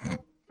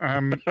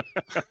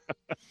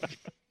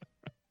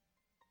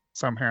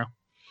 Somehow.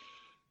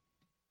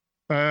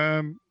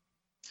 All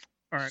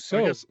right. So,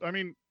 I guess, I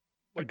mean,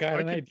 I got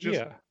an could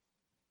just- idea.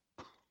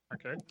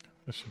 okay.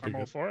 This should be I'm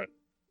all good. for it.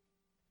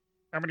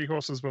 How many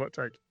horses will it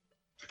take?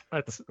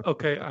 That's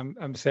okay.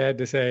 I'm sad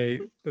to say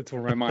that's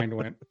where my mind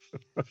went.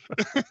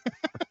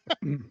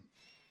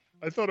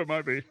 I thought it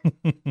might be.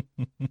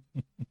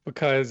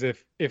 Because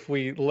if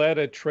we led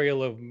a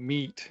trail of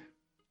meat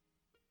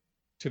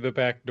to the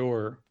back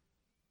door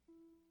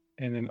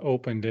and then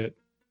opened it,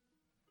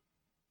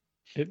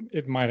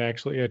 it might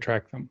actually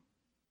attract them.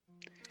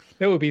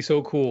 That would be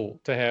so cool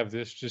to have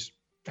this, just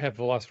have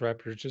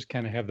velociraptors just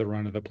kind of have the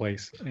run of the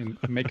place and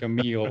make a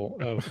meal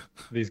of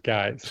these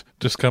guys.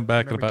 Just come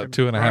back in then we about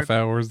can 2.5 ride-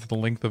 hours, the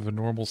length of a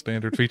normal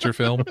standard feature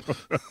film.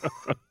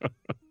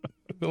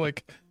 They're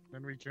like,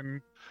 Then we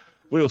can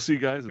We'll see you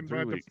guys in can 3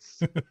 ride the-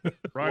 weeks.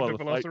 ride While the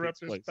the fight takes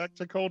velociraptors place. back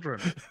to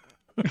Cauldron.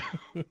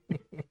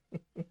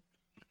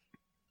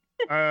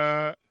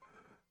 I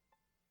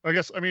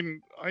guess, I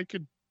mean, I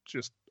could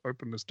just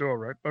open this door,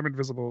 right? I'm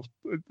invisible.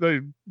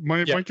 My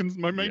main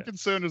Yes.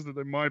 concern is that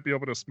they might be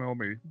able to smell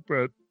me,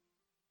 but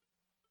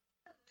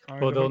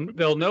Well,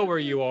 they'll know where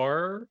you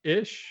are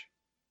ish,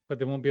 but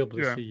they won't be able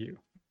to Yeah. see you.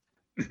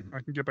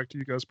 I can get back to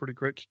you guys pretty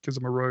quick because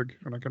I'm a rogue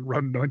and I can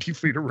run 90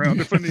 feet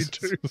around if I need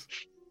to.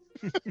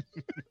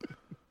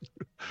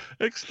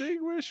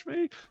 Extinguish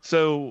me.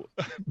 So,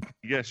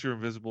 yes, you're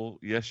invisible.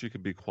 Yes, you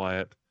can be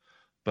quiet.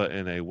 But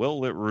in a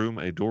well-lit room,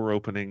 a door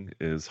opening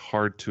is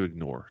hard to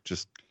ignore.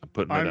 Just I'm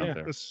putting that out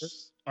there.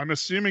 I'm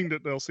assuming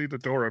that they'll see the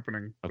door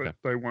opening, Okay. but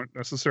they won't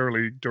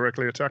necessarily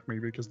directly attack me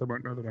because they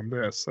won't know that I'm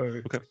there. So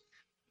Okay.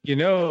 You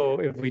know,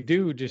 if we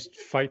do just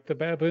fight the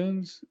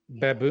baboons,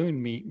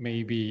 baboon meat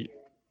may be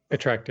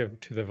attractive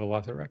to the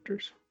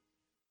velociraptors.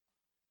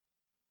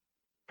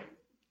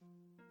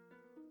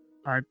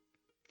 I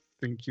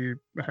think you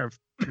have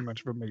too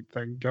much of a meat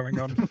thing going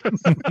on.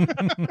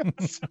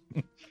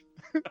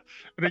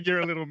 I think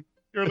you're a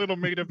little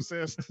meat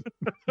obsessed,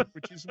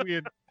 which is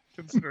weird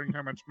considering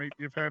how much meat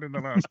you've had in the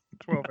last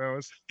 12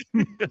 hours.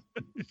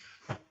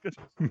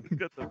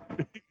 Got the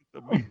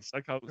meat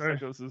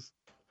psychosis.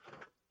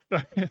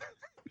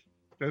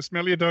 Go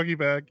smell your doggy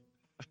bag.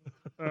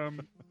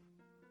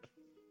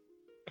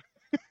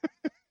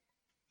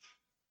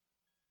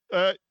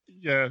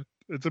 Yeah,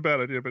 it's a bad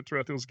idea, but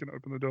Tarathiel's going to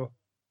open the door.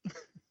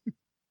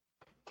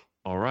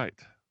 All right.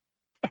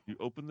 You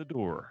open the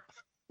door.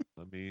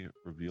 Let me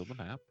reveal the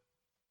map.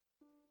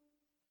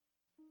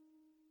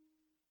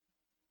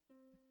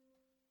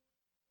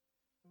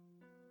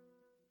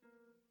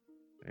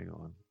 Hang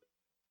on.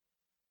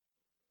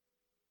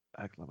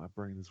 Act like my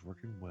brain is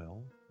working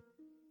well.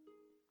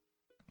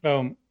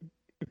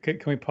 Okay,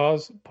 can we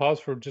pause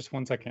for just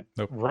 1 second?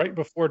 Nope. Right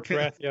before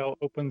Tarathiel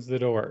opens the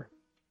door,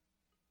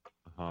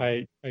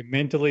 Uh-huh. I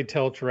mentally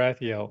tell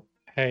Tarathiel,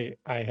 hey,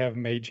 I have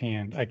mage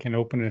hand. I can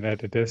open it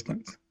at a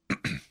distance.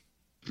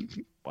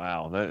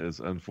 Wow, that is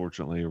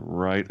unfortunately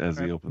right as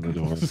he opened the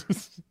door.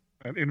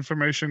 That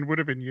information would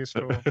have been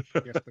useful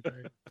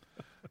yesterday.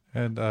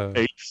 And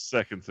 8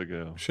 seconds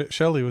ago.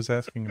 Shelley was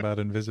asking about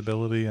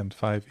invisibility and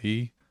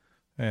 5e,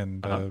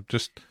 and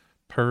just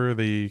per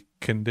the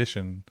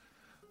condition,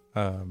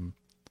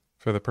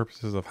 for the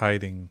purposes of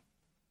hiding,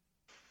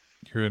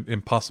 you're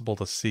impossible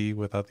to see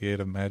without the aid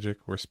of magic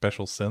or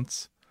special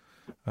sense,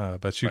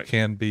 but you Right.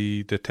 can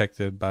be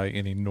detected by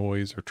any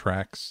noise or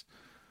tracks.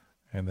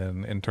 And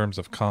then in terms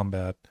of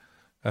combat,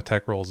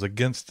 attack rolls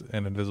against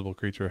an invisible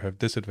creature have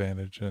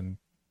disadvantage, and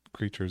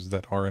creatures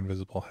that are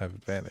invisible have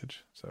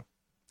advantage. So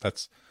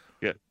that's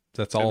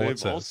all it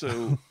says.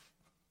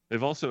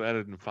 They've also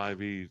added in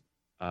 5e,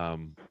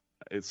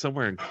 it's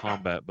somewhere in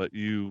combat, but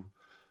you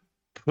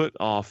put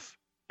off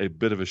a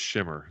bit of a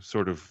shimmer,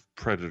 sort of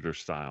predator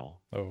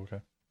style. Oh,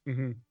 okay.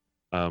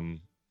 Mm-hmm.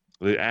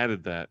 They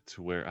added that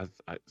to where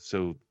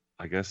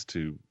I guess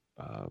to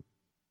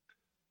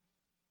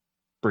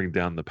bring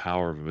down the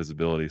power of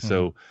invisibility. Mm-hmm.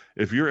 So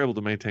if you're able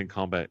to maintain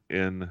combat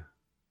in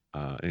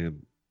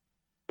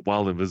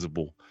while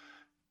invisible,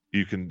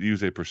 you can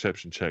use a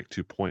perception check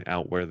to point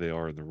out where they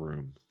are in the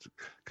room.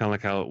 Kind of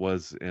like how it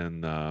was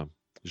in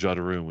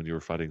Jadaroon when you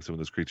were fighting some of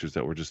those creatures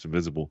that were just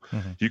invisible.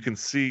 Mm-hmm. You can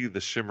see the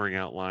shimmering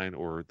outline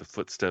or the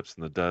footsteps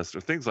in the dust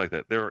or things like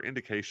that. There are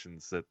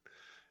indications that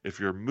if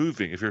you're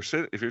moving, if you're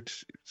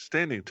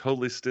standing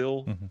totally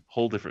still, Mm-hmm.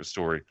 whole different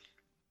story.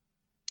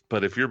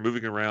 But if you're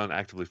moving around,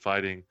 actively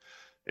fighting,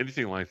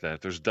 anything like that,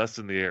 there's dust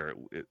in the air.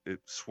 It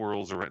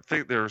swirls around.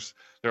 There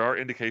are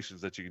indications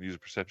that you can use a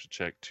perception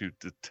check to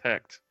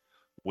detect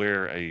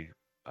where a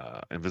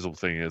invisible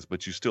thing is,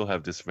 but you still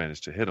have disadvantage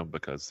to hit them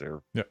because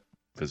they're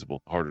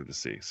visible, harder to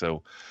see.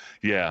 So,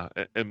 yeah,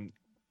 and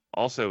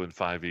also in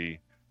 5e,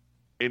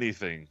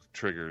 anything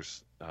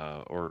triggers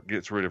or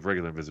gets rid of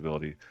regular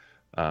invisibility.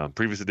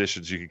 Previous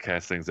editions, you could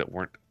cast things that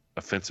weren't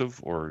offensive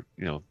or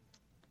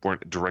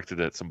weren't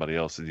directed at somebody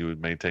else, and you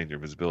would maintain your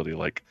invisibility,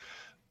 like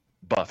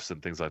buffs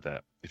and things like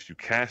that. If you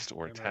cast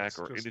or attack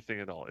or anything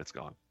at all, it's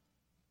gone.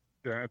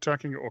 Yeah,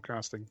 attacking or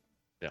casting.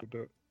 Yeah.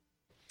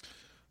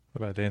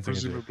 What about dancing?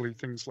 Presumably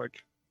things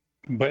like,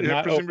 but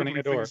not opening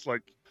a door. Things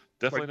like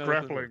Definitely like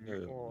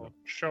grappling or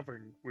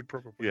shoving would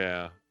probably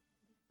as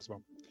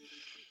well.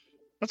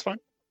 That's fine.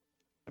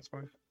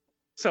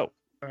 So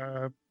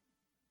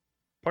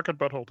pocket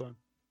butthole time.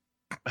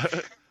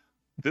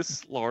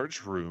 this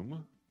large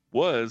room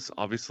was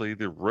obviously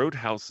the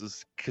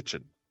Roadhouse's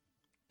kitchen.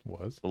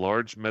 Was the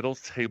large metal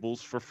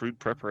tables for food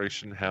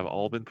preparation have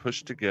all been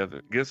pushed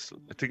together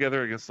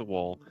against the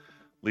wall,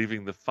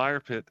 leaving the fire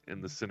pit in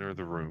the center of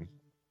the room.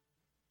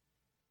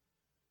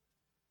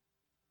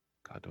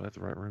 God, do I have the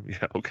right room?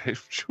 Yeah, okay.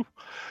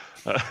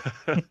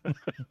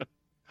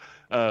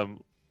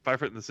 Fire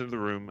pit in the center of the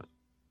room,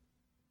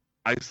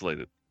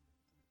 isolated.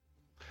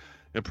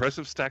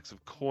 Impressive stacks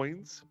of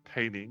coins,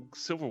 painting,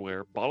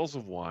 silverware, bottles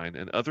of wine,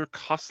 and other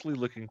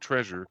costly-looking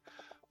treasure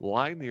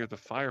lie near the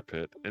fire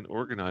pit in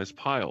organized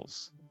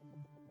piles.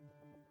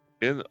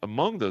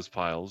 Among those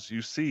piles,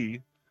 you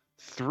see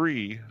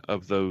 3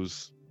 of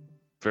those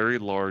very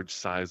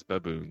large-sized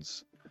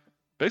baboons,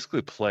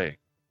 basically playing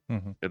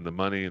in the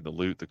money and the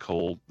loot,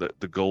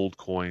 the gold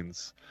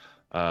coins.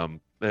 They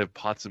have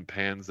pots and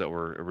pans that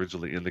were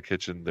originally in the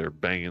kitchen. They're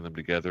banging them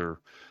together,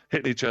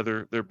 hitting each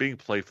other. They're being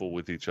playful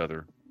with each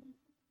other.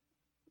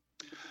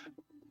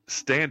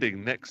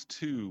 Standing next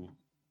to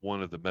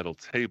one of the metal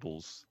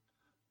tables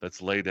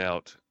that's laid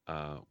out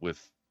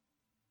with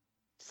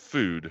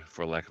food,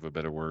 for lack of a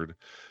better word,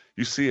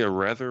 you see a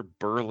rather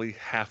burly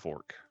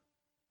half-orc.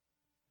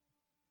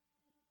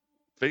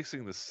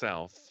 Facing the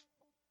south,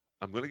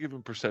 I'm going to give him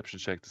a perception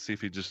check to see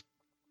if he just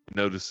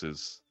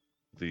notices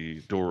the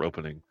door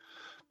opening.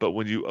 But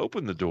when you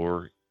open the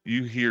door,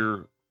 you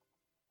hear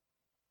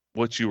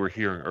what you were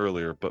hearing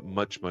earlier, but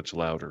much, much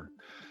louder.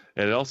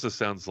 And it also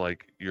sounds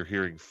like you're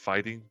hearing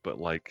fighting, but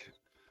like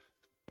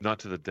not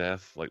to the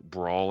death, like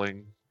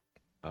brawling,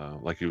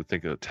 like you would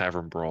think of a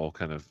tavern brawl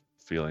kind of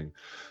feeling.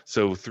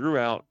 So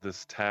throughout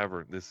this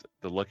tavern,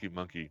 the Lucky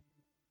Monkey,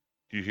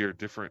 you hear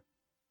different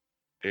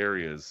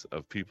areas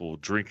of people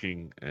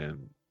drinking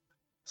and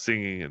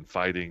singing and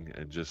fighting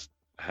and just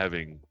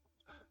having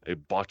a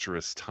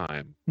botcherous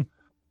time.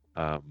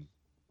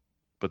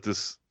 But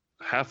this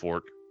half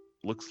orc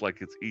looks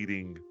like it's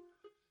eating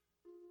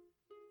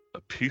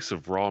a piece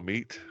of raw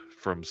meat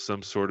from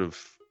some sort of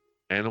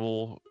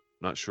animal.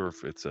 Not sure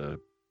if it's a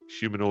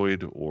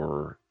humanoid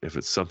or if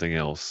it's something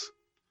else.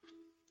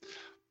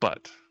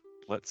 But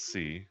let's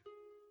see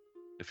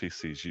if he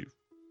sees you.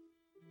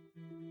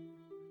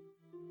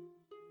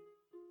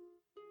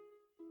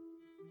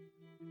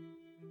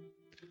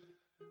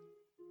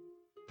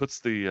 Puts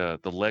the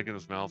leg in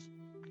his mouth,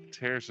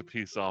 tears a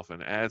piece off,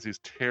 and as he's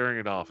tearing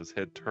it off, his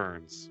head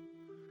turns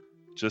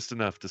just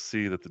enough to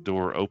see that the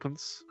door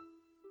opens,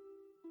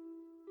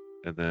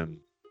 and then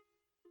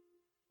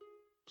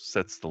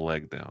sets the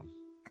leg down.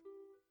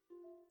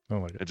 Oh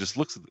my god! And just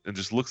looks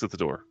at the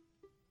door.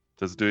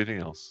 Doesn't do anything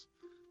else.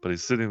 But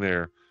he's sitting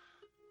there,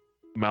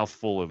 mouth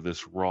full of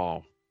this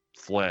raw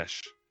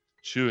flesh,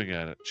 chewing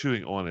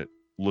on it,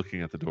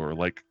 looking at the door.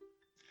 Like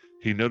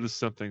he noticed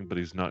something, but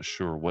he's not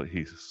sure what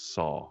he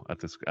saw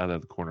out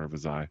of the corner of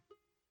his eye.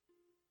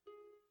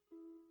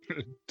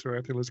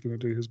 Tarathila's going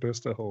to do his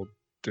best to hold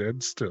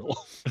dead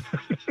still.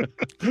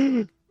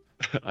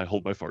 I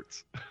hold my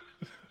farts.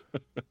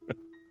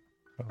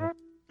 Oh.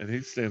 And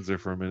he stands there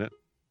for a minute.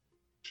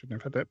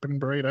 Shouldn't have had that been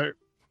burrito.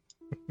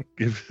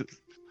 Give it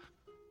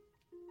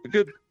a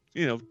good,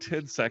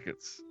 10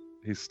 seconds.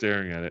 He's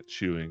staring at it,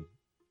 chewing.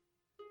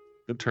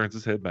 Then turns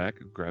his head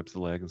back and grabs the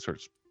leg and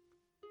starts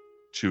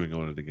chewing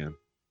on it again.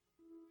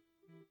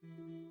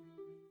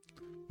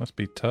 Must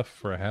be tough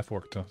for a half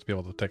orc to be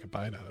able to take a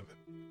bite out of it.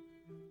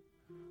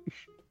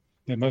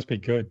 It must be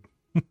good.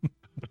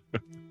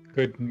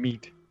 Good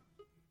meat.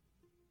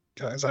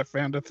 Guys, I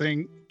found a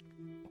thing.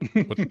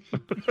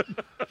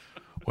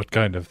 What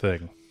kind of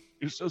thing?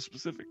 You're so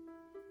specific.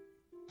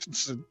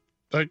 It's a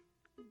like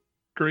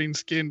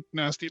green-skinned,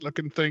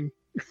 nasty-looking thing.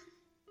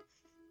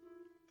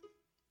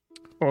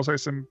 Also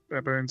some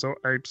baboons or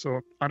apes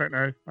or I don't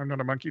know. I'm not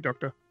a monkey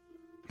doctor.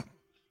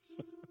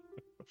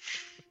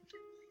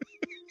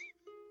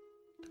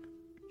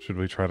 Should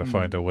we try to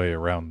find a way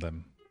around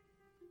them?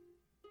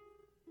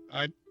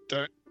 I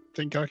don't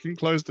think I can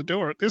close the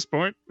door at this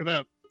point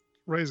without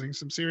raising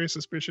some serious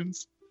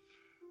suspicions.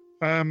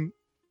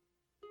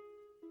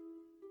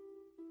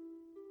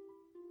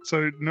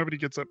 So nobody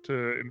gets up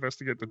to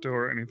investigate the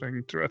door or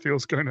anything.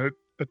 Tarathiel's going to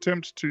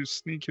attempt to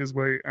sneak his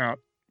way out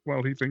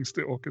while he thinks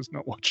the orc is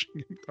not watching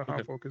him. The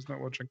half orc is not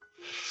watching.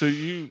 So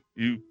you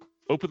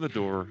open the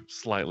door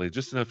slightly,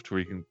 just enough to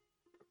where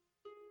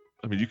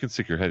you can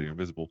stick your head, you're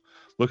invisible,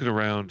 looking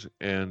around,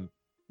 and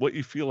what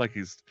you feel like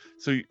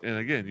and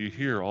again, you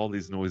hear all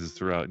these noises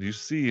throughout, and you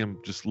see him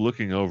just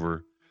looking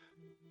over,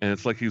 and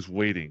it's like he's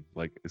waiting.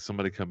 Like, is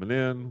somebody coming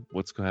in?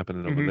 What's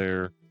happening over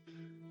there?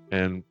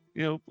 And,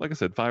 like I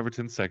said, 5 or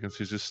 10 seconds,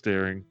 he's just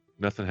staring.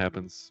 Nothing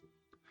happens.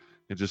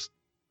 It just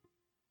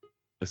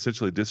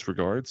essentially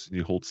disregards, and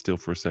you hold still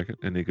for a second,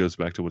 and he goes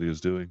back to what he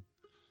was doing.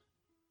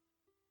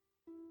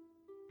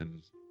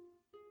 And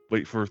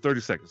wait for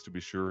 30 seconds to be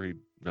sure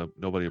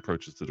nobody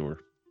approaches the door.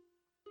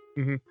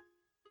 Mm-hmm.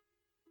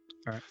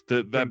 All right.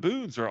 The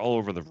baboons are all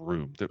over the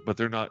room, but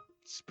they're not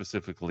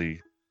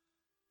specifically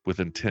with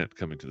intent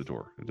coming to the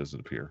door. It doesn't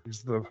appear.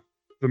 He's the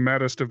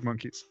maddest of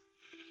monkeys.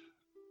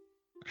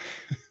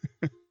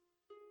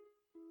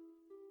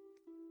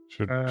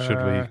 Should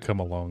we come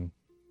along?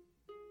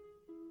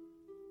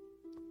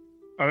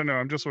 I don't know.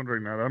 I'm just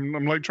wondering that.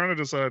 I'm like trying to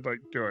decide, like,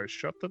 do I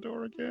shut the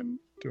door again?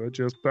 Do I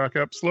just back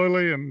up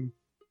slowly and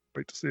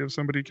wait to see if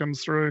somebody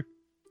comes through?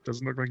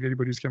 Doesn't look like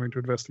anybody's coming to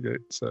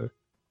investigate, so.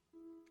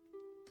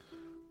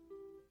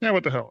 Yeah,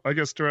 what the hell? I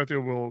guess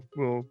Tarathiel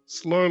will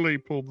slowly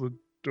pull the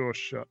door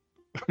shut.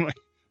 Like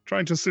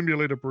trying to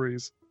simulate a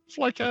breeze.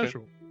 Fly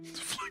casual.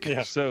 Okay.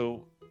 Yeah.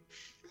 So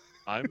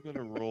I'm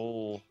gonna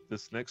roll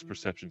this next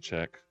perception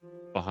check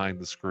behind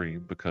the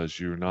screen because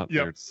you're not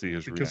there to see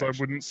his reaction. I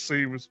wouldn't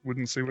see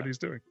what he's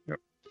doing. Yep.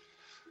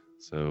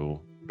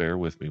 So bear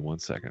with me 1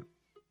 second.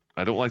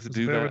 I don't like to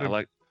do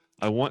that.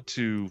 I want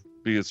to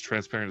be as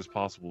transparent as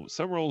possible.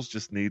 Some rolls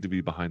just need to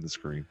be behind the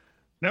screen.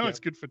 No, it's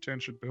good for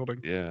tension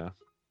building. Yeah.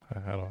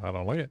 I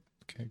don't like it.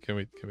 Can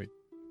we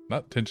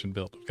not tension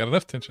build? We've got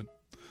enough tension.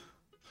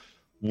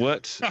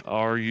 What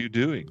are you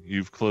doing?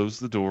 You've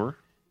closed the door.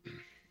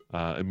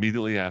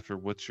 Immediately after,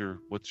 what's your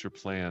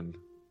plan?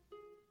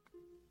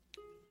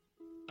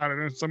 I don't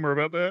know, somewhere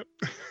about that.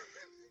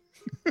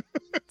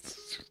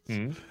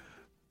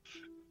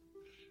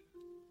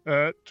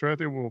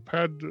 Tarathiel will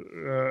pad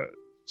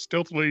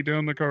stealthily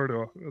down the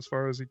corridor as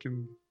far as he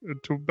can,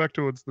 back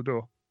towards the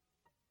door.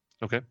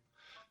 Okay.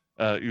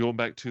 You're going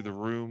back to the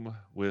room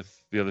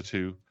with the other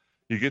two.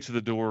 You get to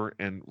the door,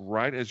 and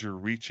right as you're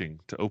reaching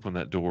to open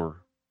that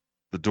door,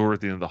 the door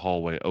at the end of the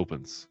hallway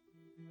opens.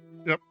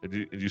 Yep.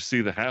 And you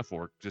see the half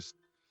orc just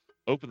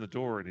open the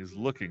door, and he's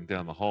looking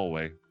down the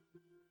hallway.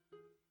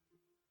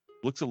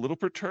 Looks a little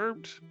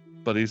perturbed,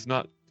 but he's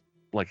not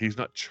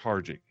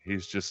charging.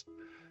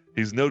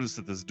 He's noticed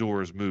that this door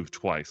has moved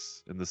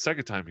twice, and the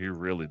second time he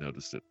really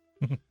noticed it.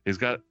 He's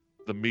got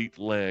the meat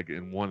leg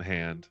in one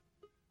hand,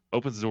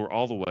 opens the door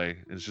all the way,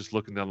 and is just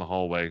looking down the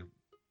hallway.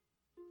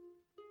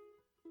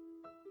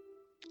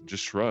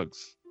 Just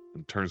shrugs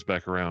and turns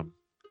back around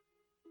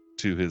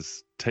to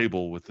his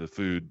table with the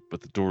food,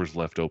 but the door's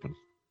left open.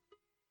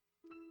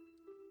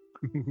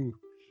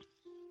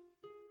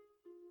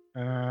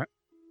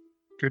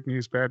 Good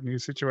news, bad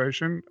news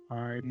situation.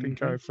 I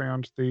think I Mhm.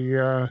 found the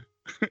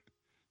I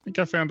think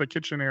I found the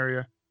kitchen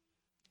area.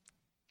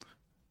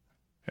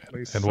 At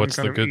least And some what's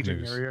kind the of good eating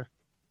news? area.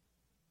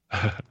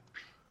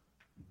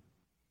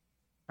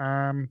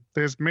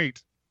 There's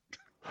meat.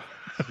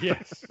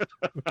 Yes.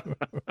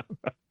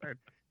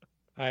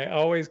 I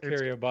always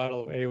carry a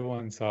bottle of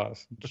A1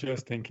 sauce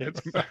just in case.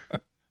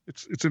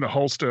 It's in a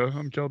holster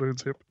on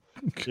Caldoon's hip.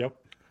 Yep.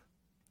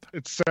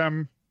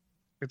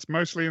 It's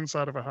mostly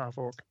inside of a half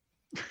orc.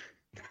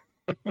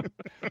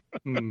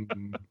 Hmm.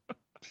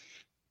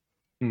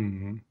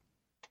 Hmm.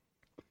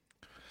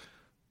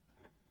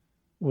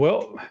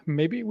 Well,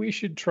 maybe we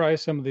should try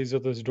some of these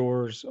other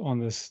doors on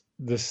this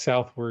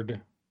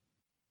southward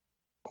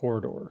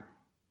corridor.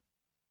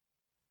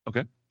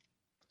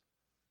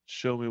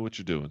 Show me what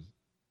you're doing.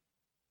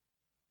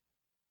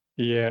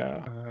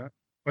 Yeah.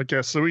 I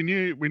guess so. We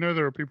know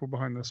there are people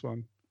behind this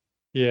one.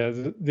 Yeah,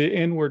 the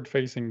inward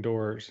facing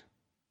doors.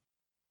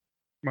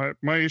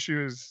 My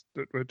issue is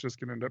that we're just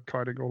going to end up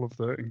kiting all of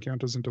the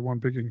encounters into one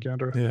big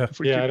encounter. Yeah. If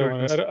we Yeah, keep I don't doing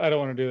want this. to. I don't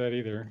want to do that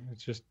either.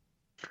 It's just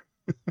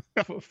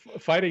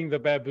fighting the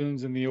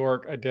baboons and the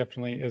orc. I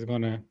definitely is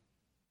going to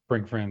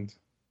bring friends.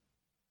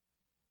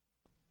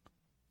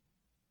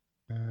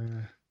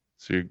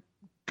 So you're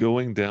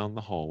going down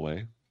the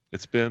hallway.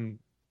 It's been,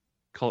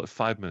 call it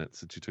 5 minutes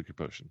since you took your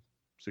potion.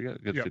 So you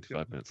got Yep,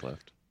 55 minutes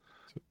left.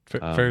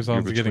 You're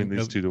Farazan's between getting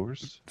these two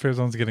doors.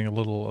 Farazan's getting a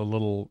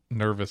little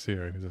nervous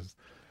here. He says,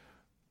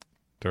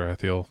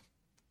 "Dorathiel,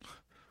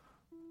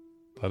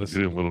 let us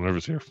Getting a little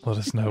nervous here. let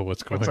us know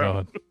what's going What's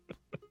up?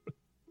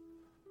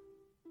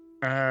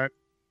 on."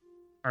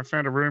 I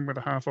found a room with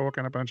a half orc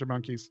and a bunch of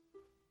monkeys.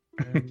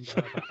 And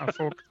the half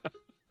orc,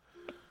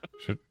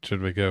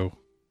 Should we go?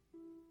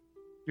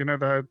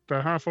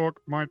 the half orc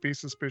might be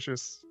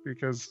suspicious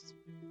because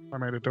I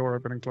made a door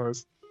open and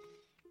close.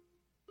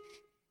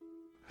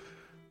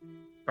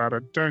 But I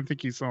don't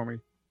think he saw me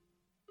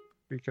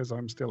because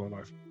I'm still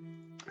alive.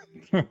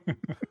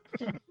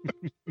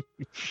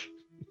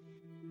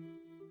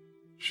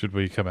 Should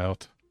we come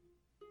out?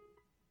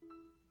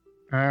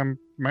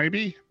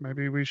 Maybe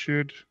we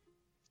should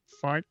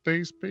fight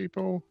these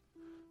people.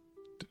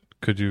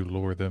 Could you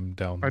lure them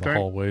down I the don't-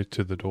 hallway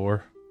to the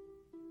door?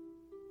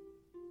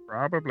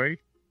 Probably.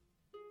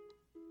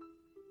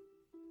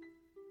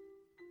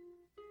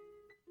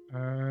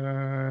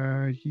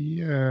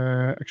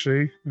 Yeah.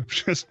 Actually, I'm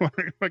just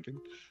wondering if I can.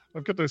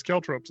 I've got those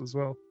caltrops as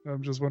well.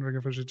 I'm just wondering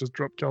if I should just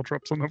drop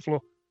caltrops on the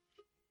floor,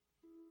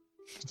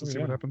 just to Oh, see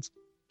what yeah. happens.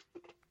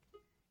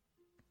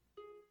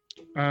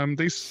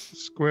 These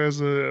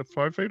squares are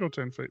 5 feet or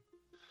 10 feet.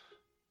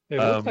 It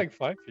looks Um, like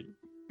 5 feet.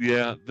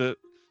 Yeah,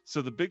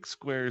 so the big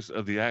squares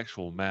of the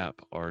actual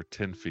map are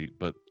 10 feet,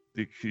 but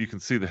you can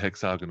see the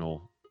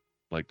hexagonal,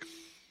 like,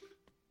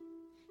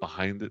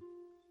 behind it.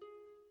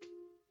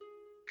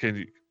 Can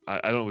you? I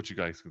don't know what you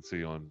guys can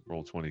see on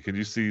Roll20. Can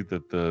you see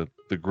that the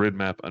grid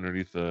map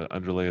underneath the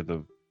underlay of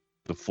the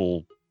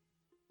full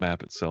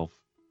map itself?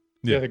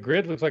 Yeah. Yeah, the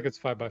grid looks like it's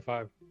 5 by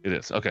 5. It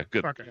is. Okay,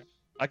 good. Okay.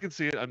 I can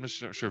see it. I'm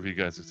just not sure if you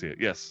guys can see it.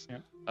 Yes.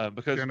 Yeah.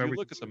 Because Yeah, if no, you we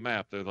look can at the see it.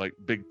 map, they're like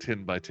big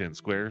 10 by 10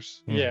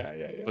 squares. Hmm.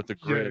 Yeah. But the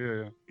Yeah,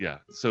 grid, yeah.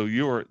 So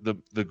you're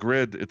the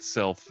grid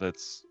itself.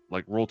 That's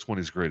like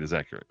Roll20's grid is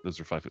accurate. Those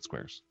are 5 foot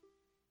squares.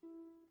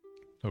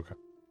 Okay.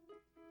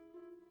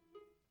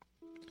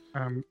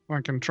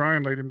 I can try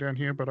and lead him down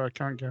here, but I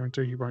can't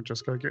guarantee he won't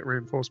just go get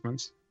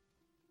reinforcements.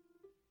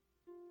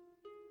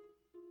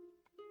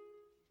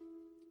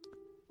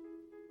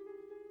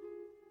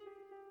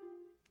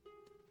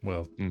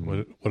 Well,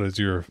 Mhm. what is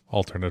your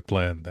alternate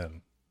plan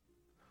then?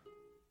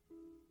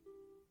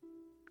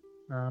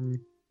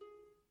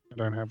 I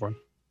don't have one.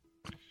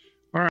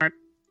 All right.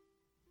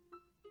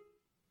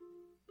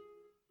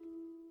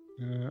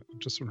 I'm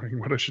just wondering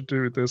what I should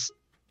do with this.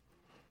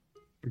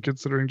 I'm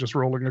considering just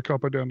rolling a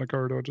copper down the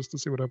corridor just to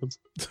see what happens.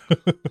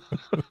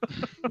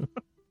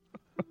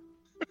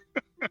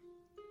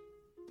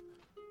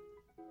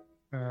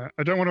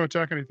 I don't want to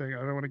attack anything. I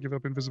don't want to give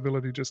up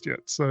invisibility just yet.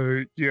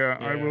 So yeah,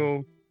 I Yeah.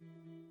 will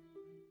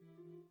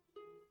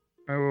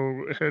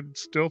head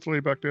stealthily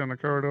back down the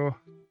corridor.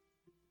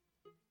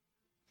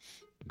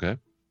 Okay.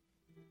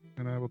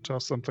 And I will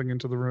toss something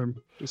into the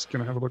room. Just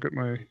gonna have a look at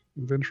my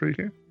inventory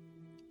here.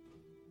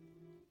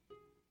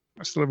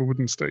 I still have a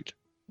wooden stake.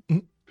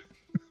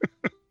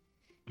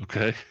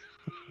 Okay.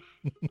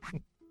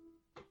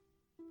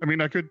 I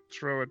mean, I could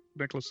throw a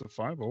necklace of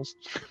fireballs.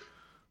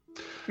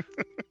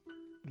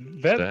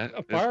 That A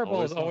is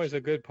fireball is always always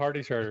a good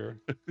party starter.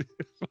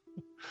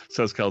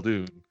 Says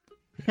Khaldun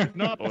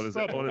Not on his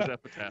subtle.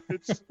 epitaph.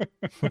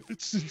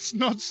 It's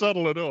not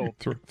subtle at all.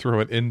 Throw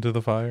it into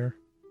the fire.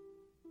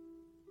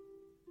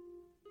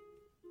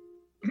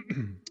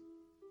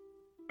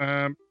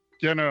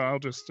 Yeah, no, I'll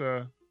just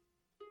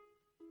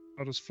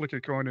flick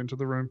a coin into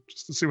the room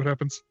just to see what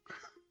happens.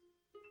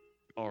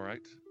 All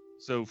right.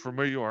 So from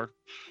where you are,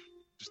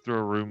 just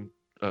throw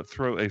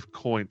a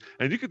coin,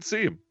 and you can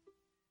see him.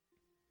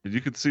 And you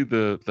can see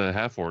the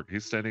half orc.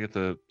 He's standing at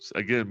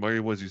again where he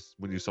was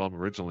when you saw him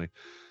originally.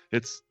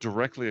 It's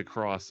directly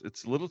across.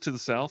 It's a little to the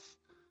south,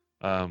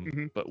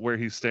 but where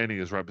he's standing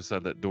is right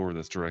beside that door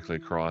that's directly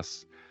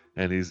across,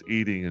 and he's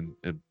eating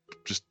and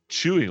just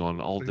chewing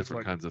on all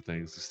different kinds of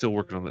things. He's still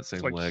working on that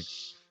same leg.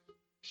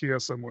 Here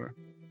somewhere.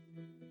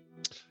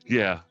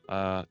 Yeah,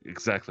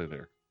 exactly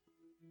there.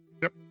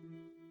 Yep.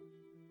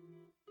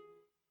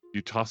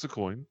 You toss a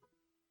coin,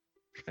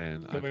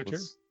 and To the witcher?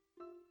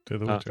 To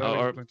the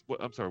witcher.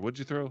 I'm sorry. What'd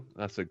you throw?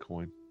 I said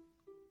coin.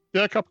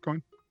 Yeah, copper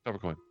coin. Copper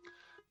coin.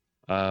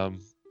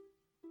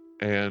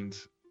 And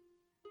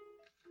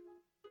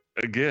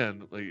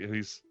again, like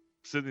he's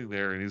sitting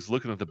there and he's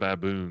looking at the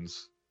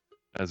baboons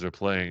as they're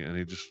playing, and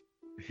he just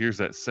hears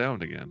that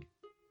sound again.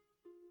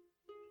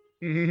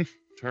 Mm-hmm.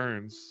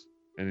 Turns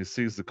and he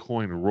sees the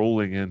coin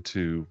rolling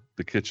into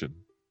the kitchen.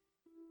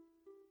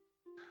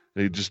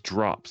 And he just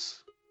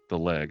drops the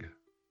leg.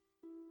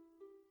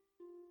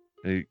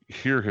 And you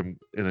hear him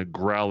in a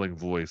growling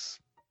voice.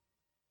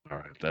 All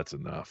right, that's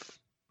enough.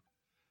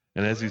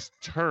 And as he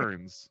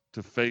turns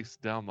to face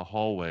down the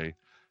hallway,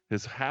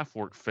 his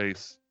half-orc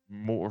face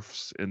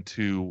morphs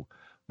into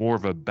more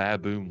of a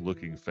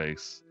baboon-looking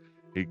face.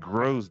 He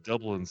grows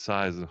double in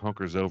size and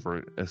hunkers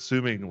over,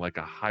 assuming like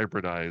a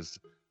hybridized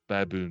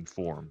baboon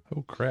form.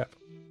 Oh, crap.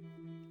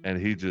 And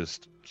he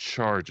just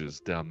charges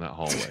down that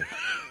hallway.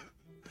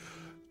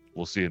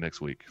 We'll see you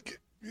next week.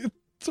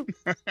 It's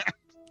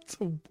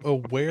a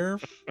were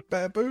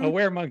baboon? A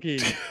were-monkey.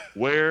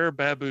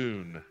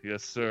 Were-baboon.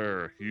 Yes,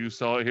 sir. You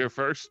saw it here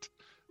first.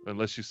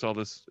 Unless you saw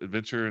this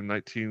adventure in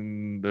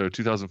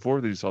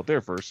 2004, then you saw it there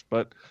first.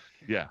 But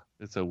yeah,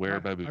 it's a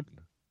were-baboon.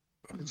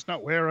 It's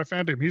not where I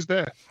found him. He's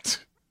there.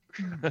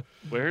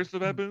 Where's the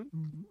baboon?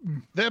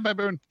 There,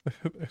 baboon.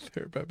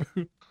 There,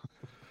 baboon.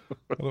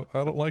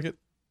 I don't like it.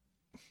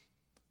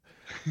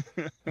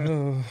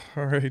 Oh,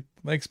 all right.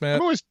 Thanks,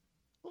 Matt.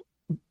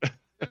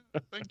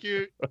 Thank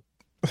you.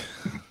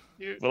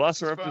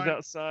 Velociraptor's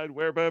outside.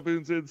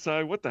 Were-baboon's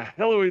inside. What the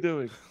hell are we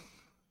doing?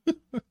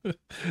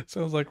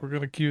 Sounds like we're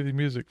going to cue the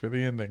music for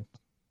the ending.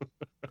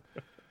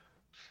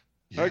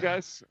 All right,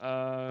 guys.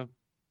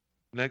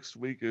 Next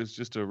week is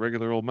just a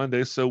regular old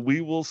Monday, so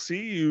we will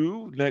see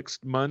you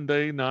next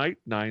Monday night,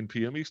 9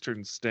 p.m.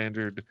 Eastern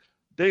Standard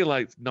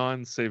Daylight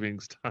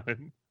Non-Savings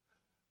Time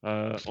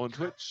on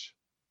Twitch.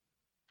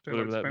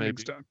 Whatever that may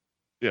be. Time.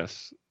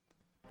 Yes.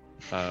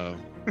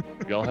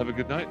 Y'all have a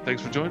good night.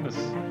 Thanks for joining us.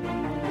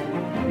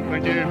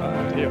 Thank you.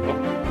 Yeah.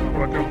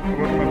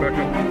 Welcome back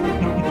up.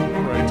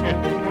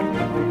 Right.